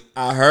silly.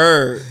 I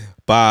heard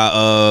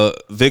by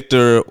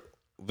Victor,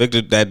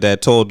 that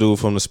tall dude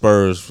from the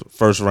Spurs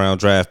first round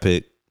draft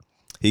pick.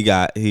 His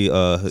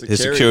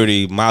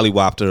security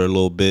mollywopped her a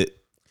little bit.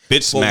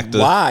 Bitch smacked her.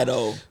 Why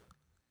though?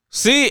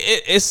 See,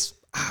 it's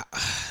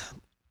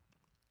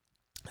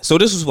so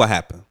this is what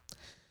happened.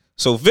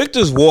 So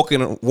Victor's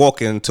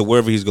walking to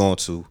wherever he's going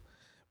to.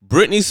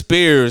 Britney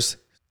Spears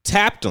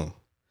tapped him.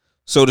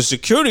 So the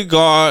security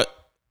guard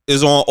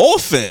is on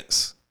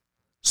offense.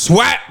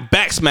 Swat,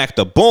 back smacked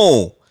her.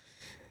 Boom.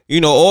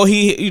 Or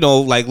he,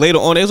 like later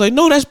on, they was like,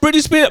 no, that's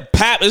Britney Spears.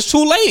 Pap, it's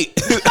too late.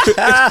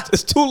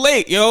 It's too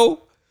late,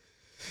 yo.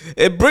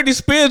 And Britney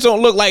Spears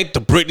don't look like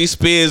the Britney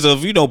Spears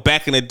of,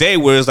 back in the day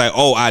where it's like,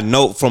 oh, I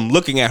know from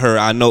looking at her,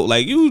 I know.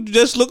 Like, you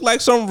just look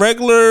like some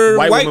regular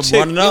white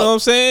chick. You know what I'm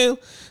saying?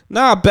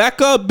 Nah, back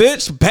up,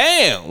 bitch.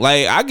 Bam.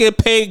 Like, I get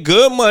paid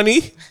good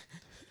money.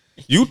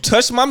 You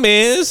touch my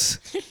mans.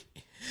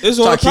 It's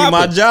on keep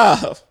my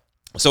job.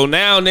 So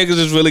now niggas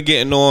is really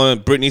getting on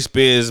Britney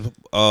Spears'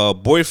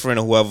 boyfriend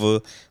or whoever.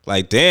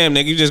 Like, damn,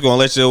 nigga, you just gonna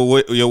let your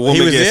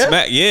woman get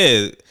smacked?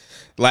 Yeah.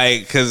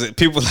 Like, cause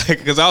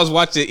I was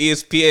watching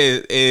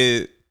ESPN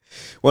and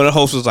one of the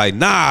hosts was like,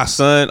 nah,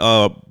 son,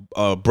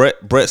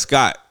 Brett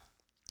Scott.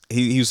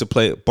 He used to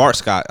play Bart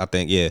Scott, I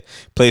think, yeah.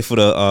 Played for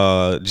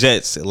the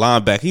Jets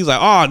linebacker. He's like,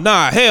 oh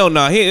nah, hell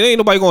nah. Ain't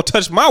nobody gonna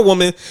touch my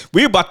woman.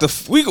 We about to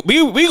we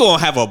gonna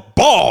have a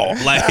ball.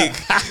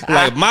 Like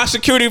my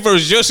security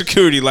versus your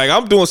security. Like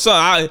I'm doing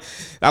something.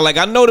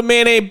 I know the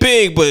man ain't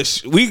big,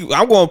 but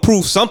I'm gonna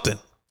prove something.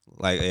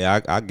 Like, yeah,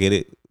 I get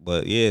it.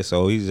 But yeah,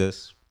 so he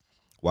just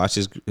watch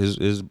his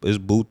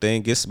boo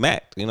thing get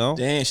smacked,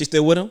 Damn, she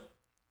still with him?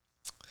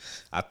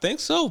 I think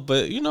so,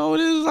 but it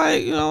is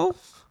like,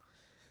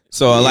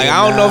 So I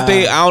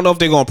don't know if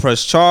they're gonna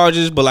press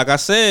charges, but like I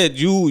said,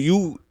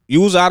 you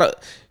was out of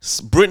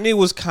Britney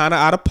was kind of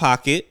out of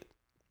pocket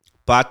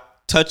by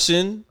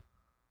touching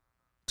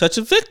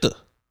Victor.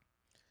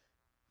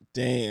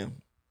 Damn.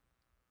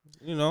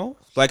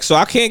 Like, so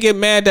I can't get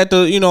mad that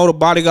the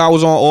bodyguard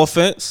was on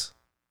offense.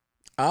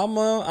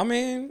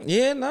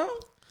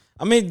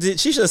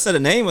 She should have said a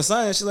name or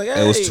something. She's like,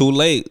 hey. It was too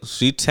late.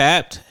 She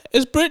tapped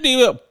It's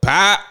Britney.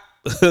 Pop.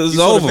 It's You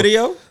saw over. the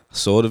video?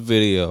 Saw the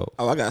video.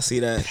 Oh, I gotta see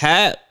that.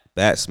 Pat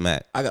that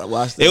smack. I gotta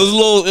watch that. It was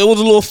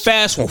a little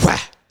fast one.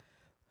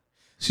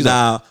 She's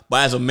but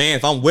as a man,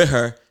 if I'm with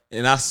her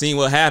and I seen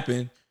what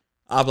happened,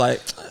 I'm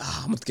like,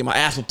 I'm gonna get my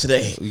ass whooped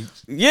today.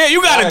 Yeah,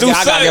 you gotta do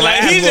something.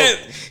 Like he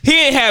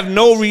didn't have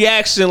no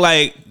reaction.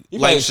 Like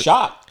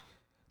shocked.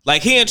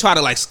 Like he didn't try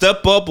to like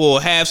step up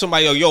or have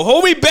somebody yo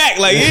hold me back.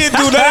 Like he didn't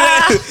do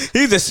that.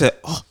 He just said,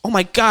 oh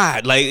my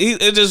God. Like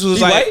it just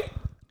was white?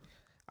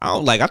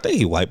 I think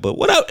he white, but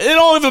whatever. It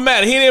don't even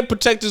matter. He didn't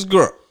protect his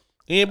girl.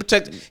 He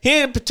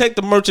didn't protect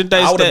the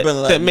merchandise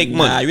that make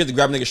money. You have to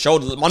grab a nigga's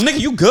shoulder. My nigga,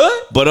 you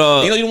good? But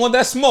you don't want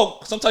that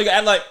smoke. Sometimes you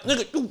act like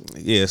nigga.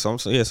 Yeah,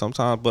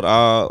 sometimes. But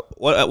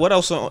what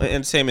else on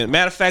entertainment?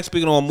 Matter of fact,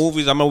 speaking on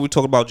movies, I remember we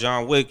talked about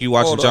John Wick. You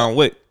watching John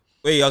Wick?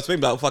 Wait, I was speaking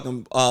about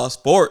fucking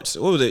sports.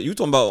 What was it? You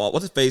talking about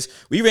what's his face?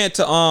 We ran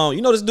to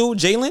you know this dude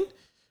Jalen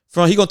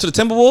he going to the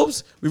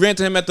Timberwolves. We ran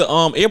to him at the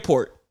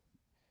airport.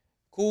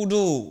 Cool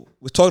dude.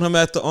 Was talking to him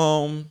at the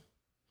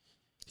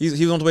he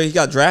was on the way. He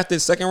got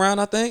drafted second round,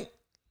 I think.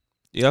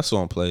 Yeah, I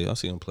saw him play. I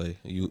see him play.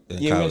 We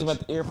ran to him at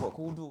the airport.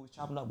 Cool dude. Was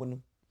chopping up with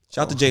him.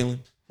 Shout out to Jalen.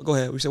 Go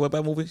ahead. We said what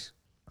about movies?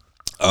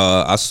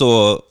 I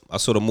saw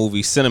the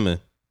movie Cinnamon.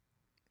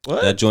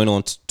 What? That joint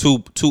on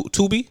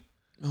Tubi.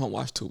 I don't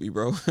watch Tubi,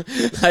 bro.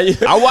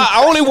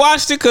 I only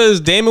watched it because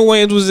Damon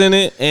Wayans was in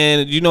it,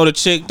 and you know the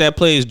chick that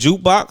plays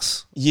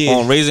Jukebox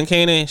on Raising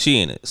Kanan, she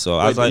in it. So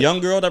I was like, the young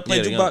girl that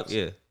played Jukebox.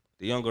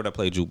 The young girl that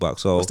played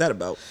Jukebox. So what's that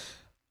about?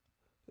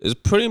 It's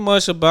pretty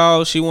much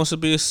about she wants to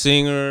be a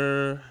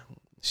singer.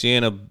 She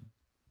in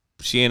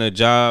a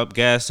job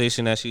gas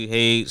station that she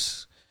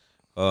hates.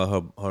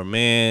 Her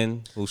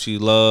man who she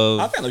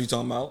loves. I think I know what you're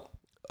talking about.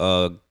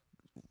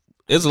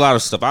 It's a lot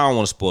of stuff. I don't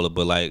want to spoil it,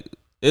 but like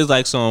it's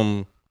like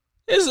some.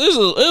 It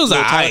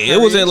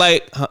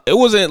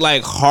wasn't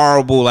like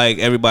horrible like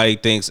everybody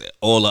thinks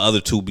all the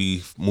other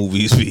Tubi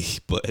movies be,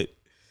 but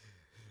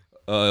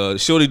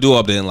Shorty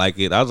Doo-Wop didn't like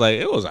it. I was like,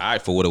 it was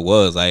alright for what it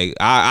was. Like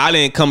I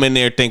didn't come in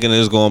there thinking it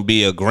was gonna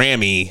be a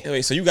Grammy.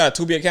 Wait, so you got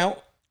a Tubi account?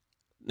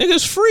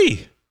 Nigga's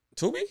free.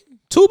 Tubi?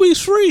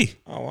 Tubi's free.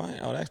 Oh, right.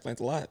 Oh, that explains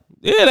a lot.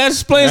 Yeah, that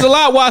explains a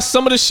lot why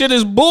some of the shit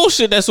is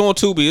bullshit that's on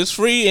Tubi. It's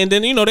free, and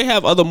then they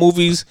have other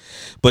movies,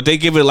 but they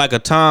give it like a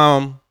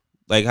time.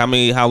 Like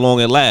how long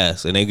it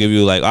lasts, and they give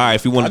you like, all right,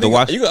 if you wanted to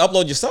watch, you can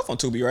upload yourself on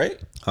Tubi, right?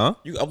 Huh?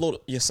 You can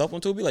upload yourself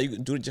on Tubi, like you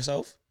can do it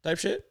yourself, type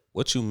shit.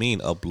 What you mean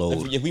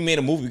upload? If we made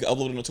a movie, we could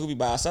upload it on Tubi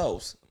by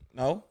ourselves.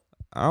 No,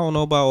 I don't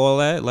know about all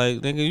that.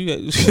 Like,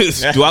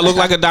 nigga, do I look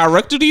like a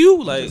director to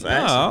you? Like,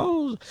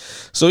 nah.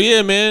 So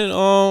yeah,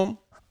 man.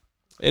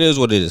 It is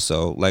what it is.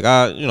 So like,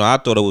 I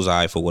thought it was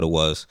alright for what it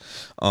was.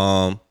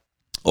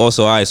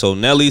 Also, alright. So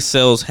Nelly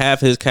sells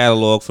half his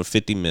catalog for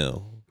 $50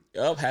 million.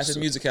 Yup, half his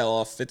music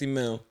catalog, $50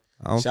 million.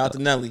 Shout out to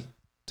Nelly.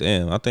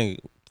 Damn, I think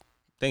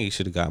he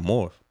should have got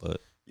more.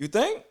 But you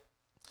think?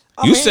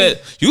 You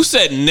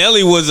said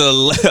Nelly was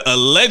a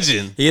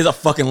legend. He is a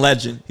fucking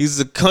legend. He's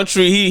a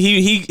country.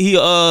 He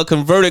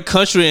converted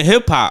country and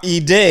hip hop.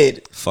 He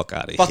did. Fuck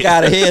out of here. Fuck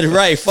out of here.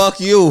 Right. Fuck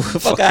you.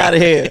 Fuck out of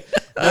here.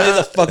 He's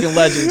a fucking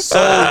legend. So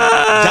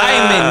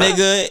diamond,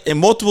 nigga, in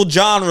multiple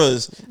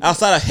genres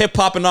outside of hip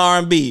hop and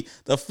R&B.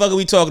 The fuck are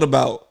we talking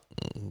about?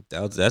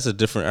 That's a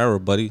different era,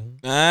 buddy.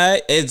 All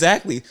right,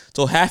 exactly.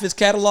 So half his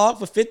catalog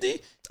for 50.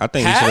 I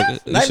think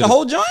half, not the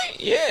whole joint.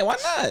 Yeah, why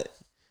not?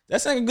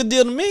 That's like a good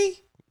deal to me.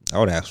 I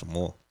would ask for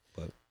more,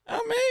 but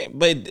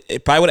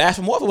it probably would ask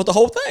for more if it was the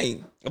whole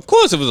thing. Of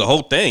course, it was a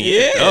whole thing.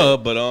 Yeah,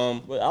 but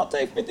I'll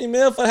take $50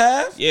 million for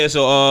half. Yeah.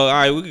 So all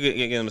right, we could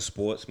get into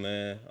sports,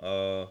 man.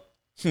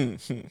 And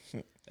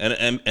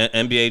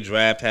NBA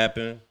draft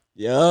happened.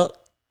 Yeah.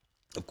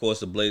 Of course,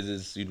 the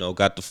Blazers,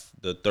 got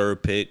the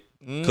third pick.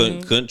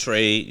 Couldn't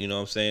trade, you know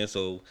what I'm saying?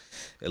 So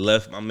it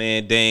left my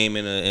man Dame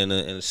in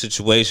a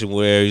situation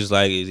where he's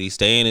like, is he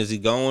staying? Is he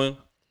going?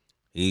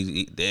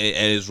 And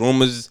his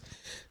rumors,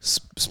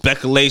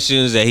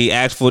 speculations that he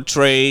asked for a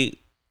trade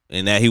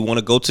and that he want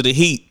to go to the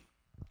Heat.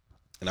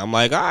 And I'm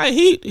like, all right,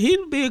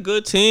 he'd be a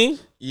good team.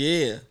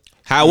 Yeah.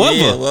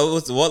 However,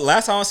 what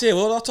last time I said,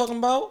 what was I talking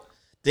about?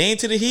 Dame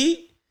to the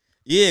Heat?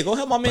 Yeah, go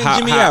help my man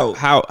Jimmy out.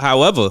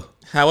 However,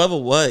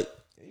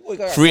 what?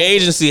 Free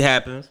agency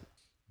happens.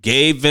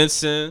 Gabe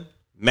Vincent,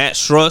 Matt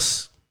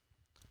Struss,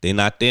 they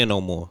not there no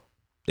more.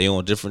 They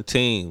on different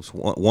teams.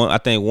 I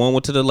think one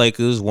went to the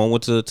Lakers, one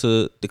went to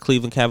the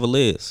Cleveland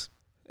Cavaliers.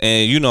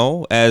 And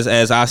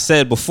as I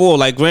said before,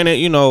 like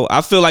granted,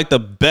 I feel like the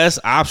best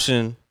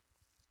option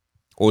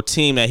or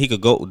team that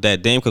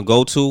that Dame could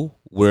go to,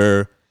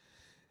 where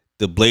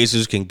the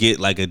Blazers can get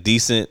like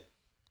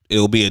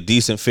it'll be a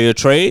decent fair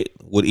trade,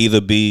 would either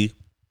be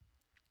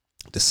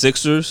the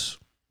Sixers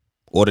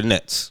or the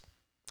Nets.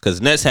 Because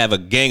Nets have a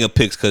gang of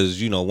picks.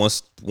 Because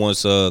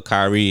once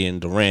Kyrie and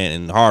Durant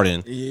and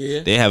Harden,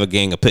 they have a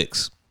gang of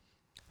picks.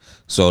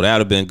 So that would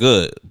have been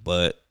good.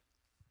 But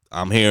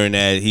I'm hearing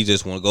that he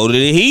just want to go to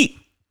the Heat.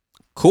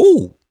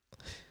 Cool.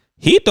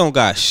 Heat don't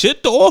got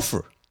shit to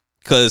offer.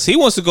 Because he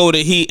wants to go to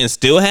the Heat and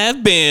still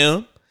have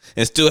Bam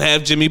and still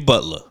have Jimmy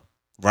Butler,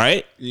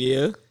 right?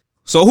 Yeah.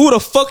 So who the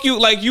fuck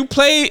you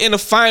played in the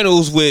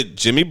finals with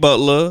Jimmy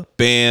Butler,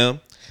 Bam,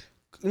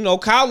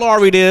 Kyle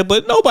Lowry there,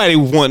 but nobody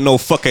want no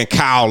fucking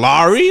Kyle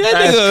Lowry.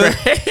 That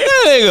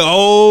nigga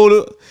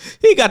old.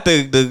 He got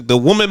the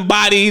woman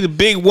body, the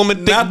big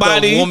woman thick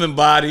body. The woman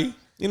body.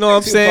 You know what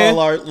I'm saying?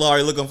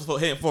 Lowry looking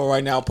for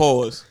right now.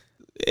 Pause.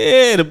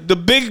 Yeah, the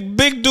big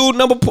dude,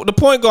 the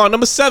point guard,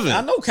 number 7. I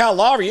know Kyle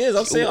Lowry is.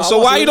 I'm saying. So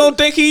why you don't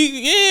think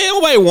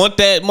nobody want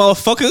that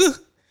motherfucker?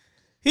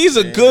 He's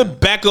a good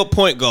backup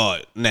point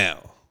guard now.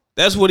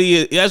 That's what he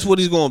is. That's what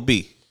he's gonna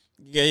be.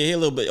 Yeah, he's a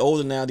little bit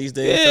older now these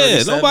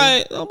days. Yeah,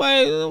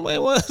 nobody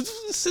what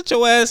sit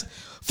your ass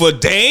for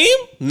Dame?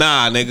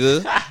 Nah,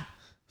 nigga.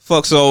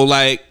 Fuck, so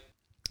like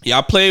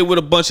y'all played with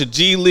a bunch of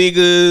G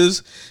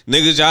leaguers,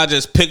 niggas y'all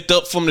just picked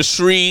up from the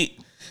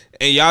street,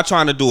 and y'all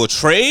trying to do a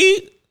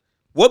trade?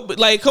 What,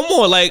 like, come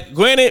on, like,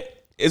 granted,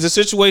 it's a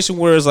situation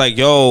where it's like,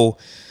 yo,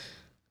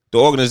 the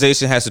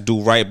organization has to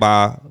do right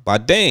by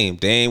Dame.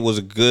 Dame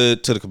was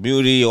good to the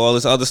community, all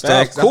this other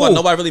stuff. That's why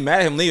nobody really mad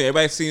at him leaving.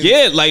 Everybody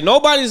seems like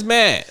nobody's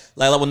mad.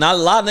 Like when not a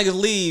lot of niggas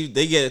leave,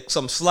 they get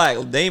some slack.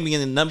 Dame being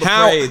the number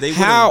praise.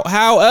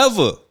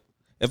 However,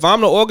 if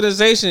I'm the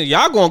organization,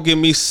 y'all gonna give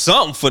me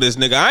something for this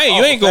nigga.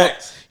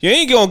 You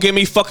ain't gonna give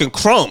me fucking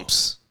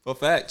crumbs. For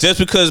facts. Just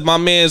because my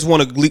man's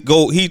want to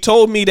go, he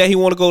told me that he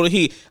want to go to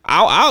Heat.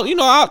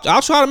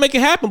 I'll try to make it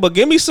happen, but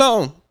give me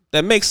something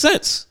that makes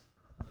sense.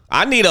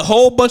 I need a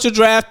whole bunch of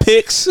draft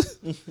picks.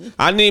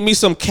 I need me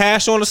some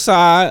cash on the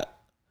side,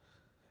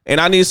 and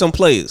I need some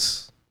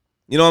players.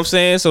 You know what I'm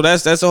saying? So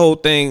that's the whole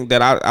thing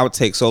that I would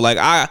take. So like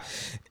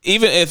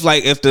even if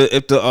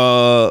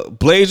the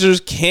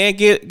Blazers can't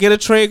get a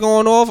trade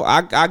going off,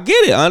 I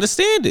get it. I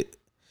understand it,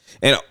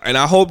 and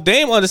I hope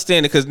Dame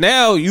understand it, because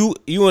now you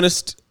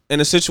in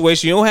a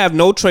situation you don't have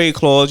no trade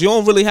clause, you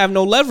don't really have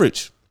no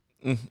leverage.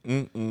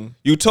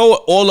 You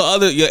told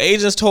your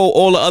agents told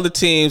all the other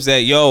teams that,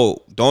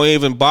 yo, don't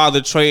even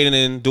bother trading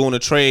and doing a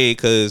trade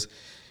because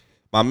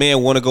my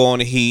man want to go on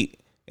the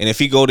Heat, and if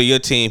he go to your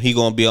team, he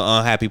gonna be an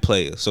unhappy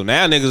player. So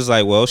now niggas is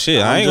like, well,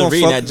 shit, I ain't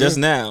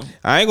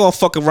gonna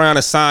fuck around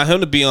and sign him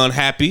to be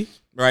unhappy.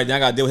 Right, now I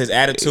gotta deal with his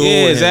attitude.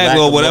 Yeah,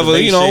 exactly, or whatever,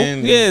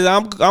 Yeah,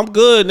 I'm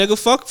good, nigga.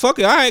 Fuck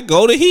it. All right,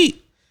 go to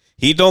Heat.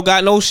 He don't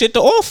got no shit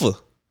to offer.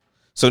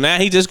 So now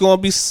he just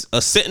gonna be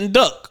a sitting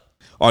duck.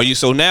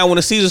 So now when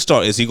the season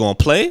starts, is he gonna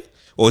play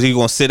or is he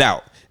gonna sit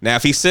out? Now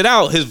if he sit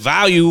out, his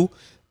value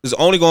is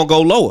only gonna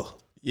go lower.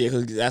 Yeah,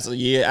 because that's a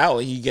year out.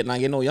 He not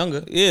getting no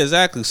younger. Yeah,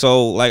 exactly.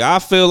 So like I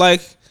feel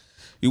like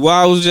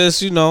I was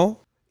just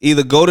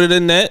either go to the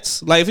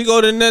Nets. Like if he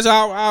go to the Nets,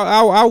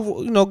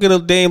 I'll get a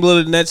Dame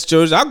Lillard Nets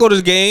jersey. I'll go to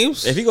the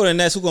games. If he go to the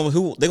Nets,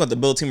 who they gonna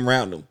build a team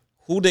around him?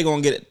 Who they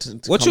gonna get to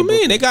what you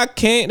mean? They got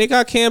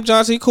Cam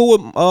Johnson. He cool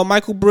with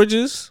Mikal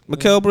Bridges.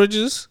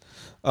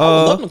 I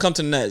would love them to come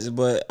to the Nets,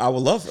 but I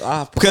would love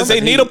because they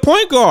need a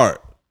point guard.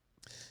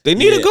 They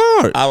need a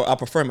guard. I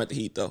prefer him at the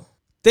Heat though.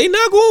 They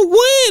not gonna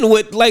win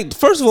with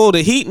first of all,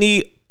 the Heat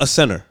need a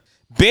center.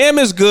 Bam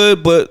is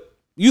good, but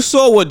you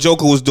saw what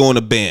Joker was doing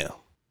to Bam.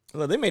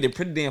 Look, they made it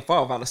pretty damn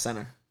far without a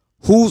center.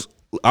 Who's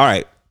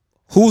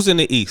in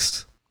the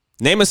East?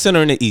 Name a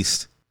center in the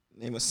East.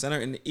 Name a center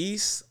in the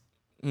East.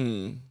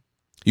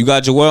 You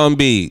got Joel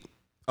Embiid.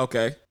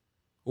 Okay.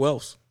 Who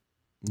else?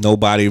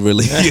 Nobody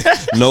really.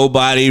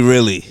 Nobody.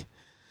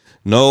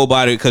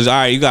 Because, all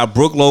right, you got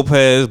Brook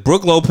Lopez.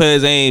 Brook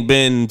Lopez ain't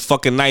been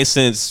fucking nice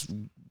since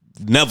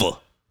never.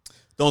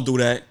 Don't do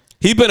that.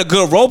 He been a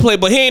good role player,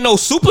 but he ain't no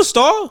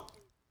superstar.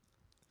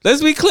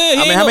 Let's be clear.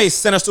 How many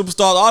center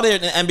superstars are there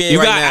in the NBA right now? You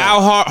got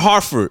Al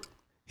Harford.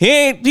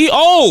 He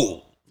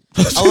old.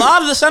 A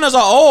lot of the centers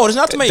are old. It's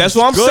not to make That's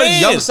what I'm good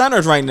saying. Young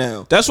centers right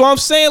now. That's what I'm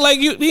saying. Like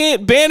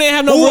Bam ain't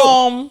have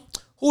no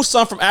who's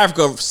son from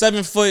Africa?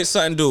 7 foot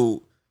something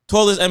dude.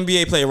 Tallest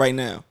NBA player right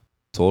now.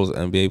 Tallest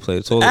NBA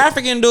player.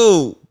 African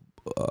dude.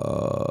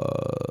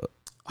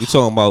 You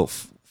talking about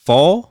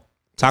Fall?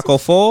 Taco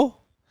Fall?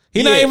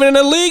 He not even in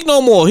the league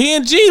no more. He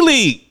in G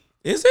League.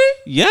 Is he?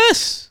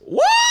 Yes.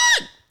 What?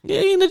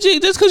 Yeah, he in the G.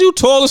 That's because you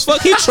tall as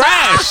fuck. He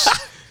trash.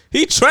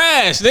 He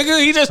trash,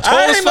 nigga. He just tall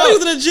as fuck. I didn't know he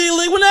was in the G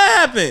League when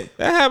that happened.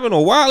 That happened a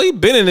while. He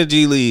been in the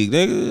G League,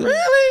 nigga.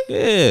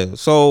 Really? Yeah.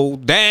 So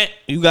that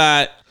you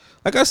got,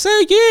 like I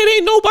said,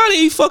 ain't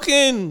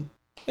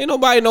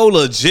nobody no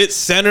legit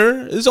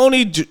center. It's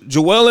only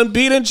Joel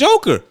Embiid and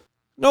Joker.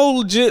 No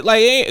legit,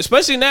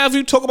 especially now if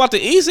you talk about the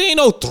East, ain't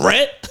no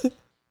threat.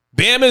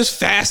 Bam is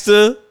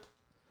faster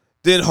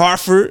than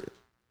Harford.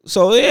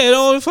 So yeah, it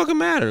don't fucking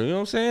matter. You know what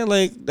I'm saying?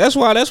 Like that's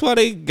why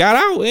they got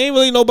out. Ain't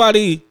really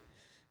nobody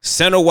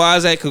center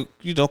wise that could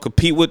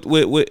compete with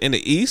in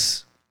the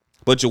East.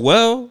 But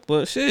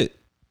shit.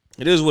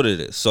 It is what it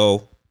is.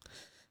 So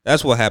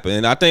that's what happened.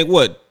 And I think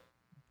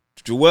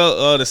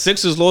the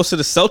Sixers lost to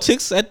the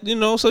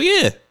Celtics so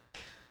yeah.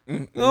 You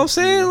know what I'm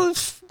saying?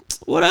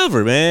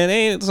 Whatever,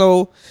 man.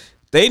 So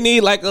they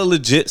need like a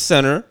legit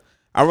center.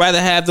 I'd rather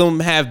have them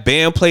have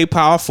Bam play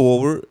power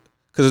forward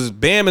because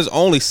Bam is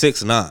only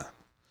 6'9".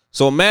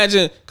 So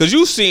imagine, because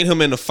you seen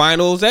him in the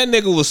finals, that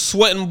nigga was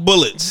sweating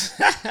bullets.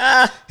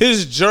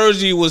 His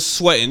jersey was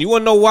sweating. You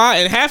want to know why?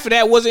 And half of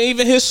that wasn't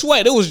even his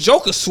sweat. It was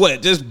Joker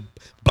sweat, just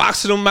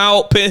boxing him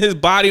out, putting his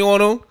body on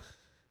him.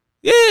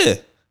 Yeah,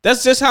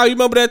 that's just how you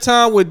remember that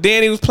time when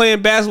Danny was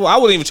playing basketball. I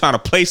wasn't even trying to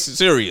play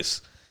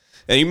serious.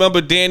 And you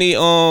remember Danny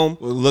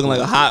looking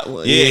like a hot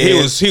one. Yeah, he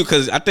was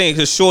because I think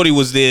his shorty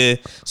was there,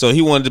 so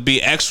he wanted to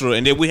be extra.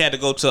 And then we had to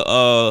go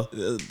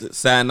to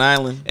Staten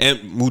Island and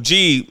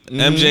Mujib,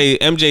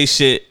 MJ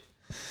shit.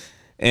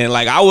 And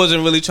like I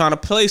wasn't really trying to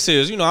play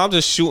serious. You know, I'm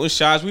just shooting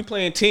shots. We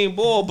playing team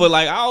ball, but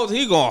like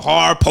he going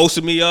hard,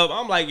 posting me up.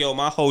 I'm like, yo,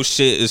 my whole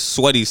shit is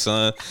sweaty,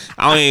 son.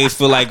 I don't even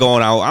feel like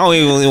going out. I don't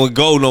even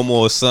go no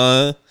more,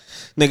 son.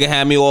 Nigga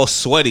had me all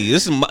sweaty.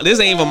 This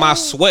ain't even my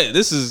sweat.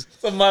 This is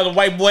some other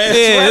white boy.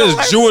 Yeah, this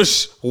is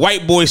Jewish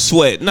white boy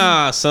sweat.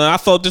 Nah, son, I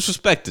felt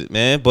disrespected,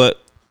 man.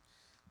 But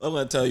I'm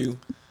gonna tell you.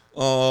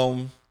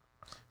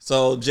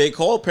 So J.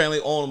 Cole apparently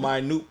owned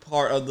a minute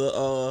part of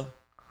the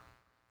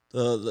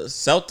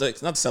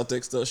Celtics, not the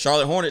Celtics, the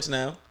Charlotte Hornets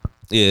now.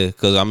 Yeah,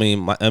 because I mean,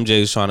 my MJ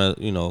is trying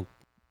to,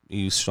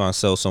 he's trying to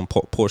sell some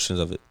portions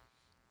of it.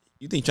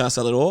 You think he's trying to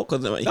sell it all?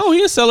 No, he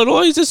didn't sell it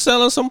all. He's just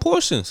selling some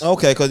portions.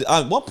 Okay, because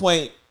at one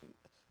point,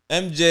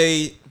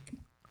 MJ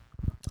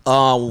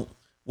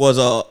was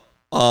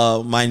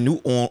a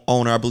minute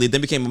owner, I believe.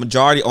 Then became a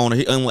majority owner.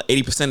 He owned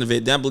 80% of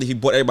it. Then I believe he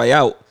bought everybody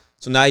out.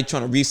 So now he's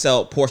trying to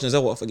resell portions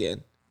of it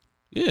again.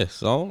 Yeah,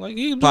 so like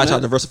he probably trying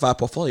to diversify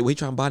portfolio. What he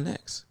trying to buy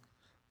next?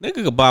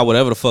 Nigga could buy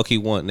whatever the fuck he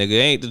want.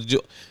 Nigga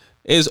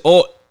it's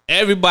all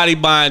everybody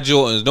buying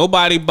Jordans.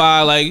 Nobody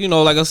buy like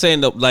I'm saying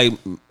like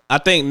I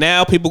think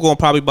now people gonna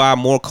probably buy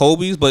more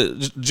Kobe's, but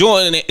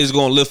Jordan is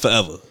gonna live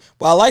forever.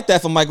 Well, I like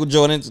that for Michael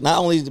Jordan. Not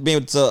only being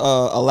able to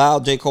allow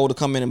J. Cole to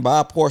come in and buy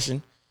a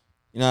portion,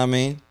 you know what I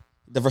mean,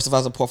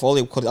 diversifies the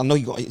portfolio. Because I know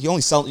you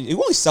only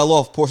sell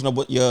off a portion of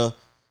what your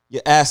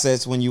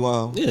assets when you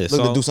look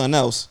to do something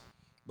else.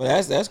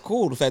 But that's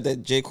cool. The fact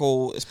that J.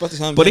 Cole, especially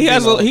him, but he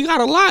got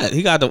a lot.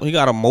 He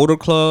got a motor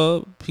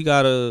club. He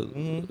got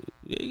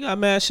he got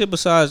mad shit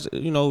besides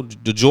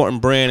the Jordan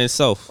brand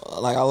itself.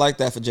 Like I like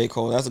that for J.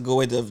 Cole. That's a good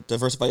way to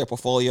diversify your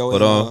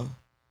portfolio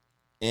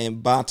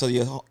and buy to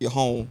your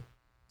home.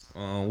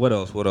 What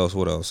else? So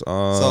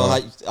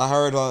I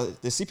heard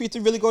did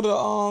CP3 really go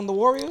to the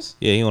Warriors?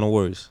 Yeah, he on the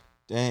Warriors.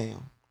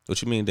 Damn.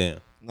 What you mean, damn?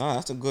 Nah,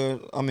 that's a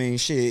good. I mean,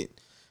 shit.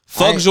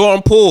 Fuck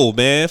Jordan Poole,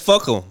 man.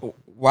 Fuck him.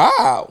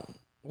 Wow.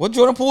 What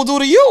Jordan Poole do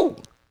to you?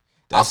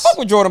 I fuck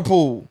with Jordan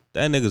Poole.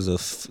 That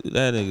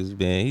nigga's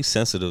man. He's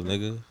sensitive,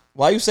 nigga.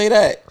 Why you say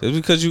that? It's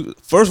because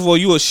first of all,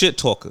 you a shit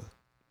talker.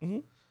 Mm-hmm.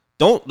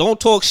 Don't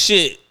talk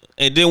shit,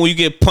 and then when you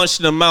get punched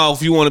in the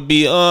mouth, you want to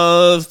be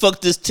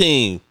fuck this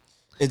team.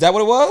 Is that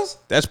what it was?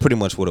 That's pretty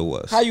much what it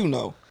was. How you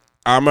know?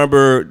 I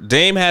remember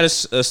Dame had a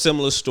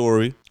similar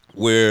story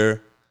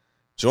where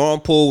Jordan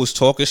Poole was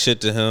talking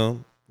shit to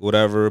him,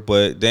 whatever,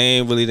 but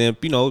Dame really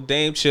didn't,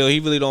 Dame chill. He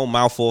really don't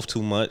mouth off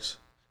too much.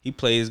 He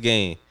plays his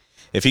game.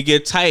 If he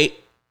get tight,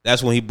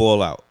 that's when he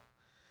ball out.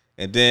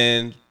 And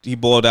then he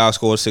balled out,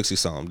 scored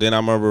 60-something. Then I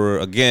remember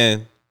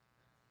again,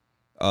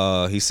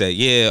 he said,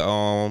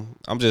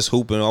 I'm just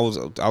hooping. I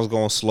was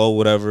going slow,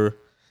 whatever.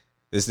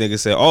 This nigga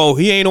said, oh,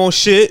 he ain't on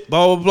shit,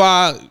 blah, blah,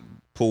 blah.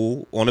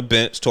 Poole on the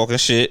bench talking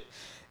shit.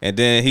 And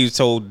then he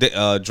told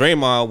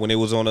Draymond when they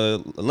was on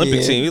the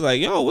Olympic team, he's like,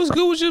 yo, what's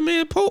good with your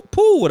man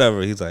Poole,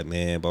 whatever. He's like,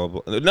 man, blah,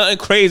 blah, blah. Nothing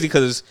crazy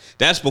because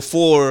that's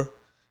before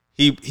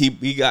he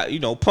got,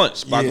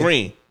 punched by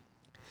Green.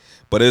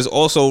 But there's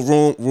also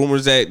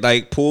rumors that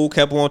like Poole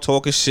kept on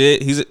talking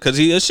shit. Because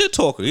he's a shit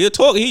talker.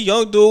 He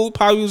young dude,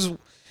 probably was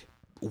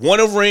won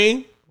a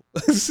ring.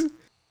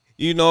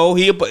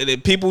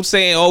 People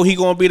saying, oh, he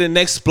gonna be the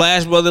next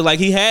Splash Brother. Like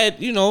he had,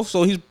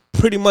 so they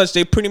pretty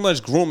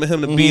much grooming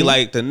him to be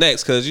like the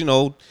next. Cause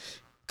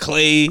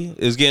Clay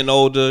is getting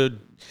older.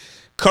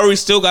 Curry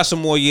still got some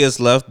more years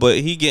left, but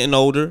he getting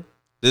older.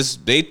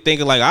 They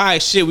thinking like, all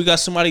right, shit, we got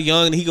somebody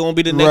young and he gonna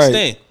be the next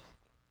thing.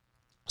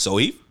 So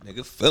he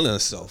nigga feeling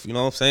himself, you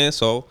know what I'm saying?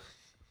 So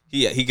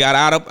he got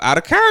out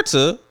of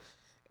character.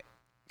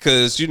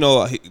 Cause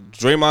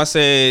Draymond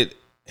said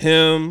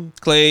him,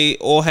 Clay,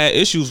 all had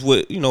issues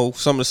with,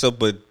 some of the stuff,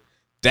 but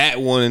that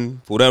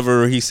one,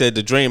 whatever he said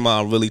to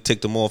Draymond really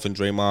ticked him off, and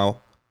Draymond,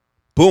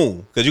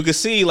 boom. Because you could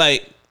see,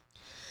 like,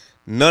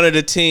 none of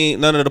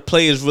the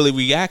players really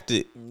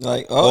reacted.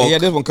 Like,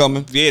 this one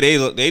coming. Yeah,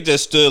 they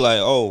just stood like,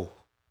 oh,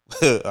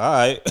 all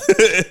right.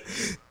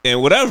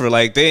 And whatever,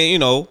 like, they,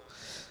 and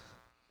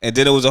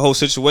then it was a whole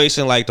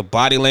situation, like, the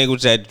body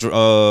language that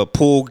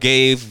Poole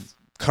gave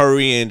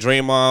Curry and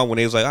Draymond when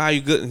they was like,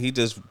 you good? And he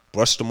just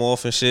brushed them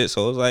off and shit.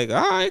 So it was like,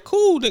 all right,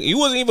 cool. Nigga. You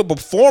wasn't even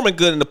performing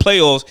good in the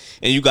playoffs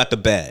and you got the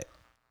bag.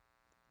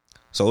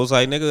 So it was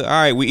like, nigga, all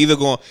right,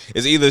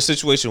 it's either a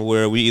situation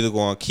where we either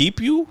going to keep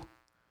you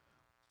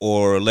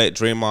or let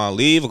Draymond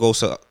leave or go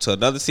to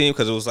another team.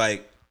 Because it was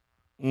like,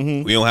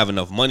 we don't have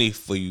enough money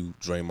for you,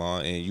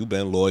 Draymond, and you've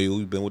been loyal.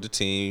 You've been with the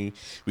team.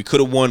 We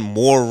could have won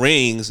more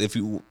rings if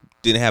you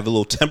didn't have a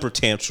little temper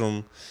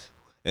tantrum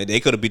and they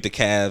could have beat the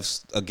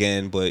Cavs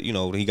again, but you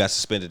know he got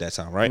suspended that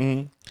time, right?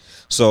 Mm-hmm.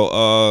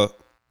 So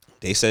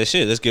they said,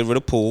 shit, let's get rid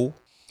of Poole.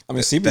 I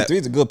mean, CP3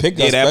 is a good pickup.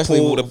 Yeah, that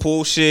Poole, the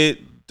Poole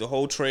shit, the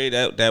whole trade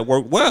that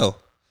worked well.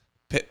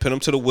 Put him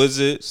to the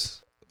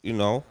Wizards, you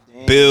know.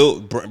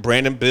 Damn.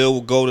 Brandon Bill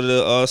will go to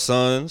the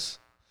Suns,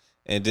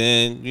 and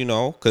then you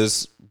know,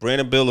 because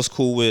Brandon Bill is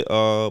cool with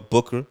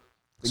Booker.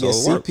 So yeah,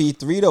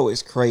 CP3 though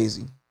is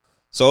crazy.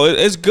 So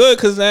it's good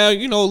because now,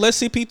 you know, let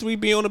CP3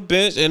 be on the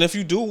bench. And if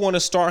you do want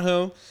to start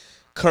him,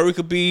 Curry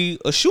could be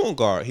a shooting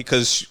guard.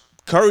 Because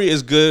Curry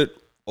is good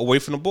away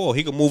from the ball.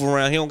 He can move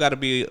around. He don't got to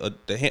be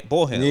the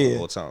ball handler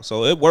all the time.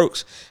 So it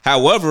works.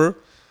 However,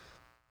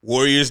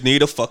 Warriors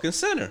need a fucking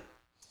center.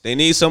 They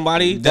need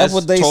somebody that's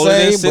what they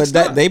say,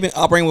 but they've been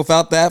operating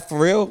without that for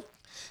real.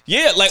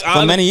 Yeah, like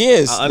for many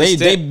years.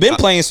 They've been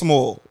playing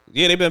small.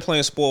 Yeah, they've been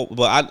playing small,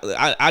 but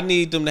I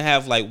need them to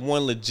have like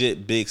one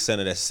legit big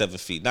center that's 7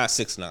 feet, not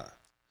 6'9".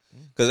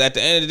 Because at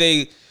the end of the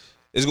day,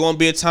 it's going to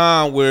be a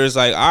time where it's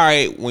like, all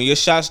right, when your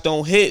shots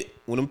don't hit,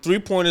 when them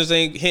 3-pointers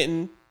ain't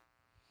hitting,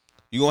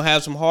 you're going to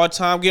have some hard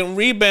time getting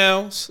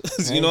rebounds.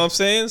 You know what I'm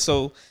saying?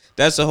 So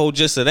that's the whole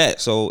gist of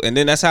that. So, and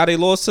then that's how they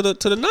lost to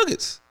the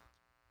Nuggets.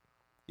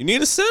 You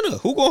need a center.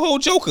 Who going to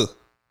hold Joker?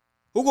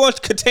 Who going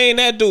to contain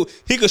that dude?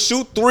 He could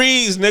shoot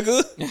threes,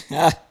 nigga.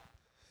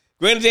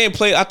 Granted, they didn't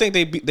play. I think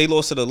they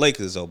lost to the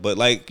Lakers, though. But,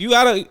 like, you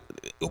got to...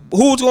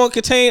 Who's going to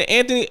contain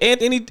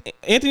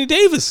Anthony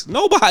Davis?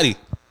 Nobody.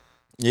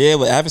 Yeah,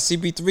 but having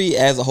CP3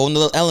 adds a whole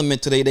nother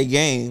element to their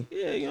game.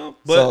 Yeah, you know.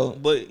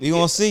 But you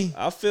gonna see.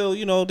 I feel,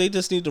 you know, they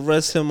just need to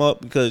rest him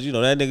up because, you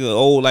know, that nigga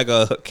old like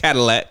a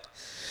Cadillac.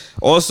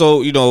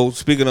 Also, you know,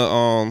 speaking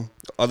of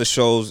other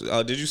shows,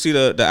 did you see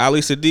the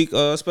Ali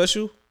Sadiq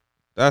special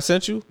that I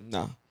sent you?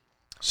 No.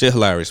 Shit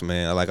hilarious,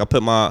 man. Like I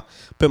put my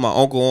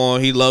uncle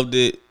on, he loved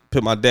it.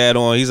 Put my dad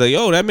on. He's like,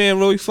 yo, that man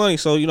really funny.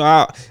 So, you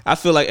know, I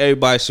feel like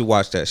everybody should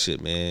watch that shit,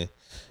 man.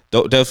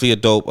 Definitely a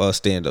dope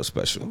stand-up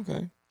special.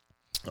 Okay.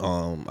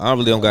 I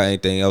really don't got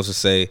anything else to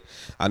say.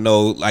 I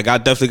know, like, I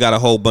definitely got a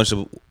whole bunch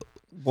of...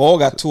 Ball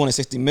got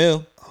 $260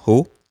 million.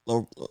 Who?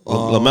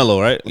 LaMelo,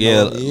 right?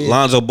 Yeah.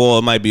 Lonzo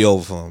Ball might be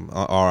over for him.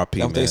 R.I.P.,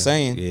 man. That's what they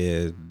saying.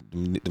 Yeah.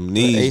 Them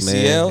knees, the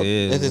ACL? man.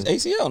 Yeah. It's his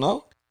ACL,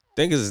 no? I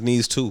think it's his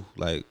knees, too.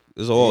 Like,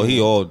 it's all...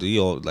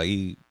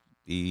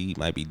 He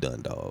might be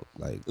done, dog.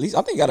 Like, at least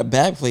I think he got a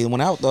bag play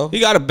went out though. He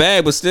got a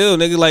bag, but still,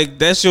 nigga, like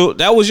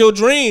that was your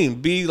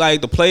dream. Be like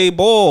the play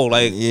ball.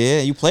 Like, yeah,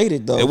 you played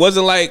it though. It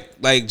wasn't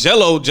like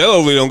Jello.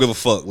 Jello really don't give a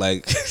fuck.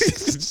 Like, you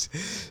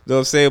know what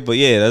I'm saying? But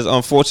yeah, that's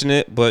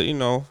unfortunate. But you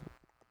know,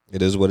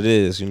 it is what it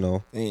is. You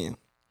know. Damn.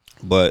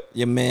 But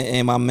your man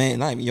and my man,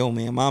 not even your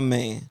man, my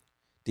man,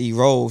 D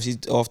Rose.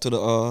 He's off to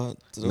the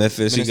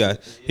Memphis.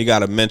 He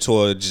got a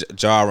mentor,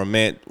 Ja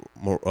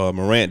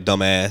Morant,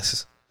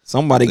 dumbass.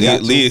 Somebody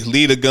got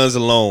leave the guns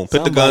alone.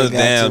 Put the guns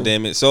down,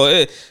 damn it. So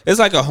it's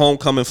like a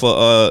homecoming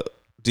for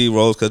D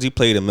Rose because he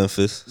played in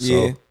Memphis. So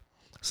yeah,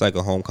 it's like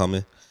a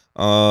homecoming,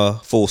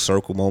 full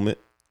circle moment.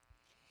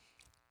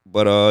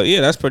 But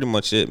yeah, that's pretty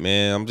much it,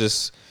 man. I'm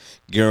just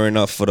gearing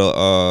up for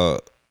the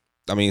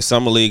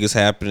Summer League is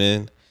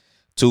happening.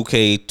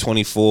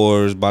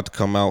 2K24 is about to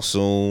come out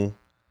soon.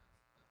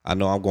 I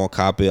know I'm gonna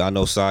copy it. I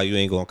know Sai, you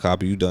ain't gonna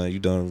copy. You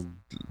done.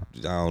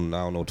 I don't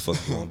know what the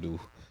fuck you gonna do.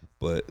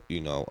 But, you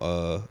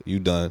know, you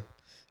done.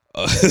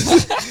 He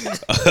said,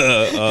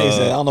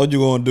 I don't know what you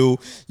gonna do.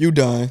 You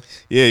done.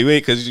 Yeah, you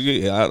ain't, because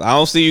I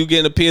don't see you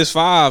getting a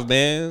PS5,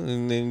 man.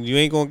 And then you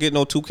ain't going to get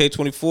no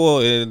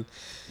 2K24.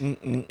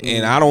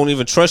 And I don't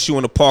even trust you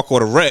in the park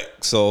or the rec.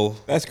 So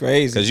that's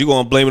crazy. Because you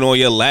going to blame it on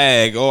your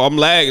lag. Oh, I'm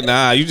lagging.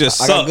 Nah, you just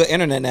suck. I got good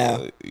internet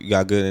now. You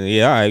got good internet.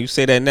 Yeah, all right. You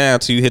say that now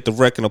until you hit the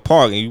rec in the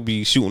park and you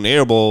be shooting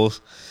air balls.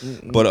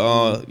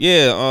 But,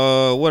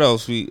 yeah, what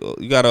else? You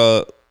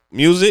got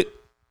music?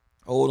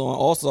 Hold on.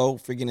 Also,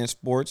 freaking in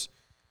sports.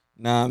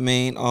 Nah, I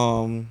mean,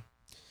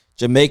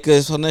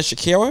 Jamaica's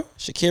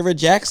Shakira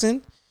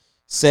Jackson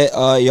set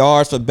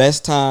yards for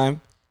best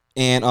time,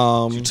 and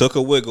she took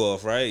a wig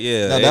off, right?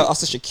 Yeah. No, that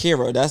also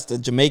Shakira. That's the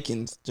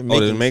Jamaicans. Oh,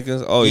 the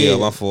Jamaicans. Oh yeah,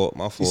 my fault.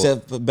 She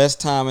said for best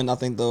time, and I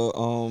think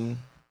the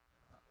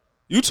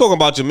You talking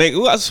about Jamaica?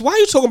 Why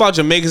you talking about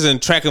Jamaicans in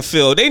track and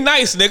field? They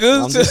nice,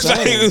 niggas. I'm just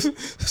saying.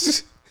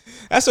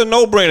 That's a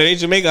no-brainer. They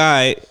Jamaica, all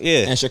right. Yeah.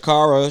 And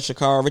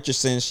Shakira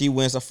Richardson, she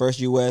wins her first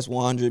U.S.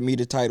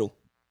 100-meter title.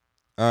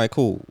 All right,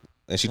 cool.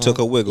 And she took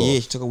a wig off. Yeah,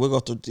 she took a wig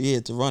off to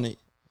run it.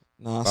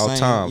 Nah, about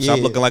time. Yeah.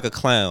 Stop looking like a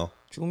clown.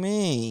 What you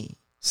mean?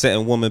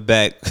 Setting women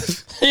back.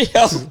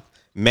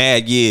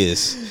 Mad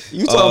years.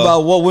 You talking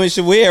about what women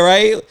should wear,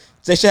 right?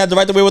 They should have the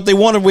right to wear what they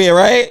want to wear,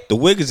 right? The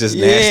wig is just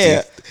nasty.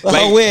 Yeah,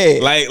 like a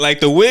wig.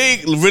 Like the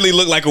wig really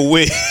looked like a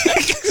wig.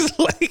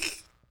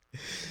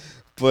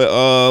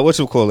 But what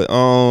you call it?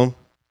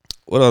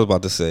 What I was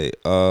about to say.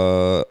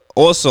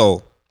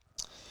 Also,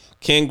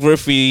 Ken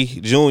Griffey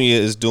Jr.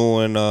 is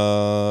doing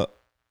a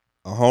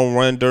home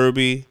run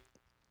derby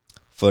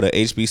for the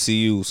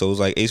HBCU. So it's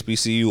like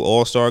HBCU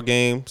All-Star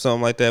game,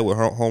 something like that, with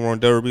home run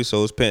derby.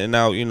 So it's pinning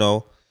out, you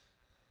know,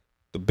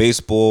 the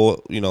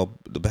baseball,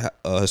 the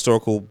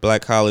historical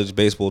black college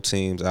baseball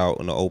teams out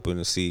in the open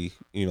to see,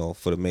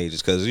 for the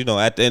majors. Because,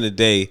 at the end of the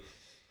day,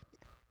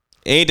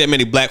 ain't that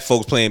many black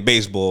folks playing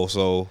baseball.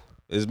 So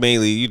it's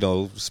mainly,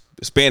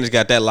 Spanish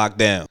got that locked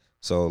down.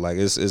 So, like,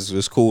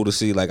 it's cool to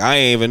see. Like, I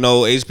ain't even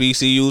know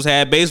HBCUs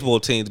had baseball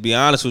teams, to be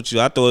honest with you.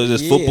 I thought it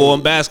was just football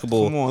and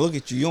basketball. Come on, look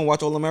at you. You don't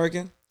watch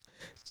All-American?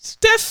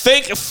 That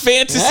fake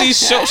fantasy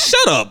show.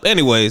 Shut up.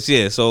 Anyways,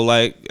 yeah. So,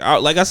 like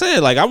I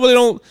said, like, I really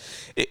don't.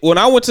 When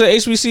I went to the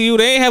HBCU,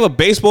 they ain't have a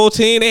baseball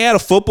team. They had a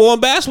football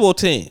and basketball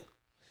team.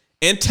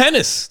 And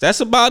tennis. That's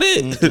about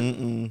it.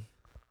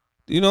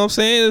 You know what I'm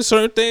saying? There's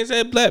certain things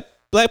that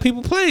black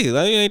people play.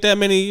 Like, ain't that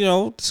many,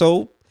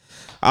 so...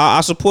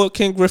 I support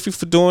Ken Griffey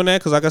for doing that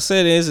because, like I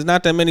said, there's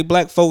not that many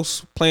black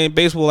folks playing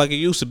baseball like it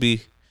used to be,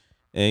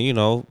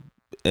 and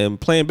and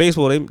playing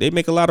baseball they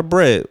make a lot of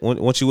bread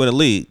once you win a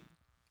league.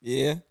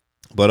 Yeah,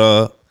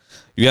 but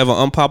you have an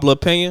unpopular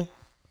opinion?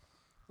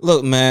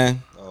 Look,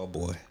 man. Oh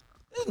boy,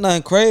 it's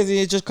nothing crazy.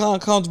 It just kind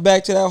of comes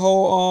back to that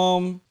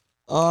whole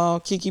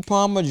Keke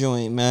Palmer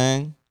joint,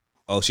 man.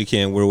 Oh, she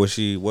can't wear what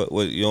you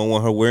don't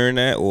want her wearing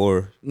that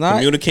or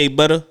communicate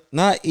better?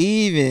 Not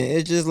even.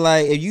 It's just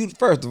like if you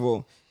first of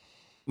all.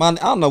 Man,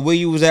 I don't know where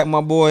you was at, my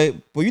boy,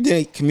 but you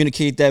didn't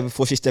communicate that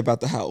before she stepped out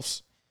the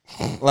house.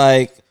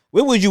 Like,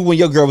 where was you when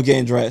your girl was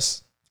getting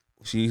dressed?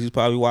 She's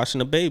probably watching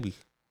the baby.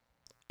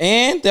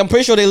 And I'm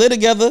pretty sure they live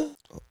together.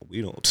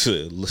 We don't.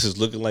 It's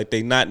looking like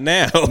they not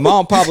now. My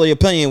unpopular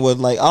opinion was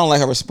like, I don't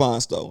like her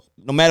response though.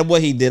 No matter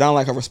what he did, I don't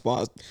like her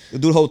response. To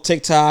do the whole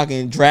TikTok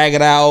and drag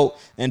it out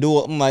and do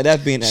it, I'm like,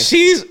 that's being extra.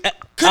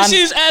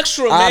 She's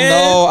extra,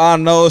 man. I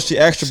know, she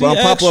extra, but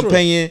unpopular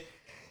opinion,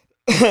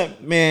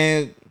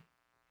 man.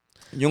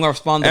 You don't gotta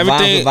respond to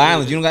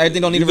violence. You don't got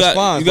everything. Don't need to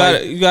respond.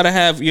 You gotta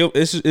have your.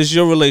 It's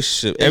your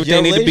relationship.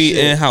 Everything need to be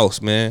in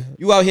house, man.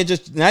 You out here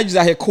just out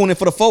here cooning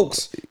for the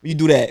folks. You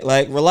do that,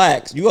 like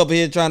relax. You up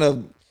here trying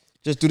to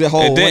just do that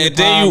whole.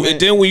 And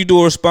then when you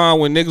do a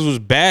respond when niggas was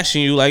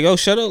bashing you, like, yo,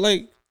 shut up,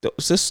 like,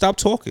 just stop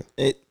talking.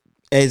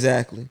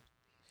 Exactly.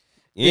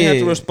 You ain't have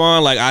to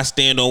respond like I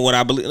stand on what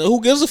I believe.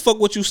 Who gives a fuck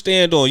what you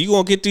stand on? You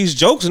gonna get these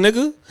jokes,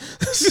 nigga.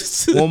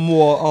 One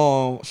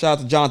more. Shout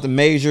out to Jonathan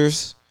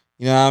Majors.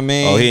 You know what I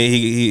mean?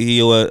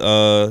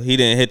 Oh, he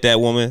didn't hit that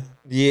woman.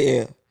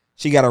 Yeah,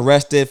 she got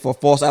arrested for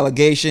false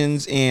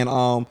allegations and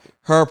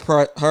her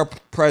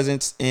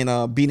presence in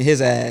beating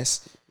his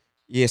ass.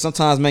 Yeah,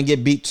 sometimes men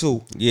get beat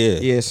too.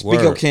 Yeah.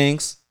 Speak up,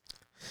 kings.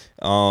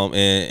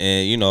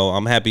 And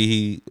I'm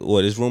happy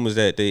there's rumors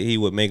that he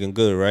would make him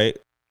good, right?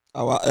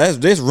 Oh,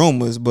 there's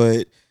rumors,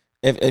 but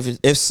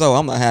if so,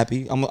 I'm not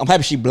happy. I'm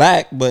happy she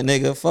black, but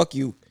nigga, fuck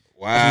you.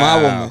 Wow,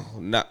 that's my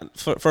woman.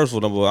 First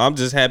of all, I'm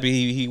just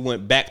happy he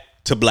went back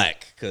to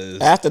black. Cause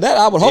after that,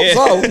 I would hope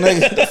so,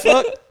 nigga. The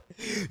fuck?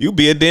 You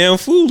be a damn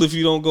fool if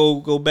you don't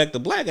go back to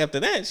black after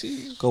that.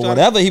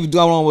 Whatever he was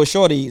doing on with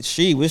Shorty,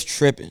 she was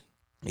tripping.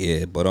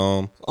 Yeah, but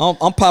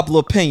unpopular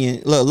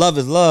opinion. Look, love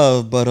is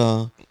love,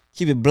 but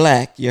keep it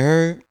black. You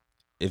heard?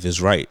 If it's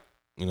right,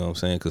 you know what I'm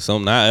saying? Because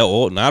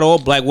not all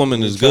black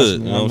women is good.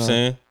 You know what I'm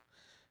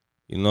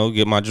saying?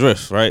 Get my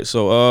drift right.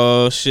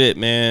 So shit,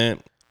 man.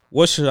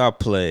 What should I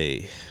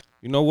play?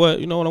 You know what?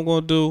 You know what I'm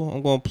gonna do?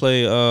 I'm gonna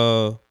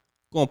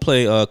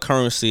play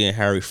Currency and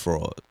Harry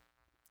Fraud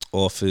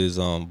off his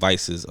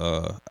Vices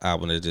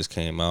album that just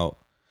came out.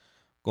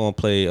 Gonna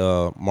play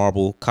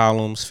Marble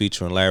Columns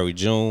featuring Larry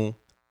June.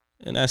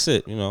 And that's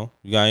it, You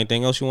got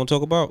anything else you want to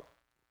talk about?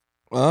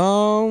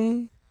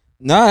 Nah,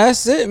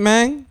 that's it,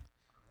 man.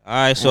 All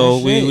right, so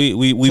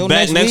we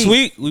back next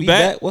week. We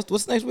back.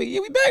 What's next week? Yeah,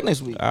 we back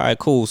next week. All right,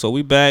 cool. So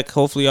we back.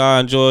 Hopefully y'all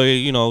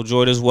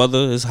enjoy this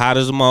weather. It's hot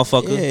as a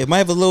motherfucker. Yeah, it might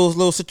have a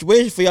little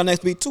situation for y'all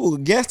next week too. A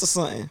guest or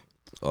something.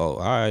 Oh, all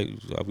right.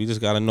 We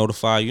just gotta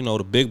notify,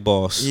 the big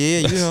boss.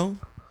 Yeah,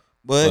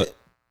 But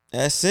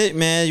that's it,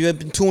 man. You have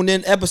been tuned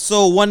in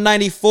episode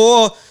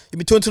 194. You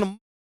been tuned to the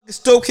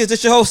StoopKidz.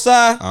 This your host, Si.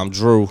 I'm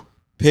Drew.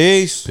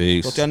 Peace.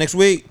 Talk to y'all next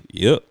week.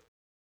 Yep.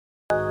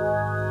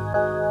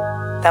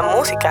 La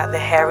música de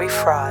Harry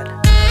Fraud.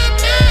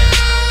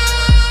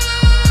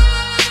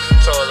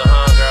 Told the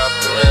homegirl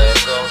from years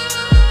ago.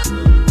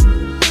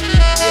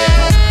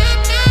 Yeah.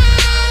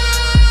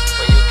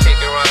 When you kick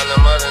around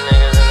them other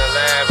niggas in the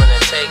lab and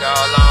it take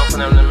all long for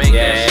them to make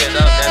that shit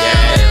up, that's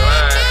the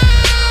line.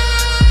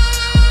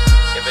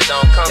 If it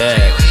don't come to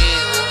you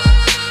easy,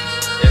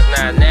 it's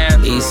not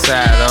natural. East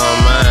side on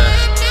mine.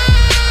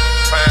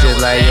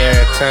 Just like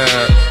every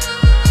time.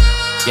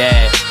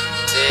 Yeah.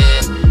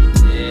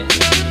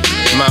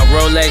 My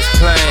Rolex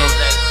plain,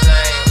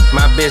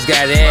 my bitch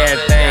got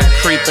everything.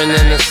 Creeping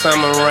in the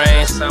summer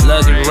rain,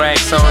 luggage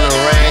racks on the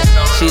range.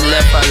 She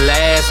left her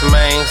last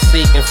main,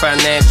 seeking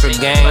financial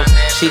gain.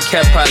 She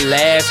kept her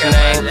last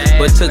name,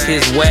 but took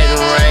his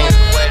wedding ring.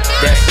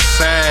 That's a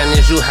sign,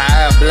 is you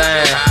high or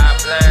blind?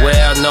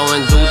 Well, know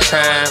in due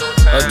time,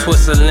 a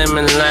twist of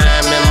lemon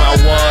lime in my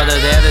water,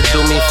 that'll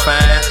do me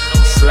fine.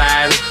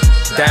 Sliding,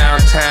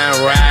 downtown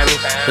riding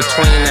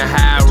between the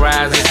high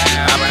rises.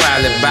 I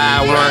probably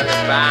buy one.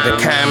 The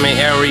common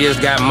areas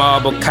got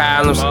marble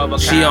columns.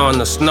 She on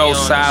the snow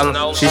silent.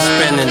 She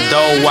spending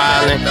dough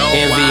wildin'.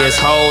 Envious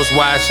hoes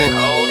watching.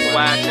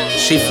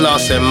 She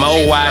flossin'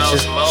 more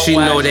watches. She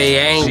know they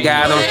ain't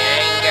got them.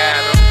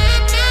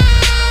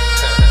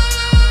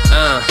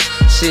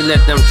 She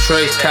let them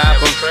tricks cop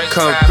 'em,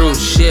 come through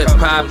shit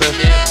poppin'.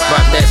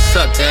 Brought that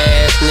sucker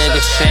ass nigga,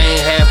 she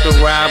ain't have to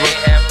rob him,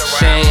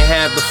 she ain't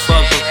have to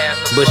fuck him,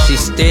 but she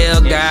still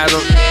got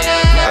him.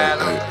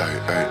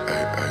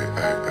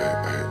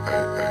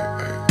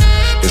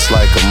 It's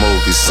like a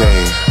movie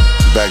scene,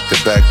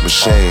 back-to-back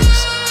machines,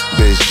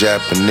 bitch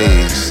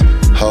Japanese,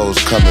 hoes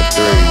coming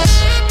threes.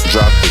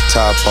 Drop the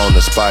top on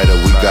the Spider,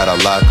 we got a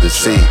lot to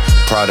see.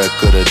 Product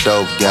of the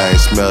dope gang,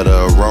 smell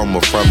the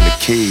aroma from the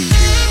keys.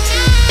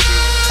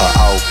 A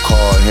out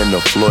car in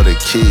the Florida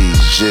Keys.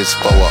 Just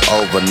for an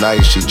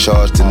overnight, she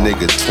charged the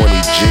nigga 20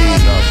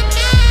 G's.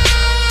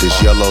 This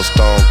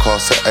Yellowstone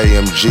costs an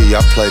AMG.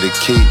 I play the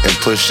key and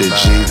push the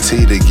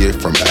GT to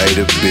get from A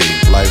to B.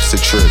 Life's a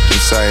trip, the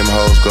same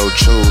hoes go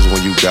choose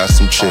when you got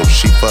some chips.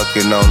 She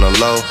fucking on the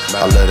low,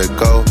 I let her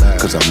go,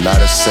 cause I'm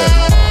not a simp.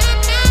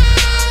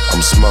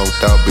 I'm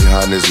smoked out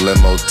behind this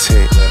limo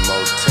tent.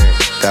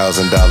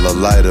 $1,000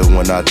 lighter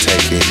when I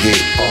take a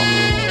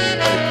hit.